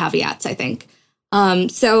couple of caveats, I think.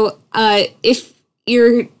 So if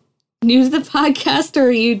you're new to the podcast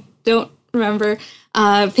or you don't remember,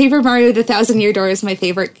 Paper Mario: The 1,000-Year Door is my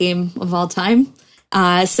favorite game of all time.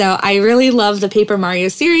 So I really love the Paper Mario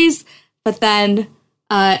series. But then,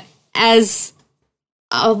 as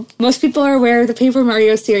most people are aware, the Paper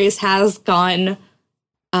Mario series has gotten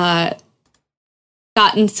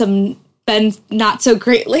been not so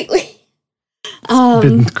great lately. It's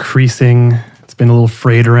been creasing. It's been a little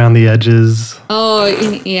frayed around the edges. Oh,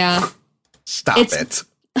 yeah. Stop It's- it.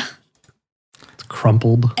 It's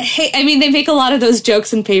crumpled. Hey, I mean, they make a lot of those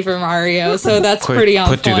jokes in Paper Mario, so that's pretty on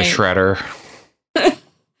Put through the point. shredder.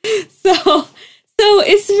 So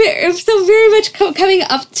it's very much coming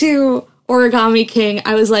up to Origami King.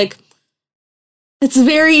 I was like, it's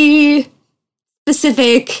very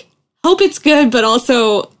specific. Hope it's good, but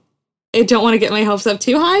also I don't want to get my hopes up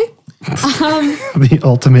too high. The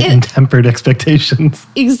ultimate intempered expectations.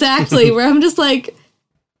 Exactly, where I'm just like,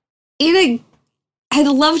 I'd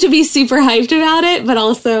love to be super hyped about it, but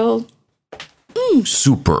also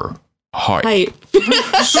Super hype. hype.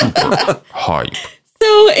 Super hype.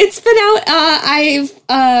 So it's been out. I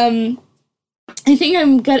think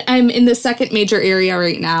I'm good. I'm in the second major area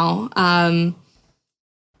right now, and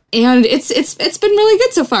it's been really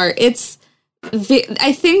good so far.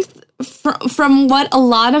 I think from what a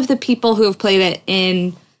lot of the people who have played it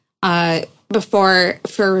in before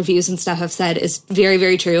for reviews and stuff have said is very,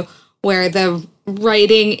 very true. Where the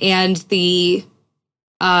writing and the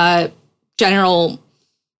general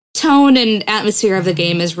tone and atmosphere of the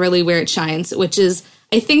game is really where it shines, which is,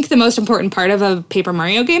 I think, the most important part of a Paper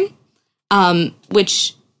Mario game,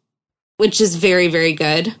 which is very, very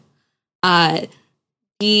good. I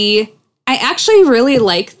actually really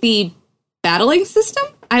like the battling system.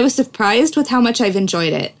 I was surprised with how much I've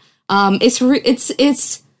enjoyed it.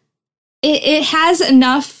 It has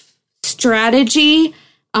enough strategy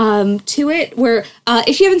to it where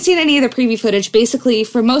if you haven't seen any of the preview footage, basically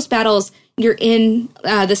for most battles, you're in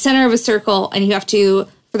the center of a circle and you have to,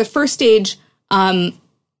 for the first stage,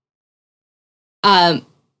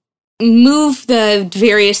 move the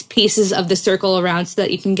various pieces of the circle around so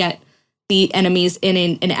that you can get the enemies in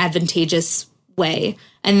an advantageous way.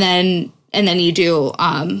 And then you do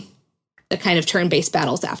the kind of turn-based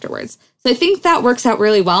battles afterwards. So I think that works out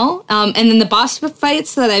really well. And then the boss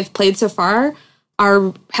fights that I've played so far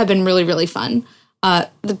have been really, really fun.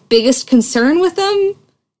 The biggest concern with them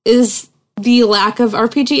is the lack of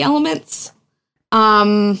RPG elements,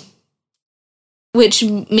 which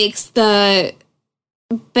makes the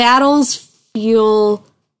battles feel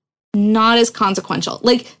not as consequential.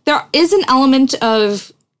 Like, there is an element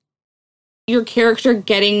of your character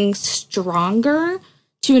getting stronger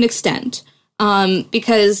to an extent,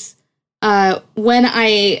 because when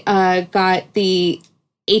I got the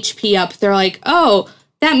HP up, they're like, oh,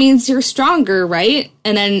 that means you're stronger, right?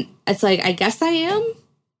 And then it's like, I guess I am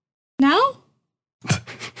now?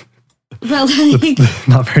 But like,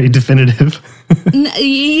 Not very definitive.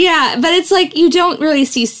 yeah, but it's like you don't really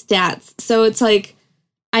see stats, so it's like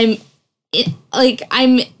I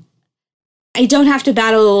don't have to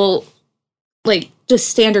battle like just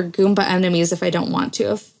standard Goomba enemies if I don't want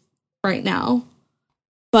to right now.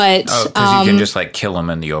 But Because you can just like kill them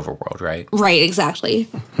in the overworld, right? right, exactly.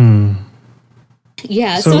 Hmm.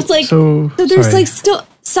 Yeah, so it's like so there's sorry. like still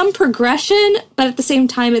some progression, but at the same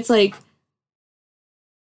time it's like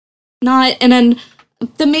not. And then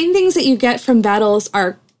the main things that you get from battles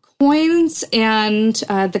are coins and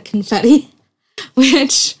the confetti,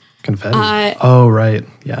 which Confetti. Oh, right.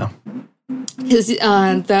 Yeah. because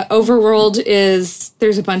the overworld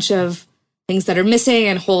there's a bunch of things that are missing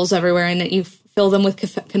and holes everywhere, and that you fill them with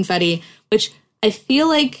confetti, which I feel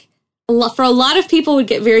like for a lot of people would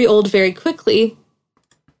get very old very quickly.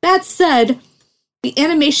 That said, the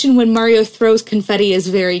animation when Mario throws confetti is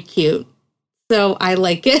very cute, so I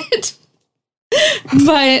like it.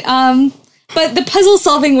 But the puzzle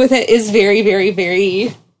solving with it is very, very,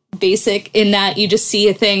 very basic in that you just see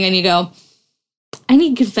a thing and you go, I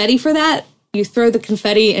need confetti for that. You throw the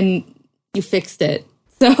confetti and you fixed it.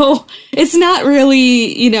 So it's not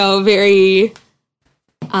really, very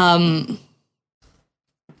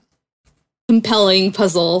compelling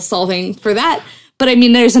puzzle solving for that. But I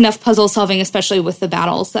mean, there's enough puzzle solving, especially with the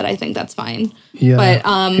battles, that I think that's fine. Yeah. But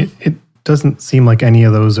it doesn't seem like any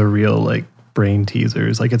of those are real, like, brain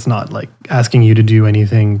teasers. Like, it's not like asking you to do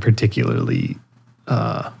anything particularly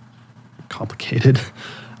complicated.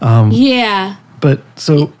 Yeah. But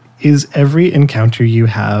so is every encounter you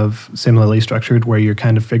have similarly structured where you're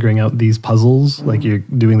kind of figuring out these puzzles, like you're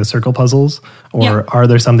doing the circle puzzles? Or are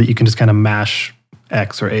there some that you can just kind of mash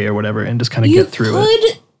X or A or whatever and just kind of get through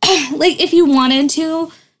it? Like, if you wanted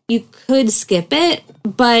to, you could skip it,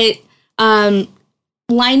 but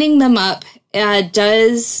lining them up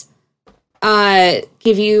does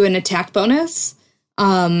give you an attack bonus,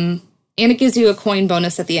 and it gives you a coin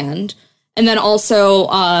bonus at the end. And then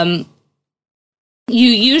also, you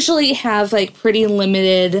usually have, like, pretty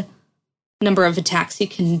limited number of attacks you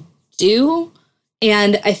can do.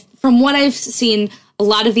 And from what I've seen, a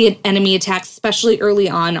lot of the enemy attacks, especially early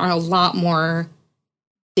on, are a lot more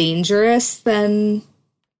dangerous than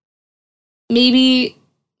maybe,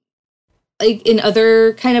 like, in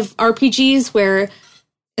other kind of RPGs where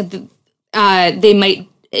they might,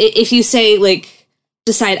 if you say, like,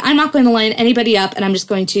 decide, I'm not going to line anybody up and I'm just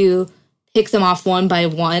going to pick them off one by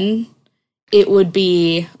one, it would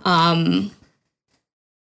be,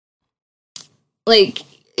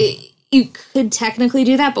 you could technically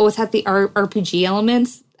do that, but without the RPG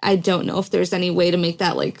elements, I don't know if there's any way to make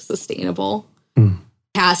that, like, sustainable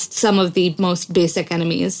past some of the most basic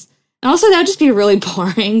enemies. And also, that would just be really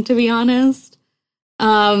boring, to be honest.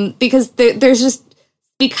 Because there's just,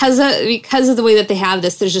 because of the way that they have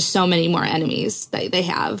this, there's just so many more enemies that they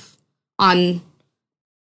have on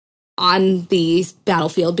the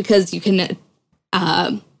battlefield, because you can,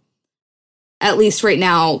 at least right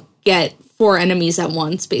now, get 4 enemies at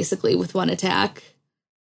once, basically, with one attack.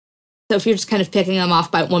 So if you're just kind of picking them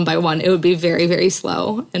off by one, it would be very, very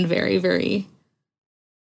slow and very, very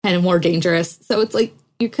kind of more dangerous. So it's like,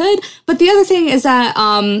 you could. But the other thing is that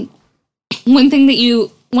one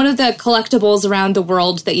of the collectibles around the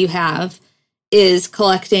world that you have is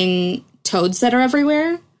collecting toads that are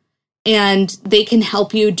everywhere. And they can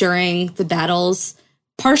help you during the battles,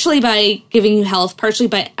 partially by giving you health, partially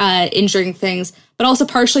by injuring things, but also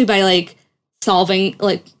partially by, like, solving,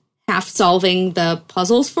 like, half solving the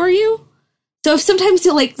puzzles for you. So if sometimes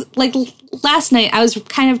you like last night, I was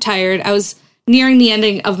kind of tired. I was nearing the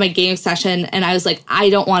ending of my game session and I was like, I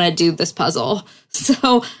don't want to do this puzzle.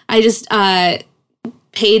 So I just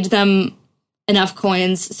paid them enough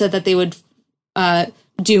coins so that they would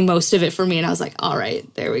do most of it for me. And I was like, all right,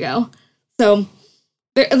 there we go. So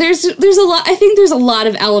there's a lot, I think there's a lot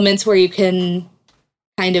of elements where you can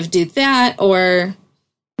kind of do that or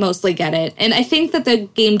mostly get it. And I think that the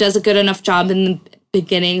game does a good enough job in the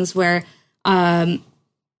beginnings where,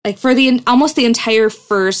 like, for almost the entire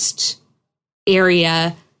first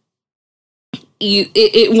area,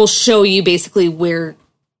 it will show you basically where,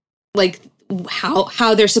 like,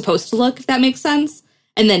 how they're supposed to look, if that makes sense,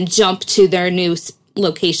 and then jump to their new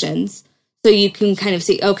locations. So you can kind of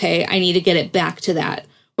see, okay, I need to get it back to that.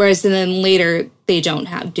 Whereas then later they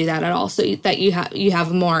don't do that at all. So that you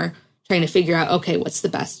have more trying to figure out, okay, what's the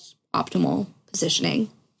best optimal positioning.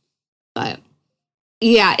 But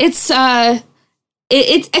yeah, it's I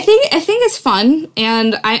think it's fun,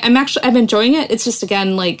 and I'm enjoying it. It's just,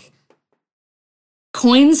 again, like,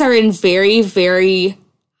 coins are in very, very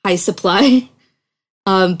high supply,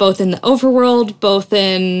 both in the overworld, both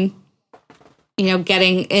in,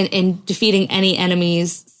 getting in defeating any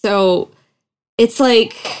enemies. So it's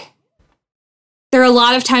like, there are a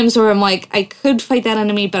lot of times where I'm like, I could fight that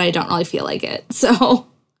enemy, but I don't really feel like it. So,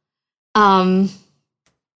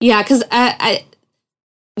 yeah, because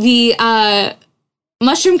the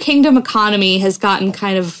Mushroom Kingdom economy has gotten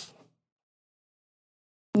kind of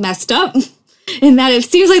messed up in that it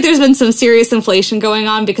seems like there's been some serious inflation going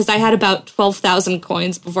on, because I had about 12,000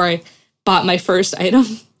 coins before I bought my first item.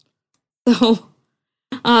 So,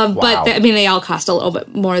 wow. But they all cost a little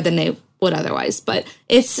bit more than they would otherwise. But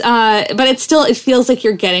it feels like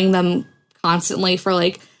you're getting them constantly for,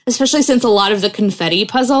 like, especially since a lot of the confetti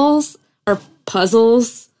puzzles are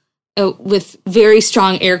puzzles with very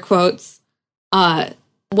strong air quotes.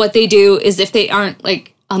 What they do is if they aren't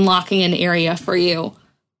like unlocking an area for you,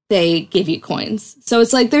 they give you coins. So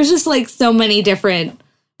it's like there's just like so many different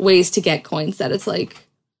ways to get coins that it's like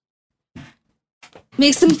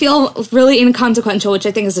makes them feel really inconsequential, which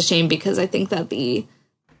I think is a shame because I think that the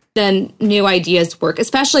new ideas work,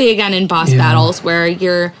 especially again in boss battles where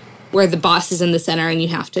the boss is in the center and you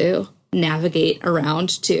have to navigate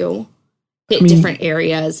around to hit different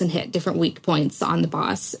areas and hit different weak points on the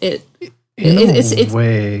boss. It's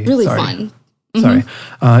really fun. Sorry.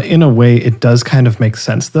 In a way, it does kind of make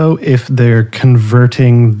sense, though, if they're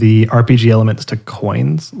converting the RPG elements to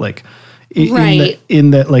coins. Like,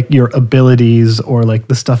 in that, like, your abilities or, like,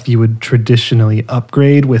 the stuff you would traditionally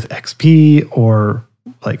upgrade with XP or,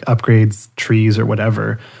 like, upgrades, trees, or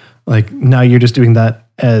whatever. Like, now you're just doing that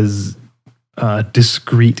as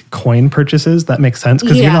discrete coin purchases. That makes sense,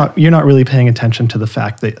 because you're not really paying attention to the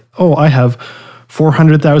fact that, I have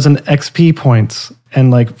 400,000 XP points,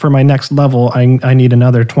 and like for my next level, I need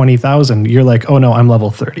another 20,000. You're like, oh no, I'm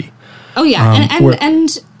level 30. Oh yeah,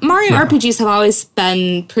 and Mario RPGs have always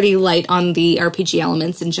been pretty light on the RPG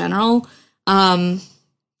elements in general. I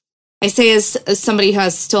say as somebody who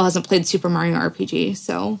still hasn't played Super Mario RPG,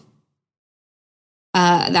 so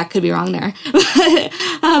that could be wrong there.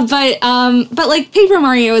 but like Paper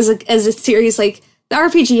Mario as a series, like the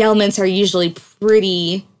RPG elements are usually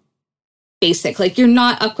pretty basic. Like you're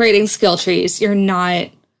not upgrading skill trees. You're not,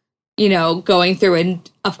 going through and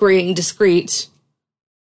upgrading discrete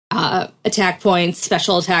attack points,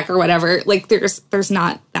 special attack or whatever. Like there's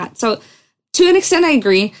not that. So to an extent, I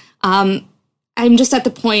agree. I'm just at the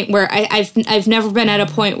point where I've never been at a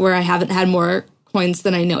point where I haven't had more coins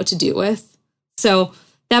than I know what to do with. So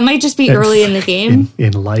that might just be early in the game.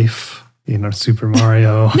 In life, Super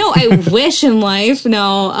Mario. No, I wish in life.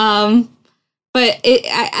 No. But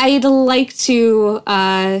I'd like to,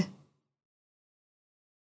 I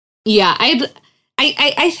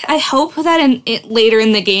hope that later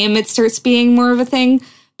in the game it starts being more of a thing,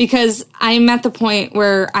 because I'm at the point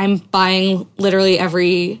where I'm buying literally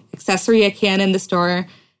every accessory I can in the store.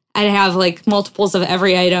 I have like multiples of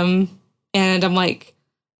every item, and I'm like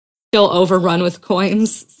still overrun with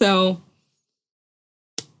coins. So,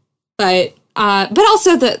 but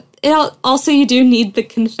also you do need the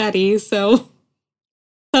confetti, so.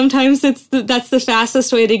 Sometimes that's the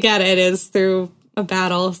fastest way to get it is through a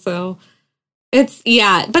battle. So but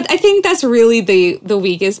I think that's really the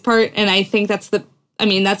weakest part. And I think that's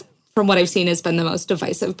from what I've seen has been the most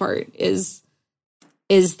divisive part is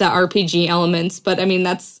the RPG elements. But I mean,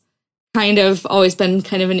 that's kind of always been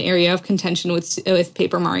kind of an area of contention with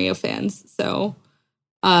Paper Mario fans. So,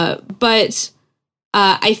 but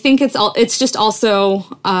I think it's just also,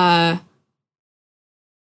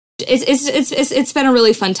 It's been a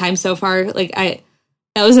really fun time so far. Like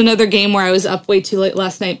that was another game where I was up way too late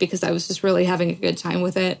last night because I was just really having a good time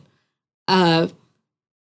with it. The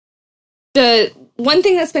one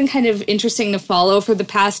thing that's been kind of interesting to follow for the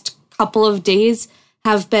past couple of days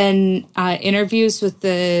have been interviews with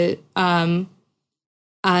the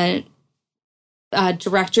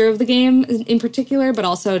director of the game in particular, but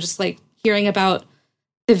also just like hearing about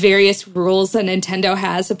the various rules that Nintendo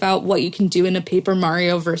has about what you can do in a Paper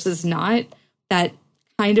Mario versus not, that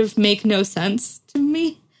kind of make no sense to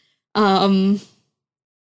me.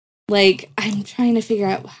 Like, I'm trying to figure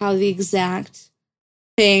out how the exact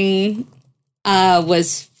thing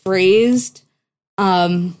was phrased.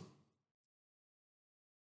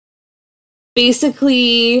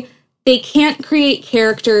 Basically, they can't create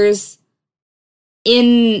characters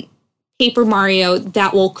in Paper Mario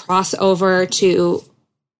that will cross over to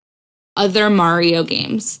other Mario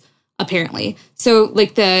games, apparently. So,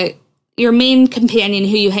 like, your main companion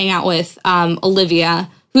who you hang out with,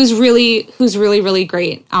 Olivia, who's really, really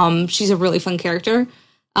great. She's a really fun character.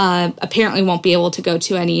 Apparently won't be able to go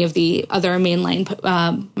to any of the other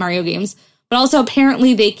mainline Mario games. But also,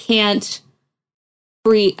 apparently, they can't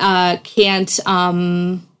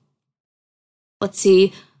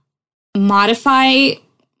modify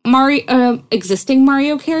existing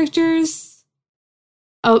Mario characters.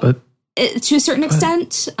 To a certain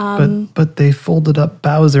extent. But they folded up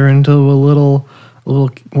Bowser into a little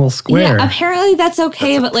square. Yeah, apparently that's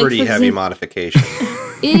okay. That's a pretty heavy modification.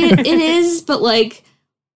 It is, but like,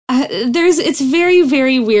 it's very,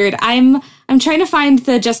 very weird. I'm trying to find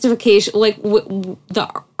the justification, like the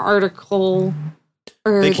article.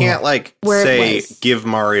 Or they can't say give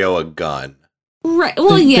Mario a gun. Right.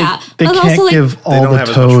 Well, yeah. They can't also, give all the Toads. They don't have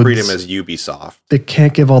as much freedom as Ubisoft. They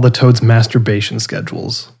can't give all the Toads masturbation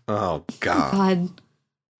schedules. Oh God.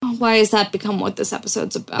 Why has that become what this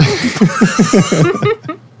episode's about?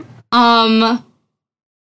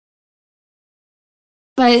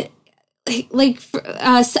 But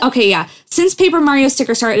okay, yeah. Since Paper Mario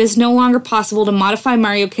Sticker Star, it is no longer possible to modify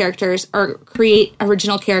Mario characters or create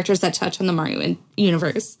original characters that touch on the Mario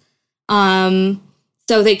universe. So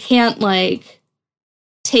they can't like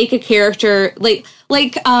take a character like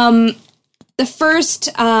the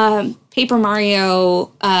first Paper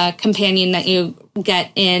Mario companion that you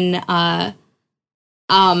get in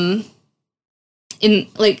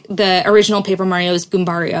like the original Paper Mario is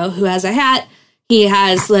Goombario, who has a hat. He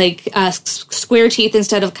has like square teeth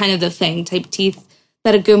instead of kind of the fang type teeth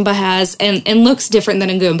that a Goomba has, and looks different than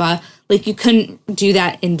a Goomba. Like you couldn't do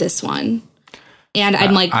that in this one, and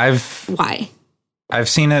I'm like, why? I've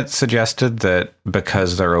seen it suggested that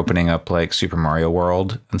because they're opening up like Super Mario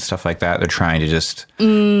World and stuff like that, they're trying to just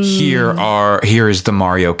here is the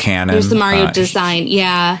Mario canon. Here's the Mario design,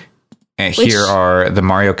 yeah. And here are the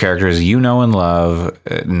Mario characters you know and love.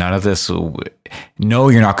 None of this. No,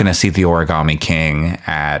 you're not going to see the Origami King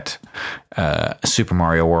at Super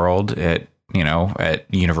Mario World at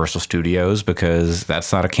Universal Studios because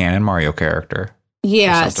that's not a canon Mario character.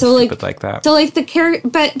 Yeah, so like that. So like the character,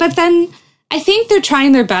 but then I think they're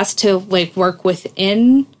trying their best to like work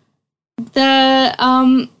within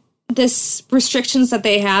the this restrictions that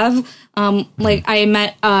they have. Like I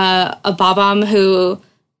met a Bob-omb who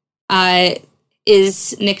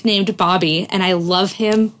is nicknamed Bobby, and I love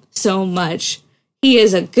him so much. He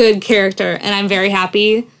is a good character, and I'm very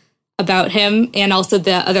happy about him and also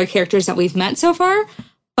the other characters that we've met so far.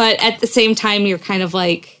 But at the same time, you're kind of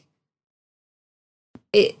like,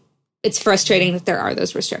 it's frustrating that there are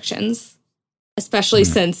those restrictions, especially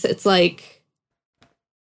since it's like,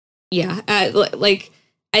 yeah, like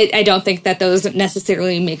I don't think that those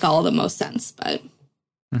necessarily make all the most sense, but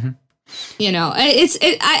you know, I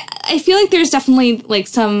feel like there's definitely like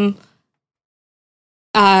some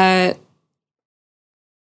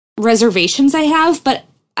reservations I have, but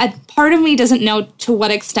a part of me doesn't know to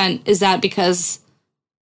what extent is that because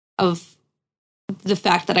of the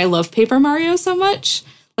fact that I love Paper Mario so much.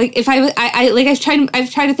 Like if I've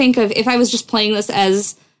tried to think of if I was just playing this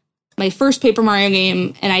as my first Paper Mario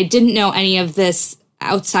game and I didn't know any of this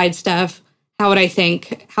outside stuff, how would I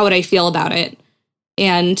think? How would I feel about it?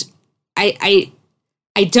 And I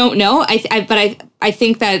don't know. But I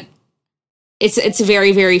think that it's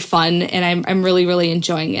very, very fun, and I'm really, really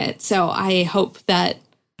enjoying it. So I hope that,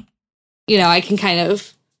 you know, I can kind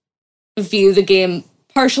of view the game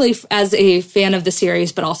partially as a fan of the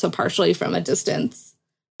series, but also partially from a distance.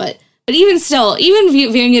 But even still, even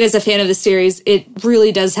viewing it as a fan of the series, it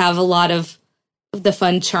really does have a lot of the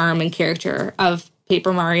fun charm and character of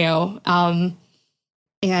Paper Mario.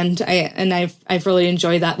 And I've really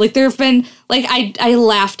enjoyed that. Like there have been like I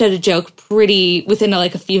laughed at a joke within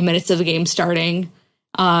like a few minutes of the game starting,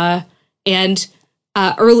 and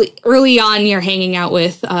early on you're hanging out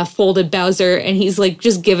with Folded Bowser, and he's like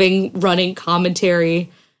just giving running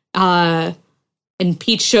commentary, and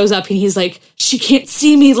Peach shows up and he's like, she can't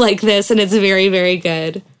see me like this, and it's very, very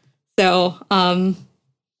good. So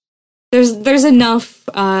there's enough.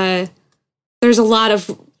 There's a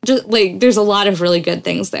lot of really good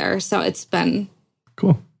things there. So it's been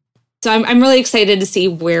cool. So I'm really excited to see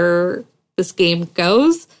where this game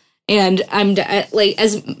goes, and I'm like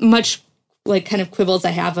as much like kind of quibbles I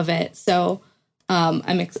have of it. So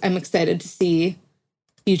I'm excited to see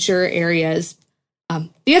future areas.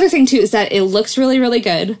 The other thing too is that it looks really, really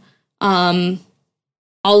good. All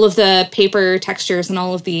of the paper textures and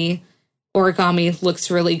all of the origami looks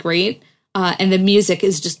really great, and the music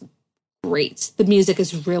is just great. The music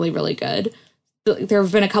is really, really good. There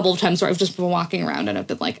have been a couple of times where I've just been walking around and I've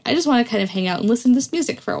been like, I just want to kind of hang out and listen to this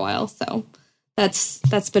music for a while. So that's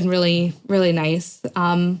been really, really nice.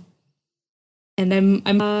 And I'm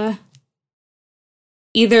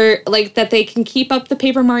either like that they can keep up the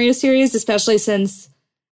Paper Mario series, especially since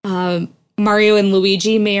Mario and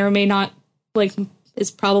Luigi may or may not like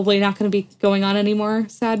is probably not going to be going on anymore.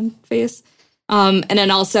 Sad face. And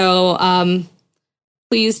then also,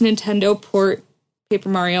 please Nintendo port Paper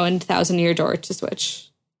Mario and Thousand Year Door to Switch.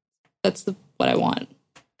 That's what I want.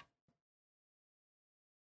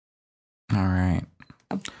 All right.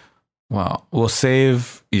 Well, we'll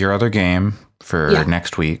save your other game for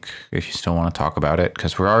next week if you still want to talk about it,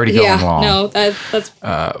 because we're already going long. No, that's.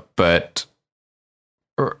 But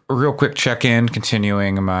a real quick check-in,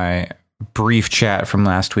 continuing my brief chat from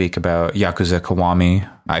last week about Yakuza Kiwami.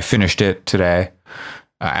 I finished it today.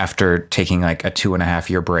 After taking like a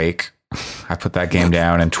 2.5-year break, I put that game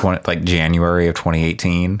down in January of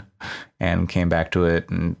 2018 and came back to it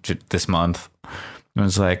this month. It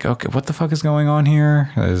was like, okay, what the fuck is going on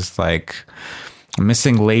here? There's like a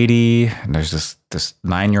missing lady, and there's this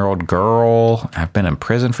 9-year-old girl. I've been in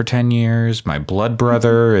prison for 10 years. My blood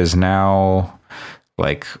brother is now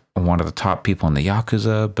like one of the top people in the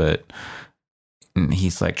Yakuza, but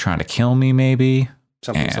he's like trying to kill me, maybe.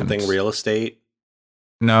 Something real estate.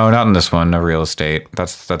 No, not in this one. No real estate.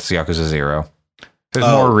 That's Yakuza 0. There's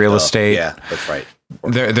more real estate. Yeah, that's right.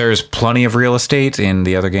 There's plenty of real estate in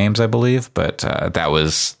the other games, I believe, but that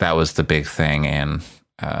was the big thing in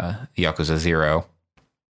Yakuza 0.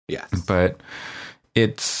 Yes. But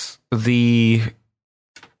it's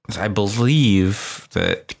I believe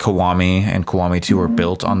that Kiwami and Kiwami 2 were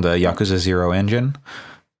built on the Yakuza 0 engine.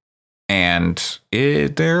 And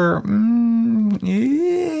they're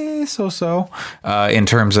so-so in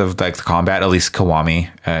terms of like the combat, at least Kiwami.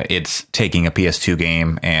 It's taking a PS2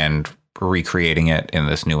 game and recreating it in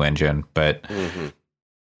this new engine, but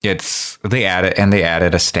they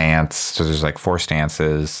added a stance. So there's like 4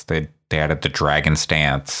 stances. They added the dragon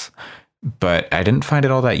stance, but I didn't find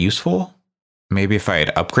it all that useful. Maybe if I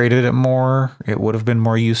had upgraded it more, it would have been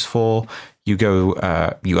more useful. You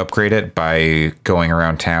upgrade it by going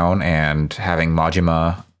around town and having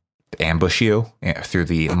Majima ambush you through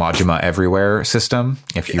the Majima Everywhere system,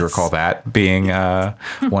 if you recall that being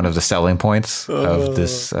one of the selling points of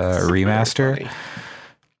this remaster.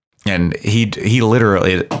 And he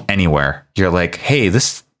literally anywhere. You're like, hey,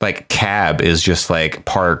 this like cab is just like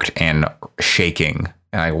parked and shaking.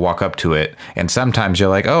 And I walk up to it, and sometimes you're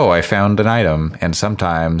like, oh, I found an item. And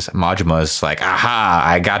sometimes Majima's like, aha,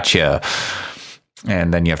 I gotcha.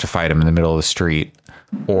 And then you have to fight him in the middle of the street.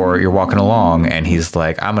 Or you're walking along, and he's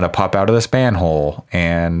like, I'm going to pop out of this manhole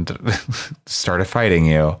and start fighting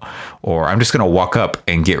you. Or I'm just going to walk up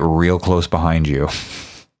and get real close behind you.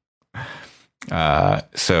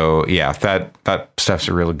 So, yeah, that stuff's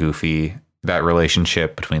really goofy. That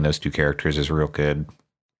relationship between those 2 characters is real good.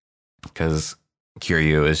 Because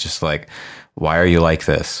Kiryu is just like, why are you like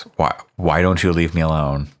this? Why don't you leave me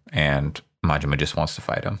alone? And Majima just wants to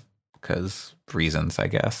fight him because reasons, I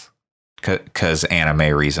guess. Because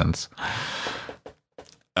anime reasons.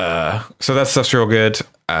 So that stuff's real good.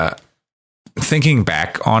 Thinking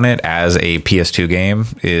back on it as a PS2 game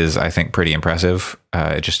is, I think, pretty impressive.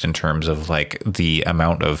 Just in terms of like the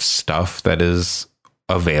amount of stuff that is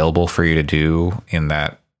available for you to do in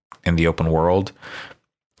the open world.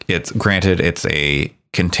 It's granted it's a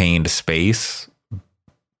contained space,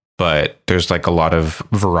 but there's like a lot of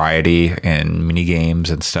variety in mini games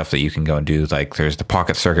and stuff that you can go and do. Like there's the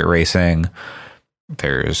pocket circuit racing,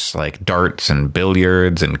 there's like darts and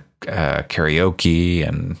billiards and karaoke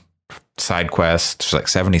and side quests. There's like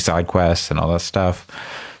 70 side quests and all that stuff.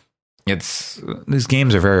 These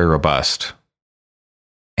games are very robust.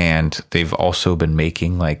 And they've also been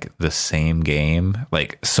making like the same game,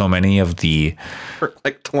 like so many of the for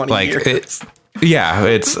like 20 years.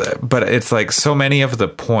 But it's like so many of the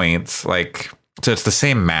points, like, so it's the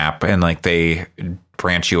same map, and like they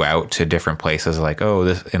branch you out to different places. Like, oh,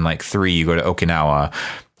 this in like 3 you go to Okinawa,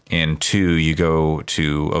 in 2 you go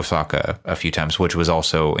to Osaka a few times, which was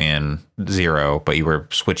also in 0, but you were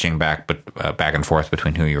switching back and forth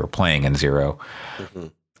between who you were playing in 0.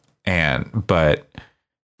 But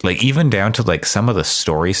like even down to like some of the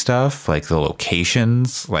story stuff, like the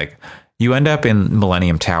locations, like you end up in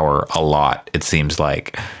Millennium Tower a lot. It seems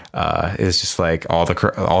like it's just like all the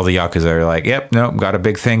Yakuza are like, yep, nope, got a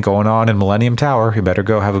big thing going on in Millennium Tower. You better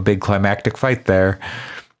go have a big climactic fight there.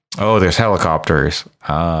 Oh, there's helicopters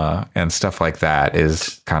and stuff like that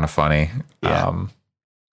is kind of funny. Yeah.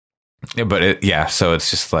 So it's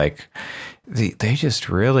just like they just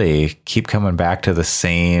really keep coming back to the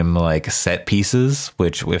same like set pieces,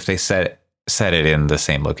 which if they set it in the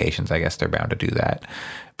same locations, I guess they're bound to do that.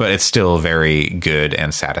 But it's still very good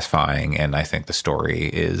and satisfying, and I think the story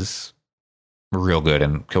is real good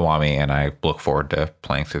in Kiwami, and I look forward to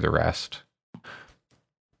playing through the rest.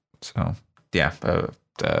 So, yeah.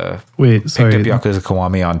 Wait, sorry. Picked up Yakuza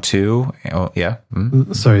Kiwami on 2. Oh, yeah.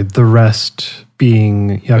 Sorry, the rest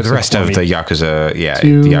being Yakuza the rest Kiwami of the Yakuza, yeah,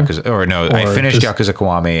 2, the Yakuza. I finished just Yakuza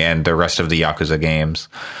Kiwami and the rest of the Yakuza games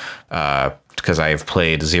because I've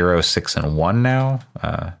played 0, 6, and 1 now.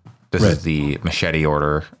 This is the machete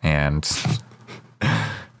order, and so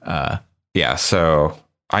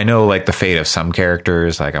I know like the fate of some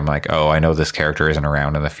characters. Like I'm like, oh, I know this character isn't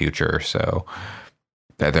around in the future, so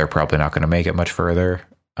they're probably not going to make it much further.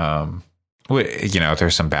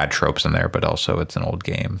 There's some bad tropes in there, but also it's an old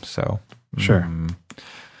game, so sure.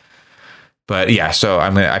 But yeah, so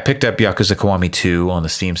I picked up Yakuza Kiwami 2 on the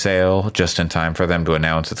Steam sale just in time for them to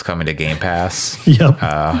announce it's coming to Game Pass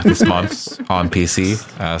this month on PC.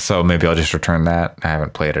 So maybe I'll just return that. I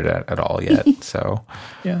haven't played it at all yet. So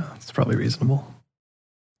yeah, it's probably reasonable.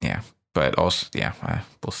 Yeah, but also,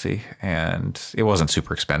 we'll see. And it wasn't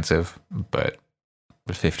super expensive, but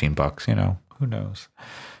 $15, who knows?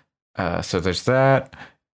 So there's that.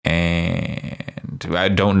 And I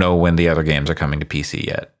don't know when the other games are coming to PC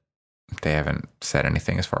yet. They haven't said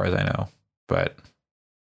anything as far as I know, but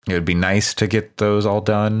it would be nice to get those all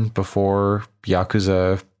done before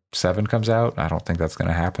Yakuza 7 comes out. I don't think that's going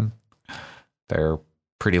to happen. They're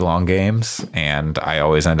pretty long games, and I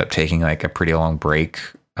always end up taking like a pretty long break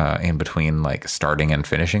in between like starting and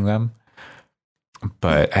finishing them.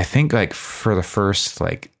 But I think like for the first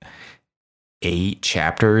like 8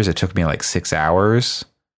 chapters, it took me like 6 hours,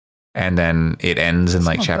 and then it ends in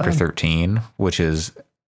like chapter 13, which is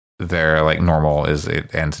their like normal is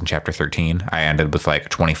it ends in chapter 13. I ended with like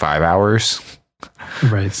 25 hours.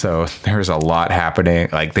 Right. So there's a lot happening.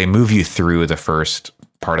 Like they move you through the first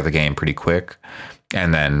part of the game pretty quick,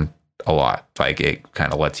 and then a lot. Like it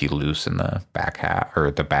kind of lets you loose in the back half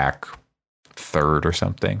or the back third or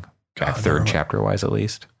something. Back third chapter wise, at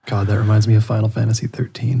least. God, that reminds me of Final Fantasy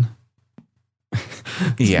 13.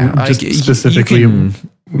 Yeah. Just specifically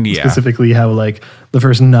how like the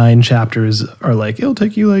first 9 chapters are like, it'll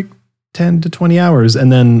take you like 10 to 20 hours. And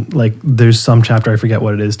then like there's some chapter, I forget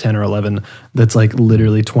what it is, 10 or 11, that's like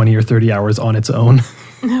literally 20 or 30 hours on its own.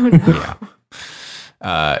 Oh, no.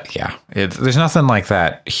 Yeah. There's nothing like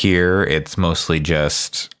that here. It's mostly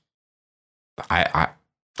just, I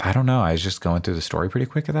don't know. I was just going through the story pretty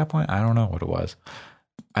quick at that point. I don't know what it was.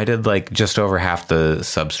 I did like just over half the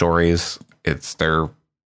sub stories. They're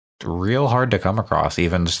real hard to come across,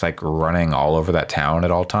 even just like running all over that town at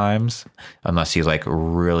all times, unless you like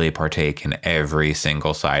really partake in every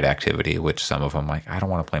single side activity, which some of them like, I don't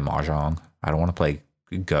want to play Mahjong. I don't want to play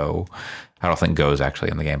Go. I don't think Go is actually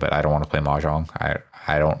in the game, but I don't want to play Mahjong.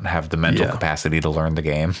 I don't have the mental capacity to learn the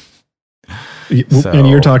game. And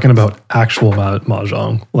you're talking about actual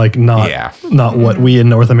Mahjong, like not what we in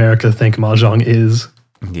North America think Mahjong is.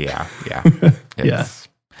 Yeah. Yeah.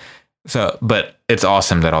 So, but it's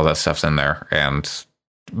awesome that all that stuff's in there,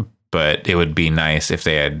 but it would be nice if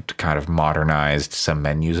they had kind of modernized some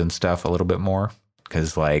menus and stuff a little bit more,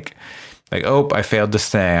 because like, oh, I failed this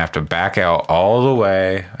thing. I have to back out all the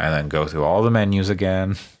way and then go through all the menus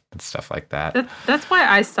again and stuff like that. That's why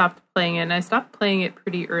I stopped playing it. And I stopped playing it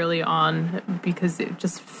pretty early on because it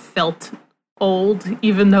just felt old,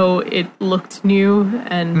 even though it looked new,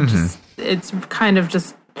 and it's kind of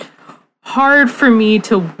just hard for me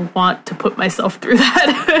to want to put myself through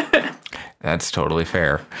that. That's totally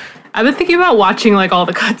fair. I've been thinking about watching like all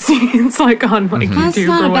the cutscenes like on like YouTube or whatever. That's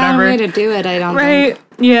not a bad way to do it, I don't think. Right.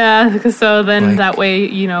 Yeah, because so then like, that way,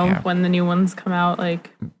 when the new ones come out,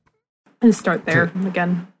 like and start there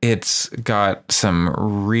again. It's got some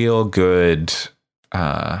real good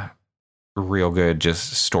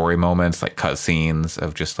just story moments, like cutscenes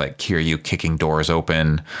of just like Kiryu kicking doors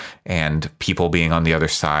open and people being on the other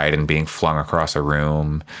side and being flung across a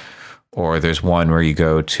room. Or there's one where you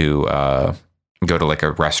go to like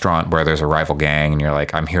a restaurant where there's a rival gang and you're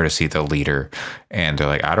like, I'm here to see the leader. And they're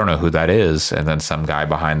like, I don't know who that is. And then some guy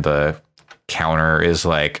behind the counter is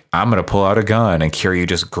like, I'm going to pull out a gun. And Kiryu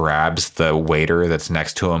just grabs the waiter that's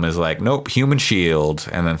next to him, is like, nope, human shield.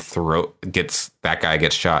 And then that guy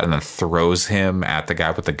gets shot and then throws him at the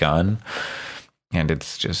guy with the gun. And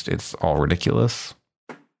it's all ridiculous.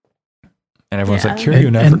 And everyone's like,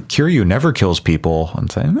 Kiryu never kills people.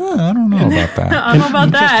 And saying, I don't know about that. I don't know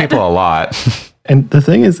about that. He kills people a lot. And the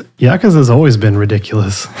thing is, Yakuza has always been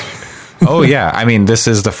ridiculous. Oh yeah, I mean, this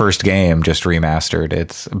is the first game just remastered.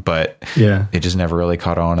 It just never really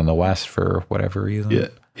caught on in the West for whatever reason. Yeah.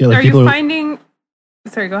 Like are you finding?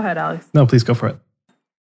 Sorry, go ahead, Alex. No, please go for it.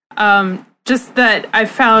 Just that I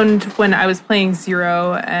found when I was playing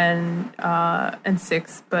 0 and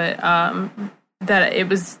 6, but that it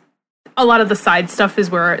was a lot of the side stuff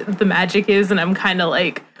is where the magic is, and I'm kind of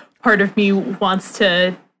like, part of me wants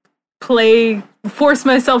to force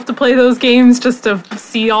myself to play those games just to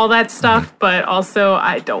see all that stuff, but also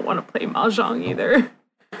I don't want to play Mahjong either.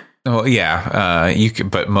 Oh yeah, you could,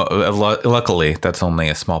 but luckily that's only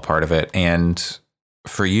a small part of it. And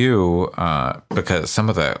for you, because some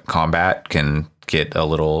of the combat can get a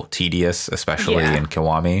little tedious, especially in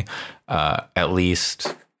Kiwami. At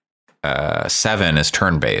least 7 is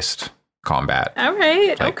turn-based combat. All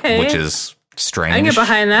right, okay, which is strange. I can get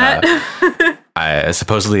behind that.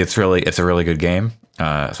 Supposedly it's a really good game,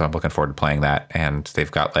 so I'm looking forward to playing that. And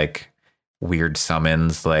they've got like weird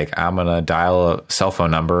summons. Like, I'm going to dial a cell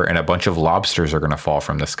phone number and a bunch of lobsters are going to fall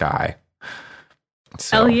from the sky.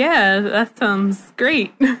 So, Oh, yeah. That sounds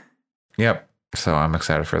great. Yep. So I'm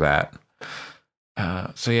excited for that.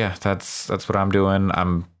 So yeah, that's what I'm doing.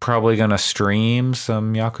 I'm probably going to stream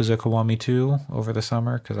some Yakuza Kiwami 2 over the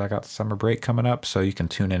summer because I got the summer break coming up. So you can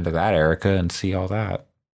tune into that, Erica, and see all that.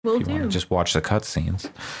 Will if you want to just watch the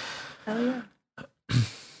cutscenes. Hell yeah.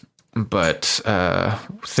 But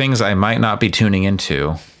things I might not be tuning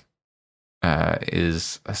into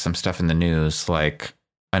is some stuff in the news, like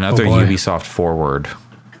another Ubisoft Forward.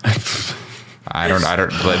 I don't.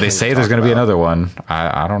 They say there's going to be another one.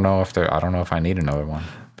 I don't know if I don't know if I need another one.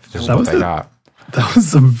 Just what they got. That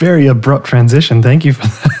was a very abrupt transition. Thank you for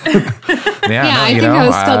that. I think I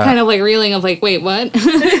was still kind of like reeling of like, wait, what?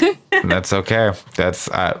 That's okay. That's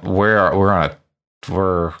we're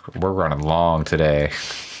running long today.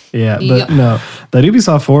 Yeah, but no, that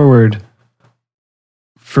Ubisoft Forward,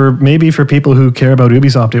 for people who care about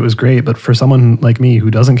Ubisoft, it was great. But for someone like me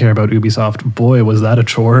who doesn't care about Ubisoft, boy, was that a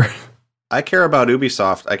chore. I care about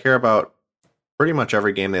Ubisoft. I care about pretty much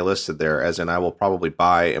every game they listed there, as in I will probably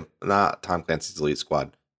buy, not Tom Clancy's Elite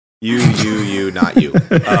Squad. You, not you.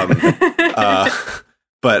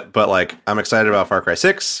 But like, I'm excited about Far Cry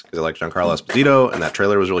 6 because I like Giancarlo Esposito, and that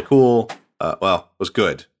trailer was really cool. Was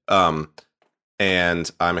good. And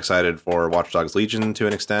I'm excited for Watch Dogs Legion to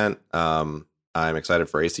an extent. I'm excited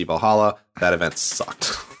for AC Valhalla. That event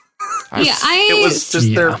sucked. It was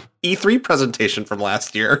just their E3 presentation from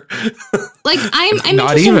last year. Like, I'm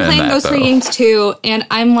interested in playing those 3 games too, and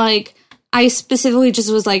I'm like, I specifically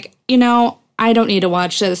just was like, I don't need to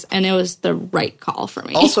watch this, and it was the right call for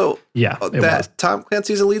me. Also, that Tom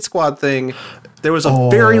Clancy's Elite Squad thing, there was a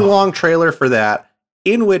very long trailer for that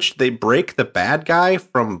in which they break the bad guy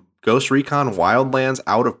from Ghost Recon Wildlands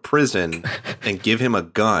out of prison and give him a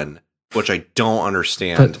gun, which I don't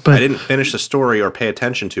understand. But I didn't finish the story or pay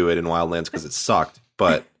attention to it in Wildlands because it sucked.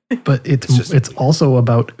 But it's also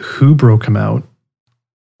about who broke him out.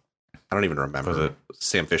 I don't even remember. Was it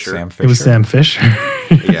Sam Fisher? It was Sam Fisher.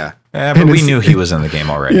 Yeah. But we knew he was in the game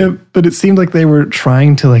already. Yeah, but it seemed like they were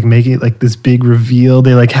trying to like make it like this big reveal.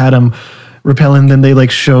 They like had him repel, and then they like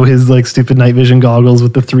show his like stupid night vision goggles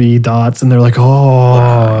with the 3 dots, and they're like,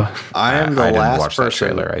 I am the last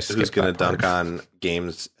person who's going to dunk on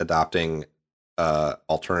games adopting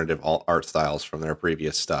alternative art styles from their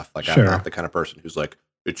previous stuff. Like, I'm not the kind of person who's like,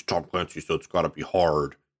 it's Tom Clancy, so it's got to be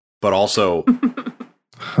hard. But also,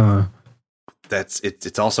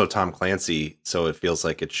 it's also Tom Clancy, so it feels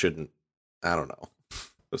like it shouldn't. I don't know.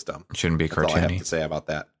 It was dumb. It shouldn't be cartoony. That's all I have to say about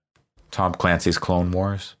that. Tom Clancy's Clone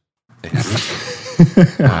Wars. There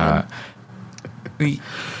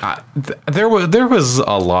was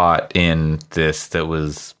a lot in this that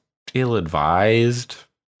was ill-advised,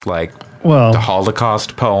 like the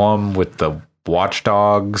Holocaust poem with the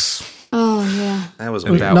watchdogs. Oh yeah, that was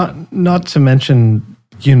not to mention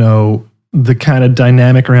the kind of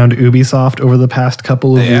dynamic around Ubisoft over the past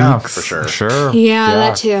couple of weeks. For sure. Yeah,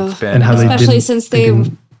 that too. And how especially since they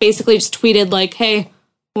basically just tweeted like, "Hey,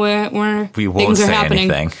 we won't things are say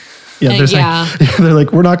happening." Anything. Yeah, they're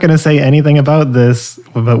like, we're not going to say anything about this,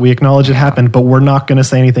 but we acknowledge it happened, but we're not going to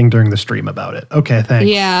say anything during the stream about it. Okay, thanks.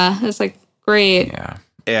 Yeah, it's like great.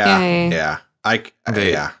 Yeah. I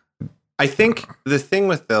think the thing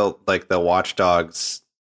with the Watch Dogs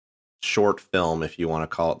short film, if you want to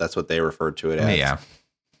call it, that's what they referred to it as. Yeah.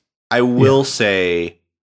 I will say,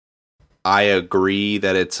 I agree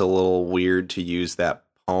that it's a little weird to use that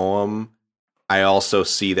poem. I also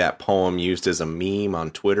see that poem used as a meme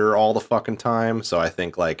on Twitter all the fucking time. So I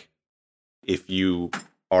think, like, if you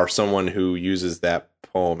are someone who uses that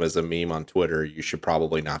poem as a meme on Twitter, you should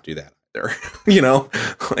probably not do that either.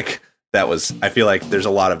 Like, that was, I feel like there's a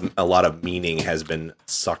lot of meaning has been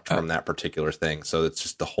sucked from that particular thing. So it's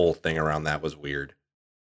just the whole thing around that was weird.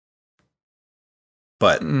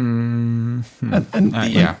 But we don't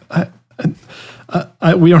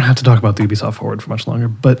have to talk about the Ubisoft Forward for much longer,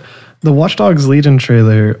 but the Watch Dogs Legion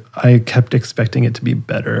trailer, I kept expecting it to be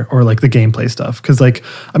better, or like the gameplay stuff. Cause like,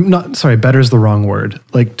 better is the wrong word.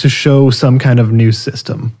 Like, to show some kind of new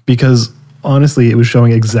system, because honestly, it was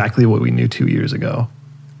showing exactly what we knew 2 years ago.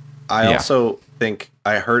 I also think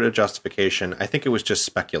I heard a justification. I think it was just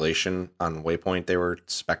speculation on Waypoint. They were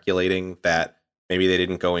speculating that maybe they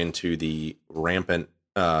didn't go into the rampant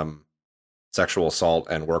sexual assault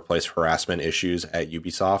and workplace harassment issues at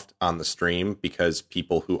Ubisoft on the stream because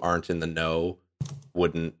people who aren't in the know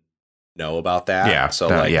wouldn't know about that. Yeah. So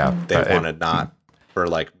they wanted not for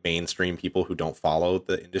like mainstream people who don't follow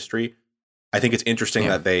the industry. I think it's interesting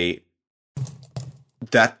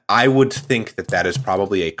that I would think that is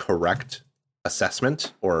probably a correct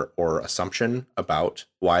assessment or assumption about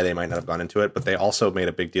why they might not have gone into it, but they also made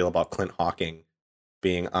a big deal about Clint Hawking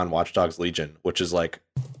being on Watch Dogs Legion, which is like,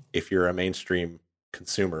 if you're a mainstream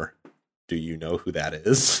consumer, do you know who that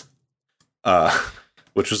is?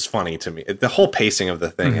 Which was funny to me. The whole pacing of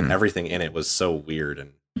the thing and everything in it was so weird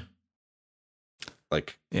and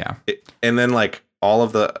like, yeah. And then like all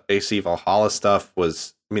of the AC Valhalla stuff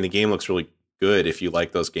was, I mean, the game looks really good if you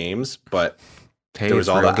like those games, but there was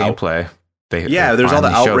all the gameplay. There's all the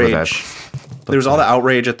outrage. There was all the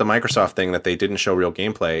outrage at the Microsoft thing that they didn't show real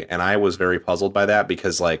gameplay, and I was very puzzled by that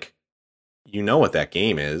because, like, you know what that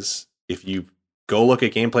game is. If you go look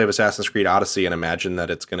at gameplay of Assassin's Creed Odyssey and imagine that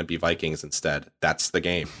it's going to be Vikings instead, that's the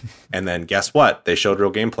game. And then guess what? They showed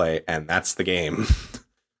real gameplay, and that's the game.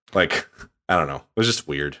 Like, I don't know. It was just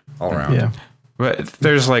weird all around. Yeah. But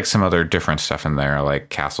there's like some other different stuff in there, like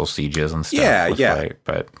castle sieges and stuff. Yeah.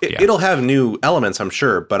 But it'll have new elements, I'm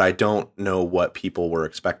sure, but I don't know what people were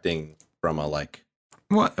expecting from a like.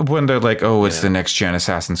 When they're like, oh, it's the next gen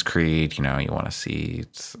Assassin's Creed, you know, you want to see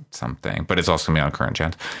something, but it's also going to be on current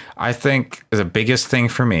gens. I think the biggest thing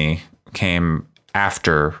for me came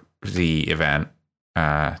after the event,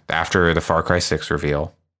 after the Far Cry 6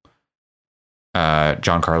 reveal.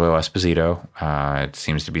 Giancarlo Esposito, it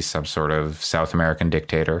seems to be some sort of South American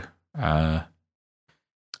dictator.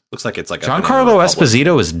 Looks like it's like Giancarlo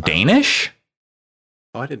Esposito is Danish.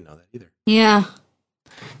 Oh, I didn't know that either. Yeah.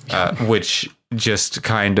 Which just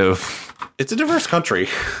kind of... It's a diverse country.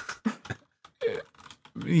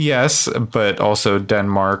 Yes, but also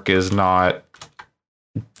Denmark is not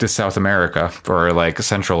the South America or like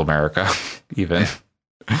Central America, even.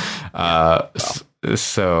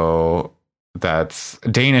 So that's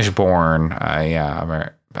Danish born.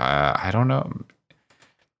 I don't know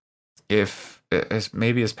if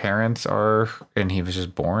maybe his parents are, and he was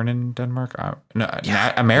just born in Denmark.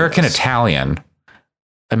 American Italian.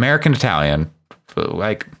 But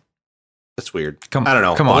like, that's weird. I don't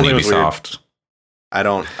know. Come on, Ubisoft. I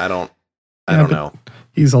don't know.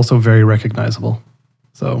 He's also very recognizable.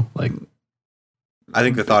 So like, I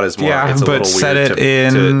think the thought is more. Yeah, it's a but little set weird it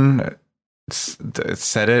in.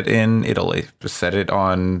 Set it in Italy. Set it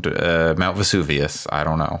on Mount Vesuvius. I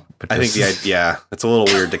don't know. But I think it's a little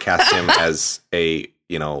weird to cast him as a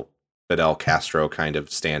Fidel Castro kind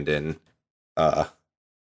of stand-in.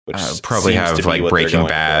 Which probably have like Breaking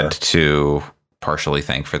Bad to partially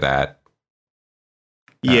thank for that.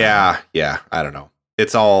 Yeah. I don't know.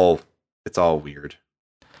 It's all weird.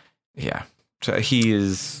 Yeah. So he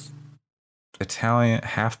is Italian,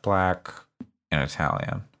 half black, and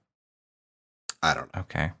Italian. I don't know.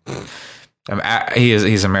 Okay.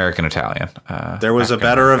 He's American Italian. There was a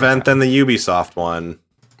better event than the Ubisoft one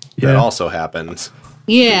that also happened.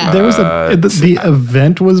 Yeah. There was the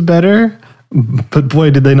event was better, but boy,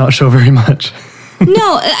 did they not show very much.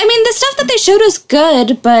 No, I mean, the stuff that they showed was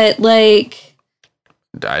good, but like...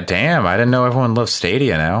 Damn, I didn't know everyone loves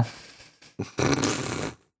Stadia now.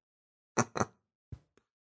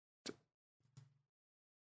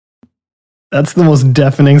 That's the most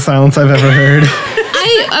deafening silence I've ever heard.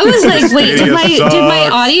 I was like, wait, did my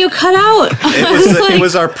audio cut out? It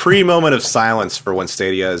was our pre-moment of silence for when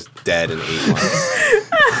Stadia is dead in 8 months.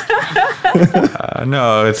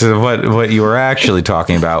 No, it's what you were actually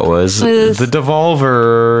talking about was the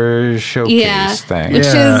Devolver showcase thing.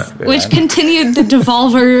 Which continued the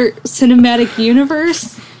Devolver cinematic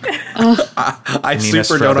universe. I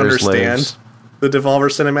super don't understand the Devolver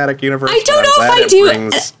cinematic universe. I don't know if I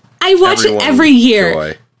do. I watch it every year.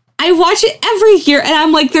 Joy. I watch it every year, and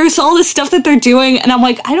I'm like, there's all this stuff that they're doing, and I'm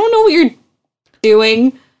like, I don't know what you're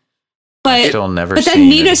doing. But, still never but then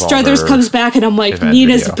Nina Struthers comes back, and I'm like,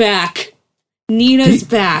 Nina's back. Nina's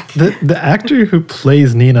back. The actor who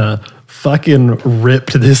plays Nina fucking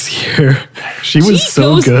ripped this year. She was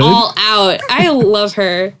so good. She goes all out. I love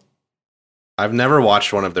her. I've never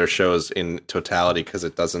watched one of their shows in totality because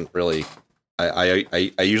it doesn't really... I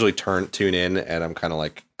usually tune in, and I'm kind of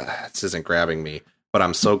like, this isn't grabbing me. But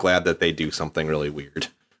I'm so glad that they do something really weird.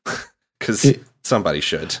 Because somebody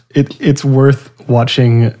should. It's worth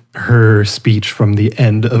watching her speech from the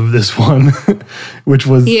end of this one, which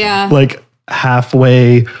was like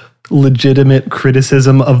halfway legitimate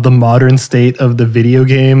criticism of the modern state of the video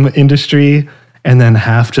game industry, and then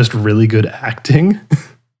half just really good acting.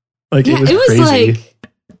 Like it was crazy. Like,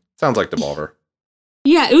 sounds like Devolver.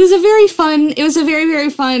 Yeah, it was a very, very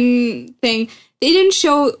fun thing. They didn't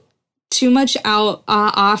show too much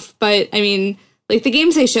off, but I mean, like the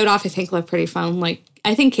games they showed off, I think look pretty fun. Like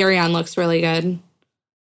I think Carry On looks really good,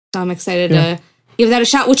 so I'm excited to give that a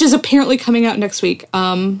shot. Which is apparently coming out next week.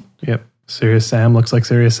 Yep, Serious Sam looks like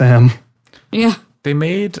Serious Sam. Yeah, they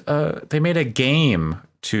made a game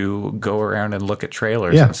to go around and look at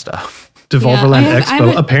trailers and stuff. Devolverland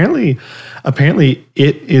Expo. Apparently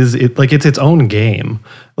it's its own game,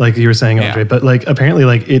 like you were saying, Andre. But like apparently,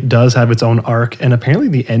 like it does have its own arc, and apparently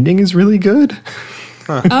the ending is really good.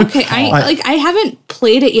 Okay, I haven't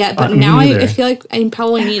played it yet, but now I feel like I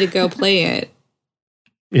probably need to go play it.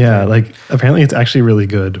 Yeah, like apparently it's actually really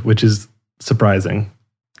good, which is surprising.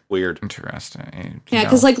 Weird. Interesting. Yeah,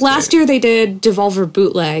 because like last year they did Devolver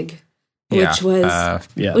Bootleg, which was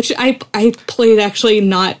which I played actually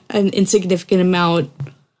not an insignificant amount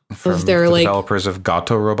of their the like developers of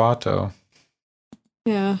Gato Roboto.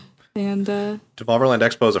 Yeah, and Devolverland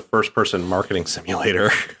Expo is a first-person marketing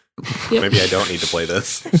simulator. Yep. Maybe I don't need to play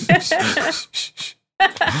this.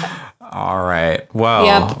 All right.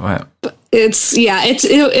 Well, it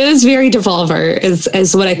is very Devolver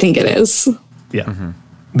is what I think it is. Yeah,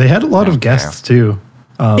 they had a lot of guests too.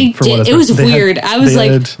 They did. It was weird. I was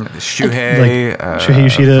like Shuhei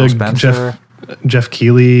Yoshida, Jeff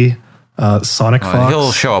Keighley, Sonic Fox.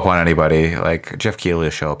 He'll show up on anybody. Like Jeff Keighley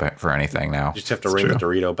will show up for anything now. You just have to ring the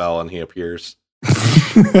Dorito bell and he appears.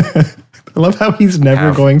 I love how he's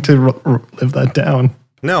never going to live that down.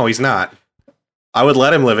 No, he's not. I would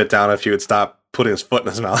let him live it down if he would stop putting his foot in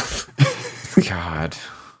his mouth. God.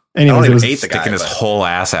 Anyways, I don't even it hate the guy. Sticking his whole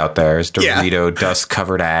ass out there. His Dorito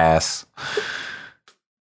dust-covered ass.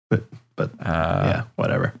 But yeah,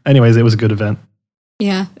 whatever. Anyways, it was a good event.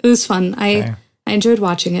 Yeah, it was fun. I enjoyed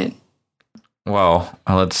watching it. Well,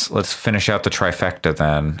 let's finish out the trifecta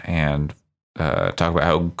then and talk about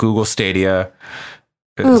how Google Stadia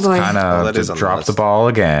is kind of dropped the ball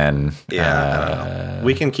again. Yeah, I don't know.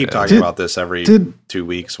 We can keep talking about this every 2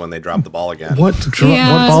 weeks when they drop the ball again. What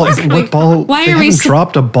ball? Why they haven't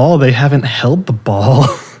dropped a ball. They haven't held the ball.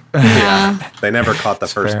 Yeah. They never caught the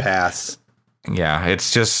first pass. Yeah,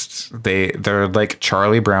 it's just they're like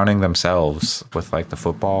Charlie Browning themselves with like the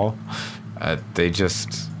football.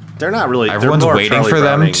 They're not really. Everyone's waiting Charlie for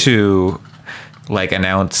Browning. them to like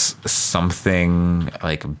announce something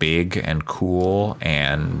like big and cool,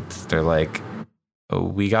 and they're like, "Oh,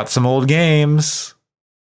 we got some old games."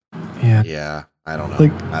 Yeah, I don't know.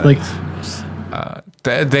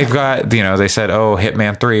 They've got, they said, "Oh,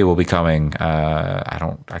 Hitman 3 will be coming." I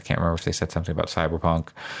can't remember if they said something about Cyberpunk.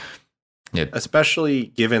 Especially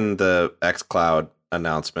given the xCloud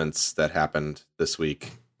announcements that happened this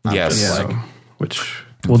week. Yes. Which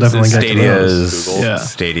we'll definitely get to those.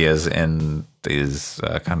 Stadia's is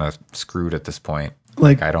kind of screwed at this point.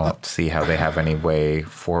 Like I don't see how they have any way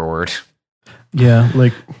forward. Yeah,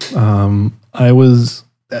 like I was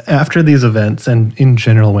after these events and in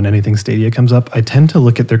general when anything Stadia comes up, I tend to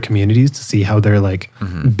look at their communities to see how their like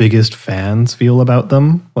biggest fans feel about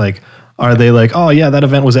them. Like, are they like, oh yeah, that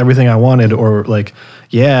event was everything I wanted, or like,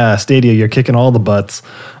 yeah, Stadia, you're kicking all the butts.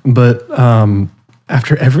 But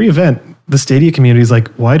after every event, the Stadia community is like,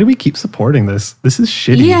 why do we keep supporting this? This is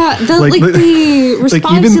shitty. Yeah, the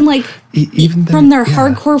response even from their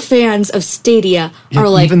hardcore fans of Stadia are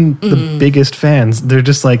like, even the biggest fans, they're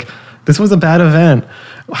just like, this was a bad event.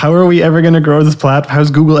 How are we ever going to grow this platform? How's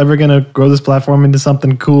Google ever going to grow this platform into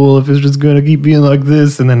something cool if it's just going to keep being like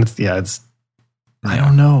this? And then I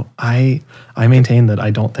don't know. I maintain that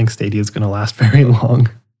I don't think Stadia is going to last very long.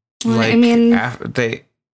 I mean,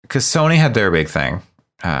 because Sony had their big thing,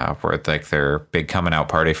 where like their big coming out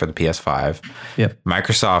party for the PS5. Yep.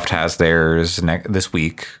 Microsoft has theirs this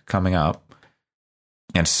week coming up,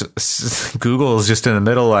 and Google is just in the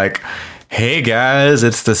middle, like, "Hey guys,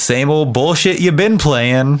 it's the same old bullshit you've been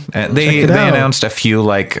playing." And they announced a few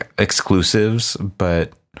like exclusives,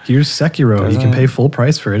 but here's Sekiro. You can pay full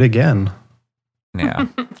price for it again. Yeah,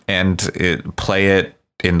 and play it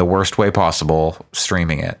in the worst way possible,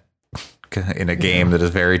 streaming it in a game that is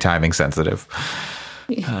very timing sensitive.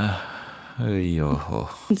 It's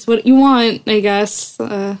what you want, I guess.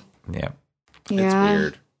 Yeah. It's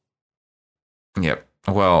weird. Yep.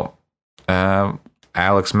 Well,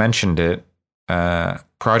 Alex mentioned it.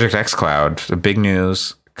 Project xCloud, the big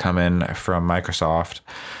news coming from Microsoft.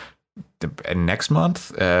 Next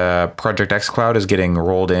month, Project xCloud is getting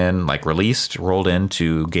rolled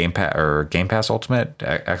into Game Pass Ultimate,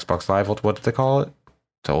 Xbox Live. What did they call it?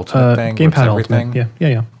 The Ultimate thing. Gamepad Ultimate.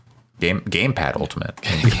 Yeah. Gamepad Ultimate.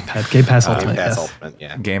 Game Pass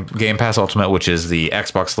Ultimate. Game Pass Ultimate, which is the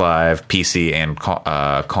Xbox Live, PC, and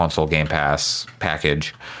console Game Pass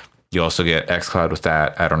package. You also get xCloud with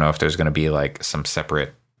that. I don't know if there's going to be like some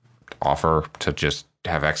separate offer to just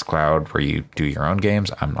have xCloud where you do your own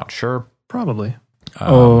games. I'm not sure. Probably.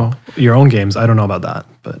 Your own games. I don't know about that,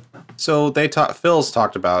 but so Phil's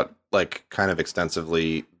talked about like kind of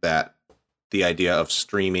extensively that the idea of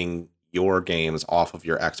streaming your games off of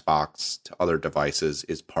your Xbox to other devices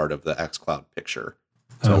is part of the xCloud picture.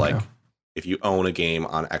 So Okay. like if you own a game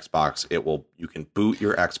on Xbox, you can boot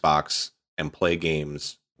your Xbox and play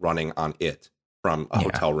games running on it from a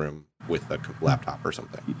hotel room with a laptop or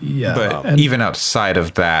something. Yeah. But even outside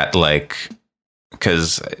of that, like,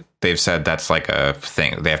 because they've said that's like a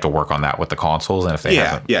thing, they have to work on that with the consoles, and if they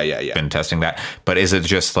haven't been testing that. But is it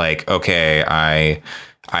just like, okay,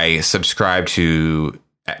 I subscribe to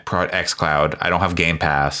xCloud, I don't have Game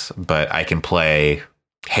Pass, but I can play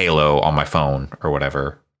Halo on my phone or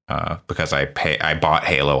whatever, because I bought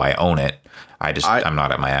Halo, I own it. I'm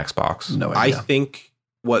not at my Xbox. No I idea. think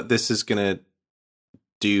what this is going to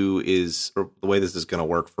do is, or the way this is going to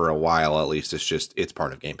work for a while at least, is just it's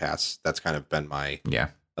part of Game Pass. That's kind of been my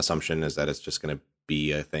assumption, is that it's just going to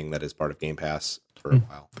be a thing that is part of Game Pass for a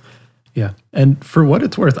while. Yeah. And for what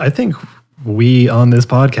it's worth, I think we on this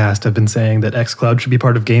podcast have been saying that xCloud should be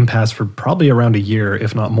part of Game Pass for probably around a year,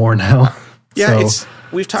 if not more now. Yeah,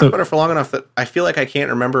 we've talked about it for long enough that I feel like I can't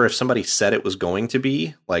remember if somebody said it was going to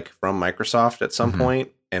be, like, from Microsoft at some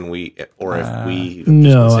point, and if we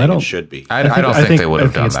no, I don't. It should be. I don't think they would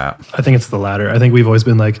have done that. I think it's the latter. I think we've always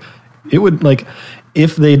been like, it would, like,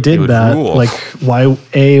 if they did that, rule. like,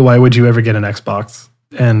 why would you ever get an Xbox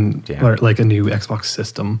or like a new Xbox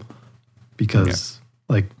system? Because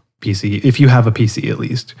like PC, if you have a PC at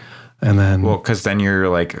least, and then because then you're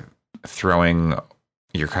like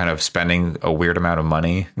you're kind of spending a weird amount of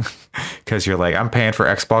money because you're like, I'm paying for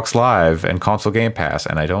Xbox Live and console Game Pass,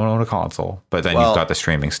 and I don't own a console. But then you've got the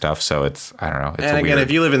streaming stuff, so it's, I don't know. It's and again, weird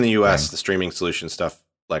if you live in the US, thing. the streaming solution stuff,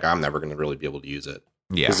 like, I'm never going to really be able to use it.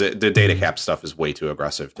 Yeah. Because the data cap stuff is way too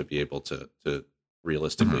aggressive to be able to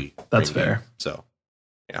realistically. That's bring fair. in. So,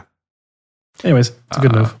 yeah. Anyways, it's a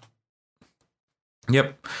good move.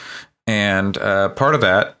 Yep. And part of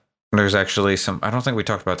that, there's actually I don't think we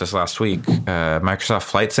talked about this last week. Microsoft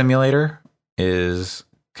Flight Simulator is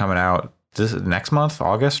coming out next month,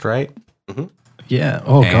 August, right? Mm-hmm. Yeah.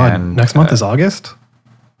 Oh, God. Next month is August?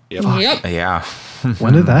 Yep. Yeah.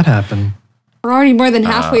 When did that happen? We're already more than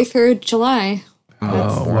halfway through July.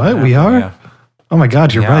 Oh, what? We are? Yeah. Oh, my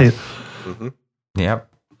God. You're right. Mm-hmm. Yep.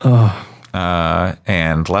 Oh.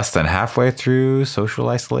 And less than halfway through social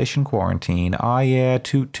isolation quarantine. Oh yeah,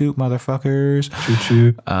 toot toot, motherfuckers.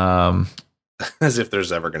 Choo choo. As if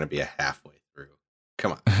there's ever going to be a halfway through.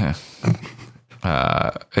 Come on.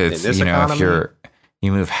 It's, if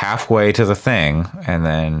you move halfway to the thing, and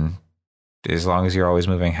then as long as you're always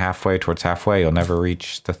moving halfway towards halfway, you'll never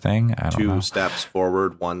reach the thing. I don't know. 2 steps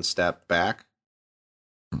forward, 1 step back.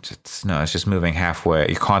 It's just moving halfway.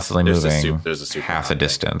 You're constantly moving there's a super half the hot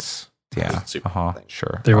distance. Yeah. Thing.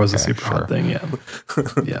 Sure. There was a super hot thing. Yeah.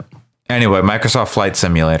 Yeah. Anyway, Microsoft Flight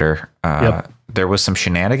Simulator. There was some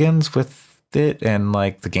shenanigans with it and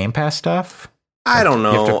like the Game Pass stuff. I don't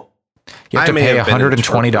know. You have to pay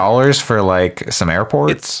 $120 for like some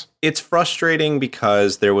airports. It's frustrating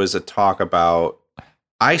because there was a talk about,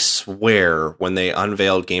 I swear, when they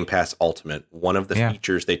unveiled Game Pass Ultimate, one of the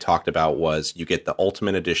features they talked about was you get the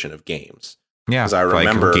Ultimate Edition of games. Yeah, because I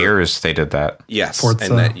remember like Gears, they did that. Yes,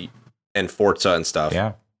 Forza. and Forza and stuff.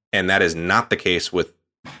 Yeah, and that is not the case with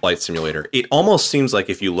Flight Simulator. It almost seems like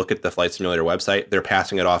if you look at the Flight Simulator website, they're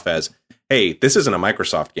passing it off as, "Hey, this isn't a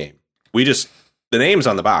Microsoft game. The name's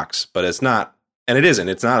on the box, but it's not, and it isn't.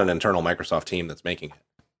 It's not an internal Microsoft team that's making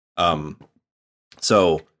it.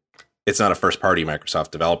 So it's not a first-party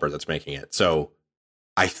Microsoft developer that's making it. So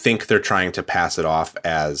I think they're trying to pass it off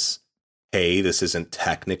as, hey, this isn't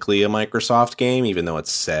technically a Microsoft game, even though it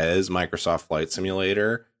says Microsoft Flight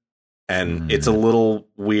Simulator. And it's a little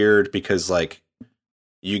weird because, like,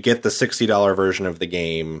 you get the $60 version of the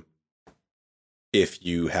game if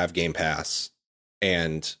you have Game Pass,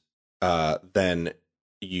 and then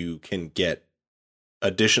you can get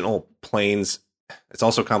additional planes. It's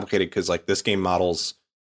also complicated because, like, this game models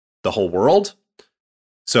the whole world.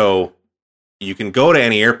 So you can go to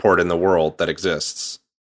any airport in the world that exists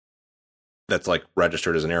that's like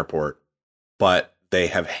registered as an airport, but they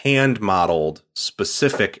have hand modeled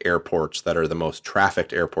specific airports that are the most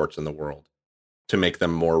trafficked airports in the world to make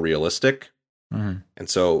them more realistic. And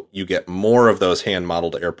so you get more of those hand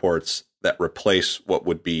modeled airports that replace what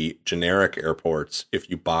would be generic airports if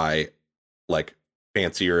you buy like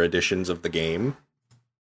fancier editions of the game.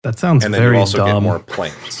 That sounds and then very you also dumb. get more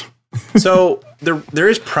planes. So there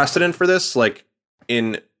is precedent for this. Like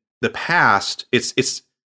in the past, it's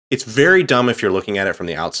very dumb if you're looking at it from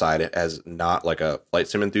the outside as not like a flight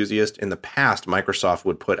sim enthusiast. In the past, Microsoft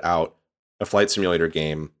would put out a flight simulator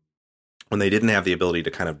game when they didn't have the ability to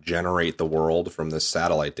kind of generate the world from this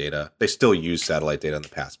satellite data. They still use satellite data in the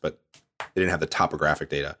past, but they didn't have the topographic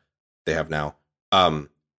data. they have now. And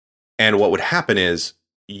what would happen is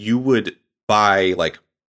you would buy like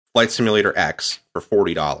Flight Simulator X for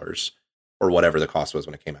 $40 or whatever the cost was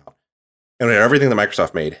when it came out. And it had everything that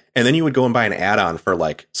Microsoft made. And then you would go and buy an add-on for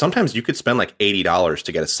like, sometimes you could spend like $80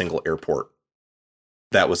 to get a single airport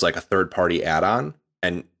that was like a third-party add-on.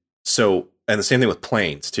 And the same thing with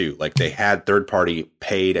planes too. Like they had third-party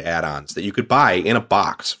paid add-ons that you could buy in a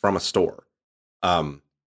box from a store.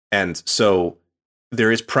 And so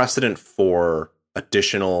there is precedent for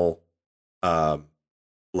additional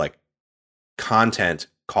like content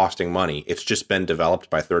costing money. It's just been developed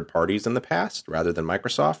by third parties in the past rather than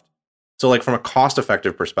Microsoft. So like from a cost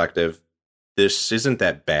effective perspective, this isn't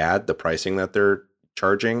that bad, the pricing that they're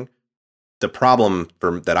charging. The problem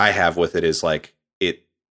that I have with it is like it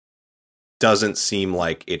doesn't seem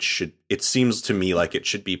like it should. It seems to me like it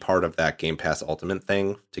should be part of that Game Pass Ultimate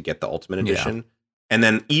thing to get the Ultimate Edition. Yeah. And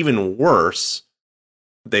then even worse,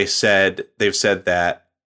 they've said that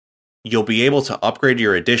you'll be able to upgrade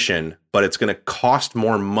your edition, but it's going to cost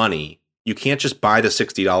more money. You can't just buy the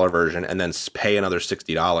 $60 version and then pay another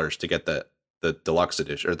 $60 to get the deluxe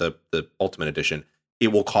edition or the Ultimate Edition. It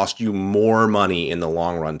will cost you more money in the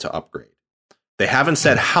long run to upgrade. They haven't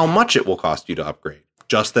said how much it will cost you to upgrade,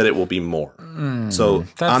 just that it will be more. So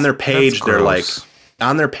on their page, they're like,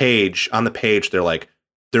 on the page, they're like,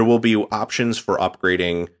 there will be options for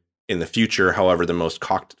upgrading in the future. However, the most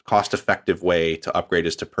cost-effective way to upgrade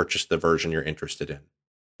is to purchase the version you're interested in,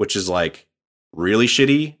 which is like really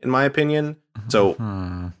shitty in my opinion. So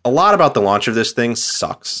a lot about the launch of this thing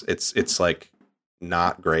sucks. It's like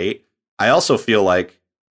not great. I also feel like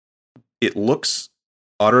it looks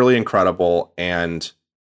utterly incredible and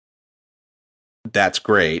that's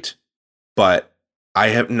great, but I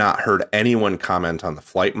have not heard anyone comment on the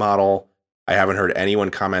flight model. I haven't heard anyone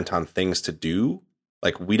comment on things to do.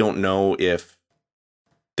 Like, we don't know if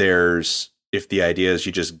the idea is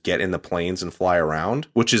you just get in the planes and fly around,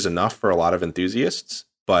 which is enough for a lot of enthusiasts,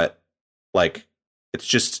 but like, it's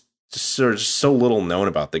just sort of so little known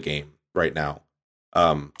about the game right now.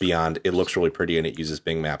 Beyond it looks really pretty and it uses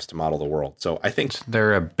Bing Maps to model the world. So I think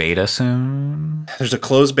there a beta soon. There's a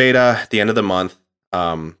closed beta at the end of the month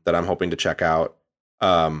that I'm hoping to check out.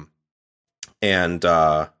 And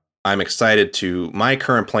I'm excited to. My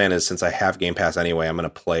current plan is, since I have Game Pass anyway, I'm going to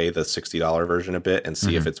play the $60 version a bit and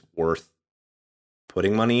see if it's worth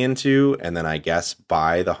putting money into, and then I guess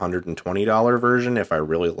buy the $120 version if I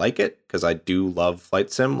really like it, because I do love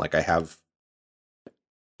Flight Sim. Like, I have,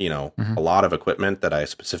 a lot of equipment that I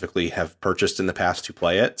specifically have purchased in the past to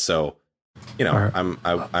play it. So,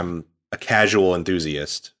 I'm a casual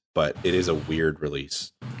enthusiast, but it is a weird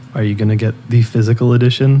release. Are you going to get the physical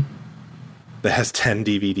edition that has 10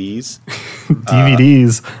 DVDs?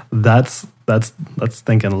 DVDs. That's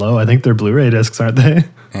thinking low. I think they're Blu-ray discs, aren't they?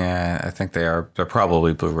 Yeah, I think they are. They're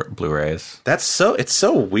probably Blu-rays. It's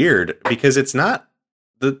so weird because it's not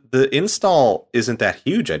the install isn't that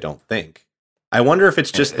huge. I don't think. I wonder if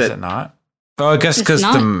it's just is it not? Oh, I guess because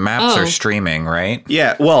the maps are streaming, right?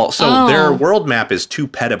 Yeah. Well, so their world map is 2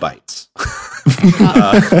 petabytes.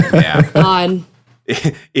 Yeah. God.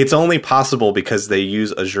 It's only possible because they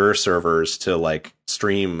use Azure servers to like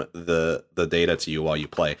stream the data to you while you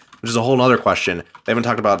play, which is a whole other question. They haven't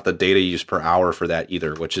talked about the data use per hour for that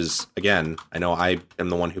either, which is, again, I know I am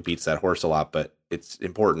the one who beats that horse a lot, but it's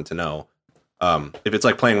important to know. If it's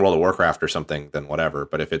like playing World of Warcraft or something, then whatever.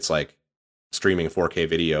 But if it's like streaming 4K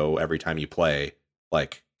video every time you play,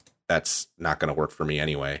 like, that's not going to work for me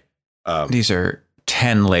anyway. These are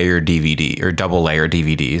 10-layer DVD or double-layer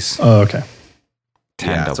DVDs. Oh, okay.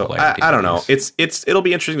 So I don't know. It'll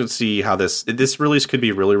be interesting to see how this release could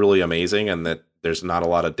be really, really amazing, and that there's not a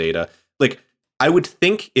lot of data. Like, I would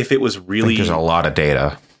think if it was really, there's a lot of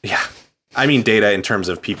data. Yeah, I mean data in terms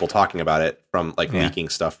of people talking about it from like leaking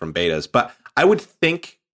stuff from betas. But I would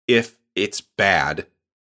think if it's bad,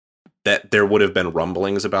 that there would have been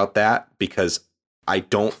rumblings about that, because I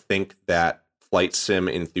don't think that flight sim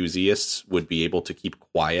enthusiasts would be able to keep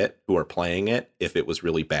quiet who are playing it if it was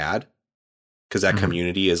really bad. Because that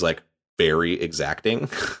community is like very exacting,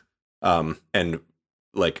 and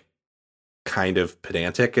like kind of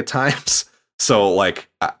pedantic at times. So like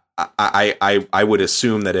I would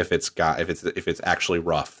assume that if it's actually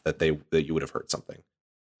rough, that you would have heard something.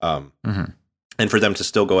 And for them to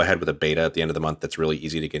still go ahead with a beta at the end of the month, that's really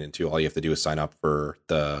easy to get into. All you have to do is sign up for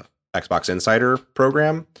the Xbox Insider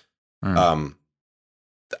program.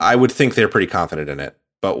 I would think they're pretty confident in it,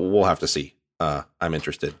 but we'll have to see. I'm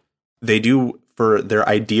interested. They do, for their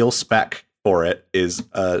ideal spec for it is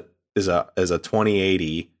a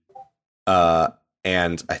 2080,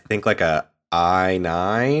 and I think like a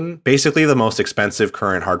i9, basically the most expensive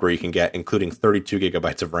current hardware you can get, including 32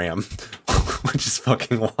 gigabytes of RAM, which is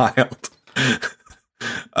fucking wild.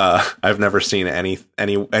 I've never seen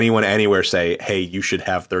anyone anywhere say, "Hey, you should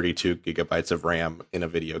have 32 gigabytes of RAM in a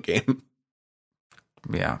video game."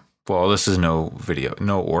 Yeah. Well, this is no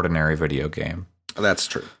ordinary video game. That's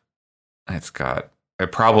true.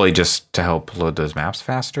 It probably just to help load those maps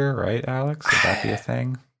faster, right, Alex? Would that be a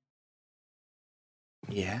thing?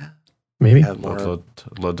 Yeah. Maybe. Load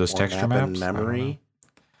those texture maps. Memory.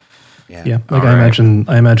 Yeah. Like I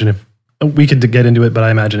imagine if we could get into it, but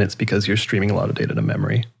I imagine it's because you're streaming a lot of data to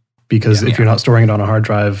memory. Because if you're not storing it on a hard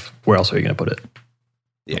drive, where else are you going to put it?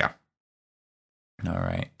 Yeah. All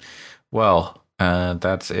right. Well,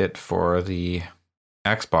 that's it for the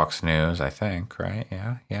Xbox news, I think, right?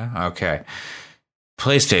 Yeah. Okay.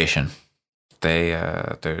 PlayStation.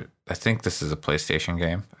 I think this is a PlayStation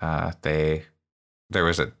game. There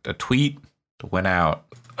was a tweet that went out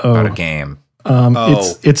about a game.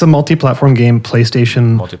 It's a multi-platform game.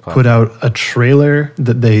 PlayStation put out a trailer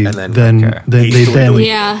that they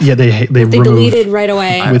deleted right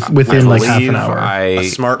away within like half an hour.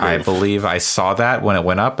 I believe I saw that when it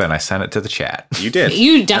went up, and I sent it to the chat. You did.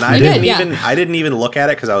 You definitely did. I didn't even look at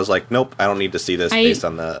it because I was like, nope, I don't need to see this based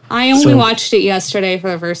on the. I only watched it yesterday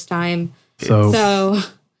for the first time. So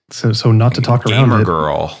not to talk around it.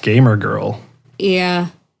 Gamer girl. Yeah.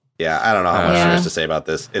 Yeah, I don't know how much there is to say about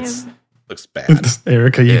this. Looks bad.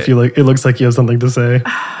 Erica, you feel like it looks like you have something to say?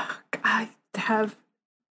 I have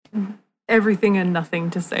everything and nothing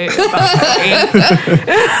to say about that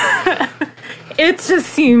game. It just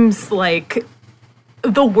seems like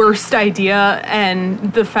the worst idea,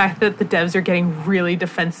 and the fact that the devs are getting really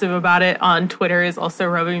defensive about it on Twitter is also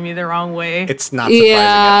rubbing me the wrong way. It's not surprising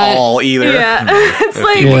at all either. Yeah, it's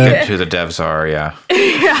like who the devs are. Yeah,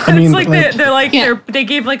 I mean, it's they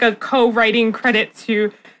gave like a co-writing credit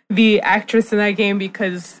to the actress in that game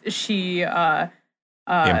because she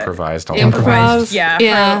improvised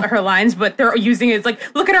her lines, but they're using it as like,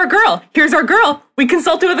 look at our girl, here's our girl, we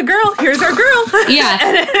consulted with a girl, here's our girl.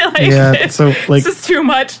 So like it's just too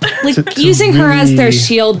much. Like using her as their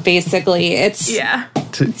shield, basically. It's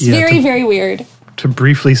very weird. To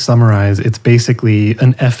briefly summarize, it's basically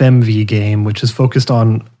an FMV game which is focused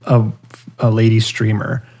on a lady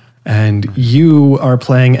streamer. And you are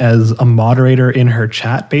playing as a moderator in her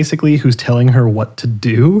chat, basically, who's telling her what to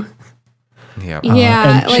do. Yeah.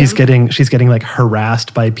 And she's getting like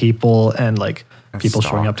harassed by people and like people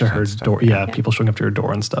showing up to her door. People showing up to her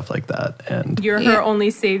door and stuff like that. And you're her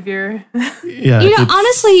only savior.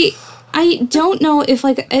 Honestly, I don't know if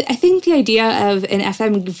I think the idea of an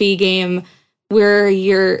FMV game where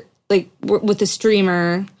you're like with the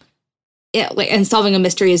streamer and solving a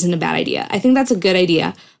mystery isn't a bad idea. I think that's a good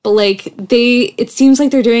idea. But like it seems like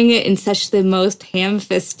they're doing it in such the most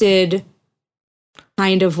ham-fisted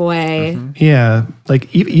kind of way. Mm-hmm. Yeah,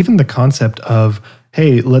 like even the concept of,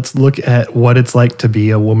 hey, let's look at what it's like to be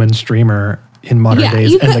a woman streamer in modern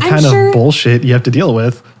days and the kind of bullshit you have to deal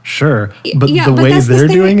with. Sure, but the way they're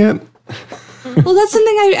doing it. Well, that's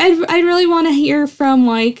something I'd really want to hear from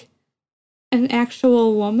like an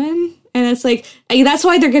actual woman. And it's like, that's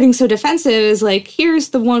why they're getting so defensive, is like, here's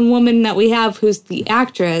the one woman that we have who's the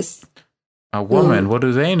actress. A woman? What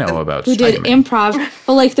do they know about who did improv?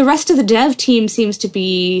 But like the rest of the dev team seems to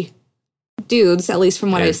be dudes, at least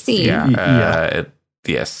from what I've seen.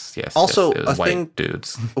 Yes. Also, a thing,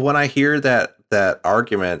 dudes. When I hear that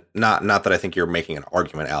argument, not that I think you're making an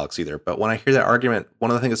argument, Alex, either, but when I hear that argument,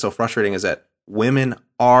 one of the things that's so frustrating is that women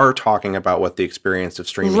are talking about what the experience of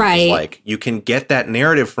streaming is like. You can get that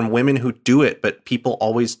narrative from women who do it, but people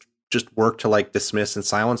always just work to like dismiss and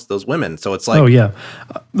silence those women. So it's like,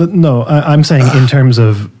 I'm saying in terms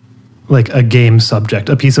of like a game subject,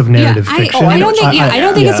 a piece of narrative fiction. I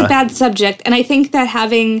don't think it's a bad subject, and I think that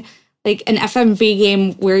having like an FMV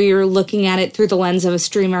game where you're looking at it through the lens of a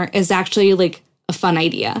streamer is actually like a fun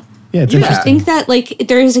idea. Yeah, it's interesting. I think that like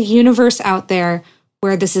there is a universe out there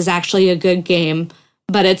where this is actually a good game,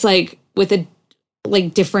 but it's like with a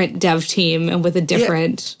like different dev team and with a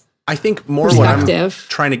different I think more what I'm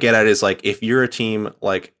trying to get at is like, if you're a team,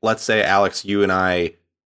 like let's say Alex, you and I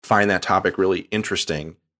find that topic really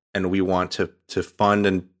interesting and we want to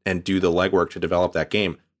fund and do the legwork to develop that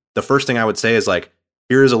game. The first thing I would say is like,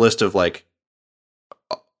 here's a list of like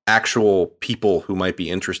actual people who might be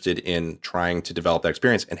interested in trying to develop that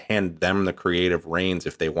experience, and hand them the creative reins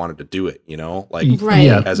if they wanted to do it, you know, like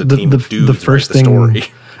as a team of dudes,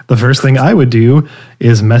 the first thing I would do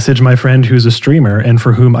is message my friend who's a streamer and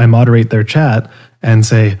for whom I moderate their chat and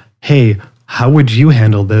say, hey, how would you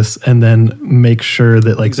handle this? And then make sure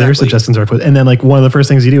that like their suggestions are put. And then like one of the first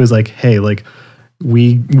things you do is like, hey, like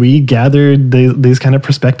we gathered these kind of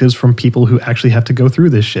perspectives from people who actually have to go through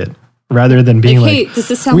this shit, rather than being hey, does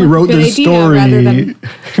this sound we like wrote a good this idea, story, rather than,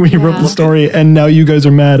 we wrote the story, and now you guys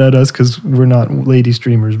are mad at us because we're not lady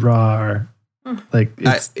streamers. Raw. Like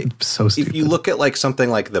it's so stupid. If you look at like something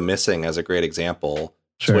like The Missing as a great example,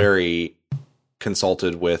 Sure. Swery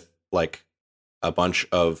consulted with like a bunch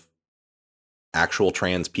of actual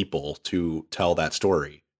trans people to tell that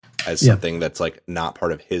story as something that's like not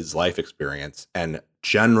part of his life experience. And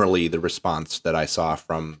generally the response that I saw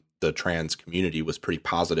from the trans community was pretty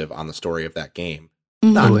positive on the story of that game.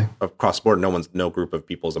 Not across the board. No group of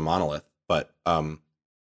people is a monolith, but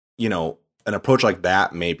you know, an approach like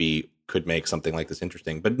that maybe could make something like this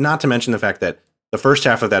interesting. But not to mention the fact that the first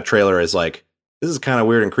half of that trailer is like, this is kind of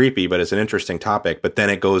weird and creepy, but it's an interesting topic. But then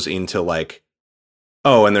it goes into like,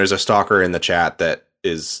 oh, and there's a stalker in the chat that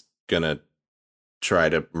is gonna try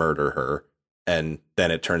to murder her. And then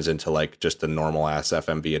it turns into like just a normal ass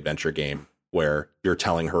FMV adventure game where you're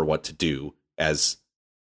telling her what to do as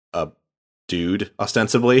a dude,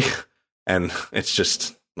 ostensibly. And it's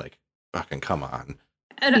just like, fucking come on.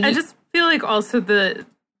 And I just feel like also the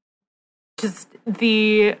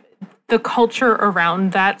culture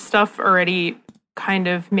around that stuff already kind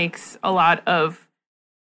of makes a lot of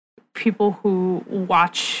people who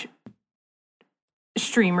watch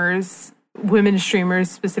streamers, women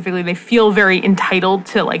streamers specifically, they feel very entitled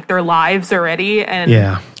to like their lives already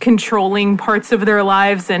and controlling parts of their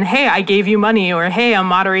lives. And hey, I gave you money, or hey, I'm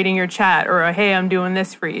moderating your chat, or hey, I'm doing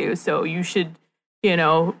this for you, so you should, you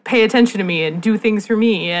know, pay attention to me and do things for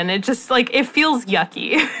me. And it just like, it feels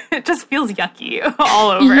yucky. It just feels yucky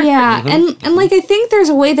all over. Yeah. And like, I think there's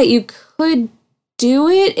a way that you could do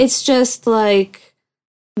it. It's just like,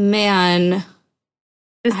 man,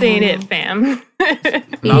 this ain't it, fam.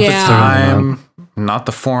 Not the time, not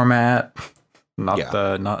the format, not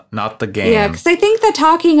the game. Yeah, because I think that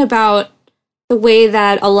talking about the way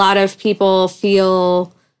that a lot of people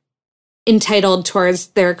feel entitled towards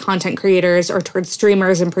their content creators or towards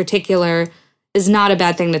streamers in particular is not a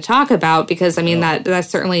bad thing to talk about, because I mean that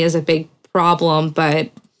certainly is a big problem,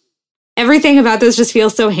 but everything about this just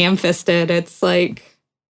feels so ham-fisted. It's like,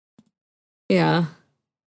 yeah.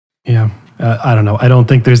 I don't know. I don't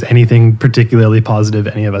think there's anything particularly positive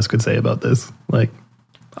any of us could say about this, like,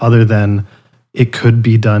 other than it could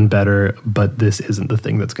be done better, but this isn't the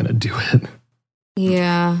thing that's going to do it.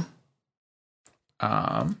 Yeah.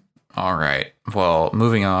 All right. Well,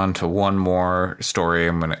 moving on to one more story.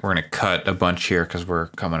 We're gonna cut a bunch here because we're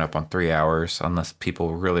coming up on 3 hours. Unless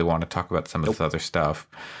people really want to talk about some of this other stuff.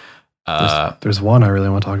 There's one I really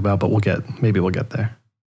want to talk about, but maybe we'll get there.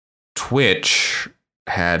 Twitch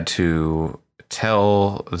had to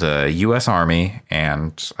tell the U.S. Army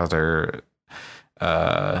and other,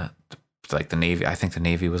 like the Navy. I think the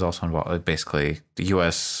Navy was also involved. Basically, the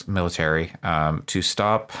U.S. military to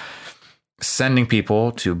stop sending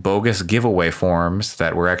people to bogus giveaway forms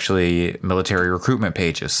that were actually military recruitment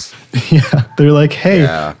pages. Yeah, they're like,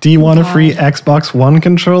 hey, do you want a free Xbox One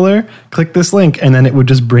controller? Click this link, and then it would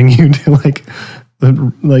just bring you to like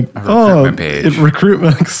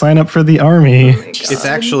recruitment, sign up for the army. It's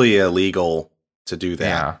actually illegal to do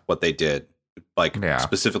that. What they did, like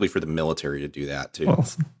specifically for the military to do that too. Well,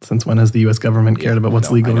 since when has the U.S. government cared about what's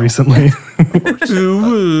legal recently?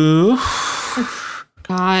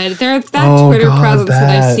 God, that Twitter presence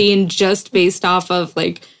that I've seen just based off of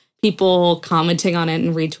like people commenting on it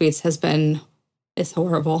and retweets is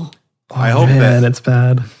horrible. I hope that it's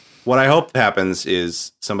bad. What I hope happens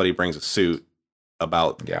is somebody brings a suit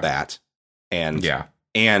about that and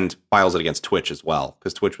files it against Twitch as well,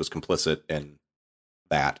 because Twitch was complicit in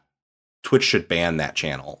that. Twitch should ban that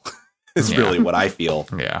channel. Is really what I feel.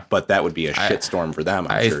 Yeah, but that would be a shitstorm for them,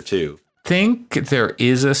 I'm sure too. Think there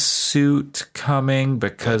is a suit coming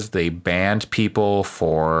because they banned people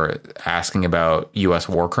for asking about U.S.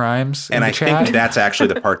 war crimes. And I think that's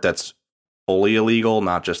actually the part that's fully illegal,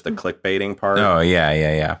 not just the clickbaiting part. Oh,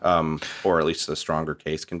 yeah. Or at least a stronger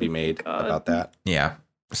case can be made about that. Yeah.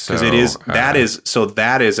 Because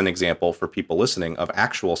that is an example for people listening of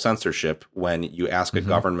actual censorship when you ask a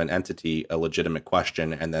government entity a legitimate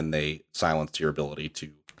question and then they silence your ability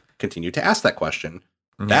to continue to ask that question.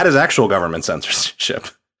 That is actual government censorship,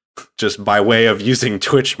 just by way of using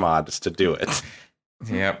Twitch mods to do it.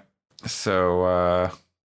 Yep. So,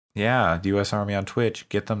 the U.S. Army on Twitch,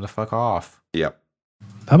 get them the fuck off. Yep.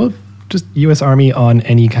 How about just U.S. Army on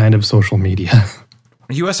any kind of social media?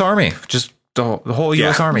 U.S. Army, just the whole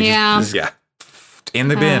U.S. Army. Yeah. Just in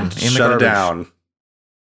the bin, in the Shut garbage. it down.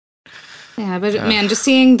 Yeah, but man, just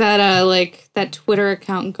seeing that like that Twitter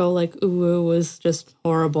account go like ooh was just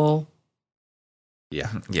horrible. Yeah.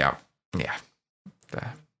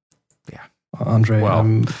 Andre, Well-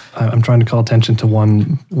 I'm trying to call attention to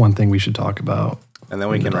one thing we should talk about. And then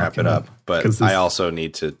we in the can wrap it document, up. But 'cause I also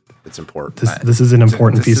need to. It's important. This is an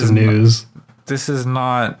important This piece is of news. This is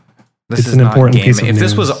not. It's is an not important gaming. piece of If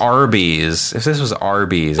this was news. Arby's,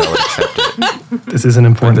 I would accept it. This is an But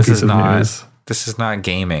important this piece is of not. news. This is not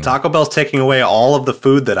gaming. Taco Bell's taking away all of the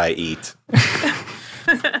food that I eat.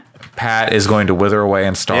 Pat is going to wither away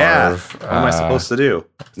and Yeah. starve. What am I supposed to do?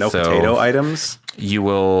 No so- potato items? You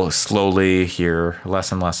will slowly hear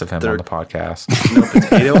less and less of him They're- on the podcast. No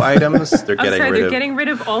potato items? They're I'm getting sorry, rid they're of. getting rid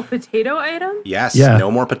of all potato items? Yes, Yeah.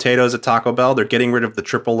 no more potatoes at Taco Bell. They're getting rid of the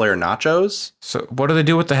triple layer nachos. So, what do they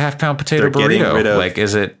do with the half-pound potato They're getting burrito? rid of- Like,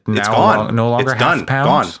 is it It's now gone. no longer it's done. half-pound?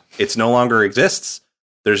 Gone. It's no longer exists.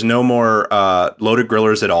 There's no more loaded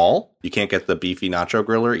grillers at all. You can't get the beefy nacho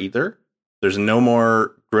griller either. There's no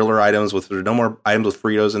more griller items there's no more items with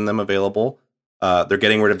Fritos in them available. They're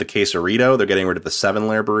getting rid of the quesarito. They're getting rid of the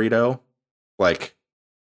 7-layer burrito. Like,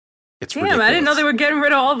 it's Damn, ridiculous. I didn't know they were getting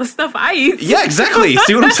rid of all the stuff I eat. Yeah, exactly.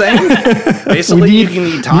 See what I'm saying? Basically, you can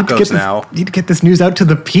eat tacos now. Need to get this news out to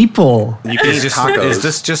the people. You can eat tacos. Is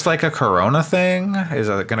this just like a Corona thing? Is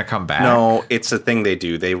it going to come back? No, it's a thing they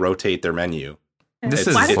do. They rotate their menu. This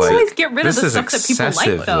Why Why is do they like, always get rid of this the is stuff that people like,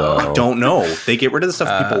 excessive, though? Don't know. They get rid of the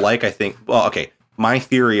stuff people like, I think. Well, okay. My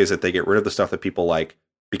theory is that they get rid of the stuff that people like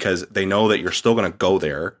because they know that you're still going to go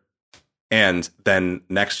there. And then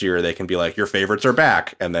next year they can be like, your favorites are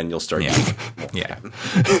back. And then you'll start eating more. Yeah,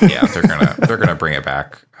 they're gonna bring it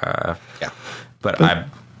back. Yeah. But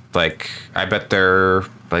I bet their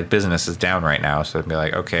like business is down right now, so they'd be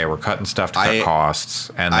like, okay, we're cutting stuff to cut costs,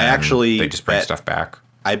 and I then actually they just bring bet- stuff back.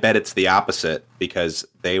 I bet it's the opposite because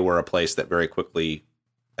they were a place that very quickly,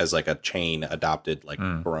 as like a chain, adopted like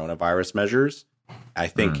coronavirus measures. I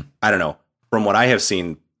think, I don't know, from what I have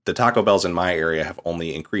seen, the Taco Bells in my area have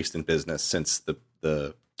only increased in business since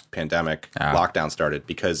the pandemic lockdown started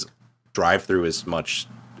because drive-through is much.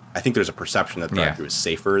 I think there's a perception that drive-through is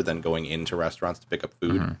safer than going into restaurants to pick up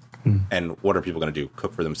food. And what are people going to do?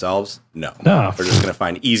 Cook for themselves? No. They're just going to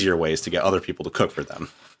find easier ways to get other people to cook for them.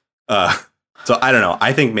 So I don't know.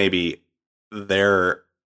 I think maybe they're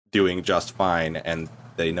doing just fine, and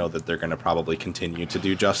they know that they're going to probably continue to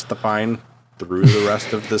do just fine through the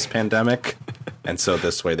rest of this pandemic. And so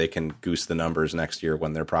this way they can goose the numbers next year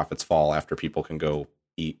when their profits fall after people can go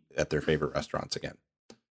eat at their favorite restaurants again.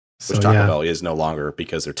 Which Taco Bell is no longer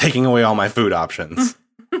because they're taking away all my food options.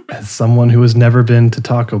 As someone who has never been to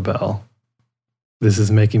Taco Bell, this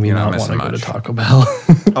is making me You're not not want to missing go to much. Taco Bell.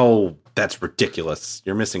 Oh, that's ridiculous.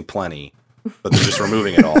 You're missing plenty, but they're just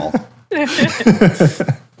removing it all.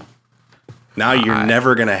 Now you're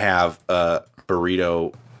never going to have a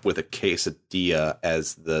burrito with a quesadilla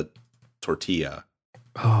as the tortilla.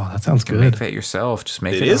 Oh, that sounds You can make good. that yourself. Just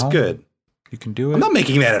make it. It at is home. good. You can do it. I'm not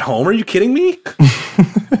making that at home. Are you kidding me?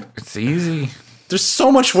 It's easy. There's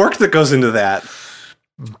so much work that goes into that.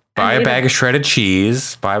 Buy a bag of shredded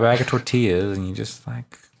cheese. Buy a bag of tortillas, and you just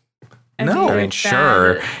like. No. I mean,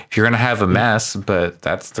 sure, if you're gonna have a mess, but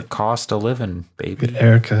that's the cost of living, baby.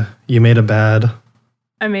 Erica, you made a bad.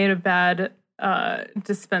 I made a bad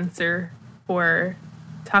dispenser for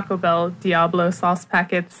Taco Bell Diablo sauce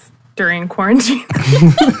packets during quarantine.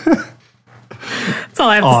 That's all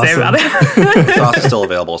I have to say about it. Sauce is still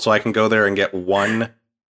available, so I can go there and get one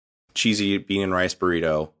cheesy bean and rice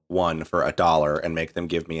burrito, one for $1, and make them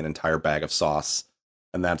give me an entire bag of sauce.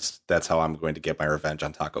 And that's how I'm going to get my revenge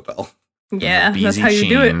on Taco Bell. Yeah, that's Beezy how you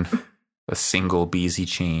do it. chain. A single Beezy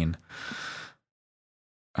chain.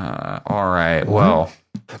 All right. Well,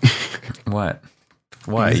 what?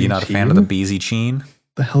 What? Beezy You not a fan of the chain? Beezy chain?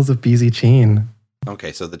 The hell's a Beezy chain?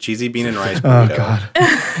 Okay, so the cheesy bean and rice Oh burrito. God.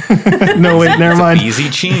 No, wait, never mind. Beezy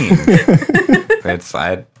chain.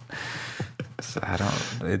 I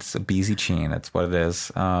don't. It's a Beezy chain. That's what it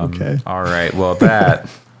is. Okay. All right. Well, that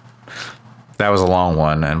was a long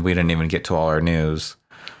one, and we didn't even get to all our news.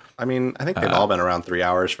 I mean, I think they've all been around 3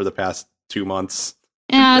 hours for the past 2 months.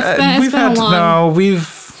 Yeah, it's been long. No,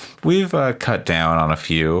 we've cut down on a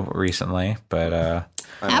few recently, but I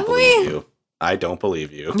don't Have believe we? you. I don't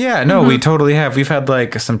believe you. yeah, no, we totally have. We've had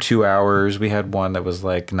like some 2 hours. We had one that was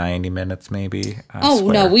like 90 minutes, maybe. I Oh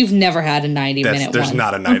swear. no, we've never had a 90-minute There's one.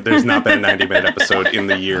 there's not been a 90-minute episode in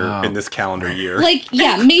the year in this calendar year. Like,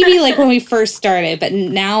 yeah, maybe like when we first started, but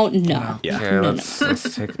now, no. Yeah. Okay, let's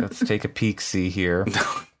take a peek. See here.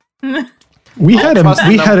 We had a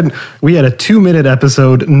 2-minute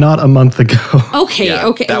episode not a month ago. Okay, Yeah,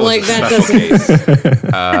 okay. that was Like a that special doesn't. case.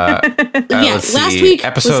 Yeah, Let's last see. week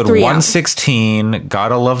Episode was 3 hours. 116,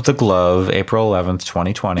 Gotta Love the Glove, April 11th,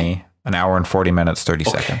 2020. An hour and 40 minutes, 30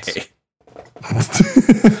 seconds.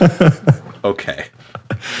 Okay.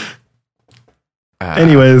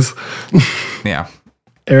 Anyways, Yeah.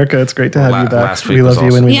 Erica, it's great to have you back. Last week We was love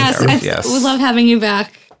you also- and we Yes, Yes. we love having you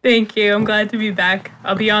back. Thank you. I'm glad to be back.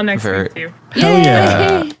 I'll be on next week too. Hell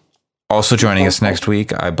yeah. Yay. Also joining us next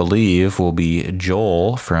week, I believe, will be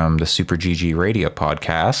Joel from the Super GG Radio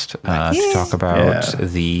podcast to talk about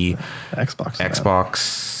the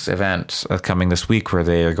Xbox event coming this week, where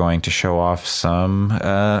they are going to show off some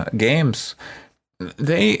games.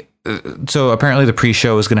 So apparently the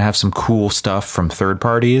pre-show is going to have some cool stuff from third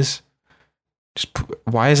parties.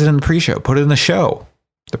 Why is it in the pre-show? Put it in the show.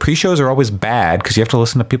 The pre-shows are always bad because you have to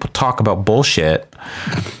listen to people talk about bullshit.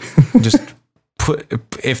 Just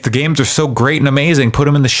if the games are so great and amazing, put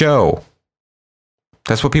them in the show.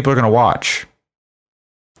 That's what people are going to watch.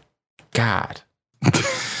 God.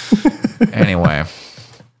 Anyway,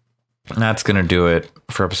 that's going to do it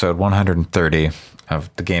for episode 130 of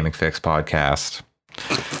the Gaming Fix podcast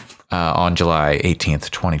on July 18th,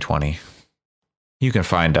 2020. You can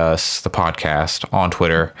find us, the podcast, on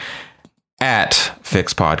Twitter at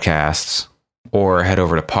Fix Podcasts, or head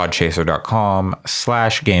over to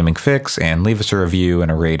podchaser.com/gamingfix and leave us a review and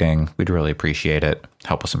a rating. We'd really appreciate it.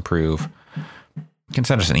 Help us improve. You can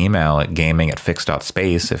send us an email at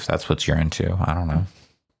gaming@fix.space if that's what you're into. I don't know.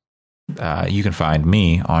 You can find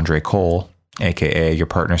me, Andre Cole, aka your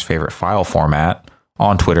partner's favorite file format,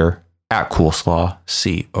 on Twitter at Coolslaw,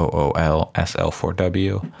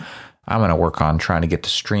 COOLSL4W. I'm going to work on trying to get to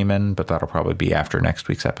streaming, but that'll probably be after next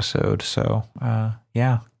week's episode. So,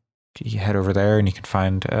 yeah, you head over there and you can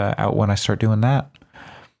find out when I start doing that.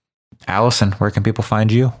 Allison, where can people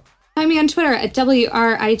find you? Find me on Twitter at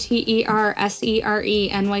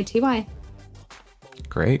WRITERSERENYTY.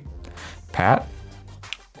 Great. Pat? You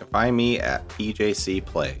can find me at PJC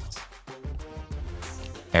Plays.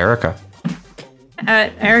 Erica?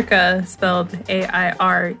 At Erica, spelled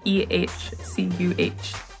AIREHCUH.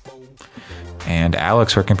 And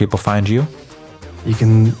Alex, where can people find you? You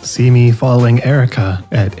can see me following Erica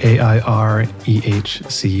at AIREHCUH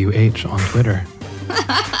on Twitter.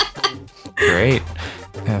 Great.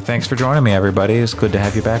 Thanks for joining me, everybody. It's good to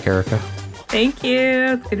have you back, Erica. Thank you.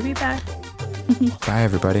 It's good to be back. Bye,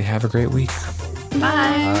 everybody. Have a great week. Bye.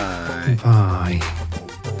 Bye. Bye.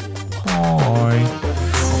 Aww.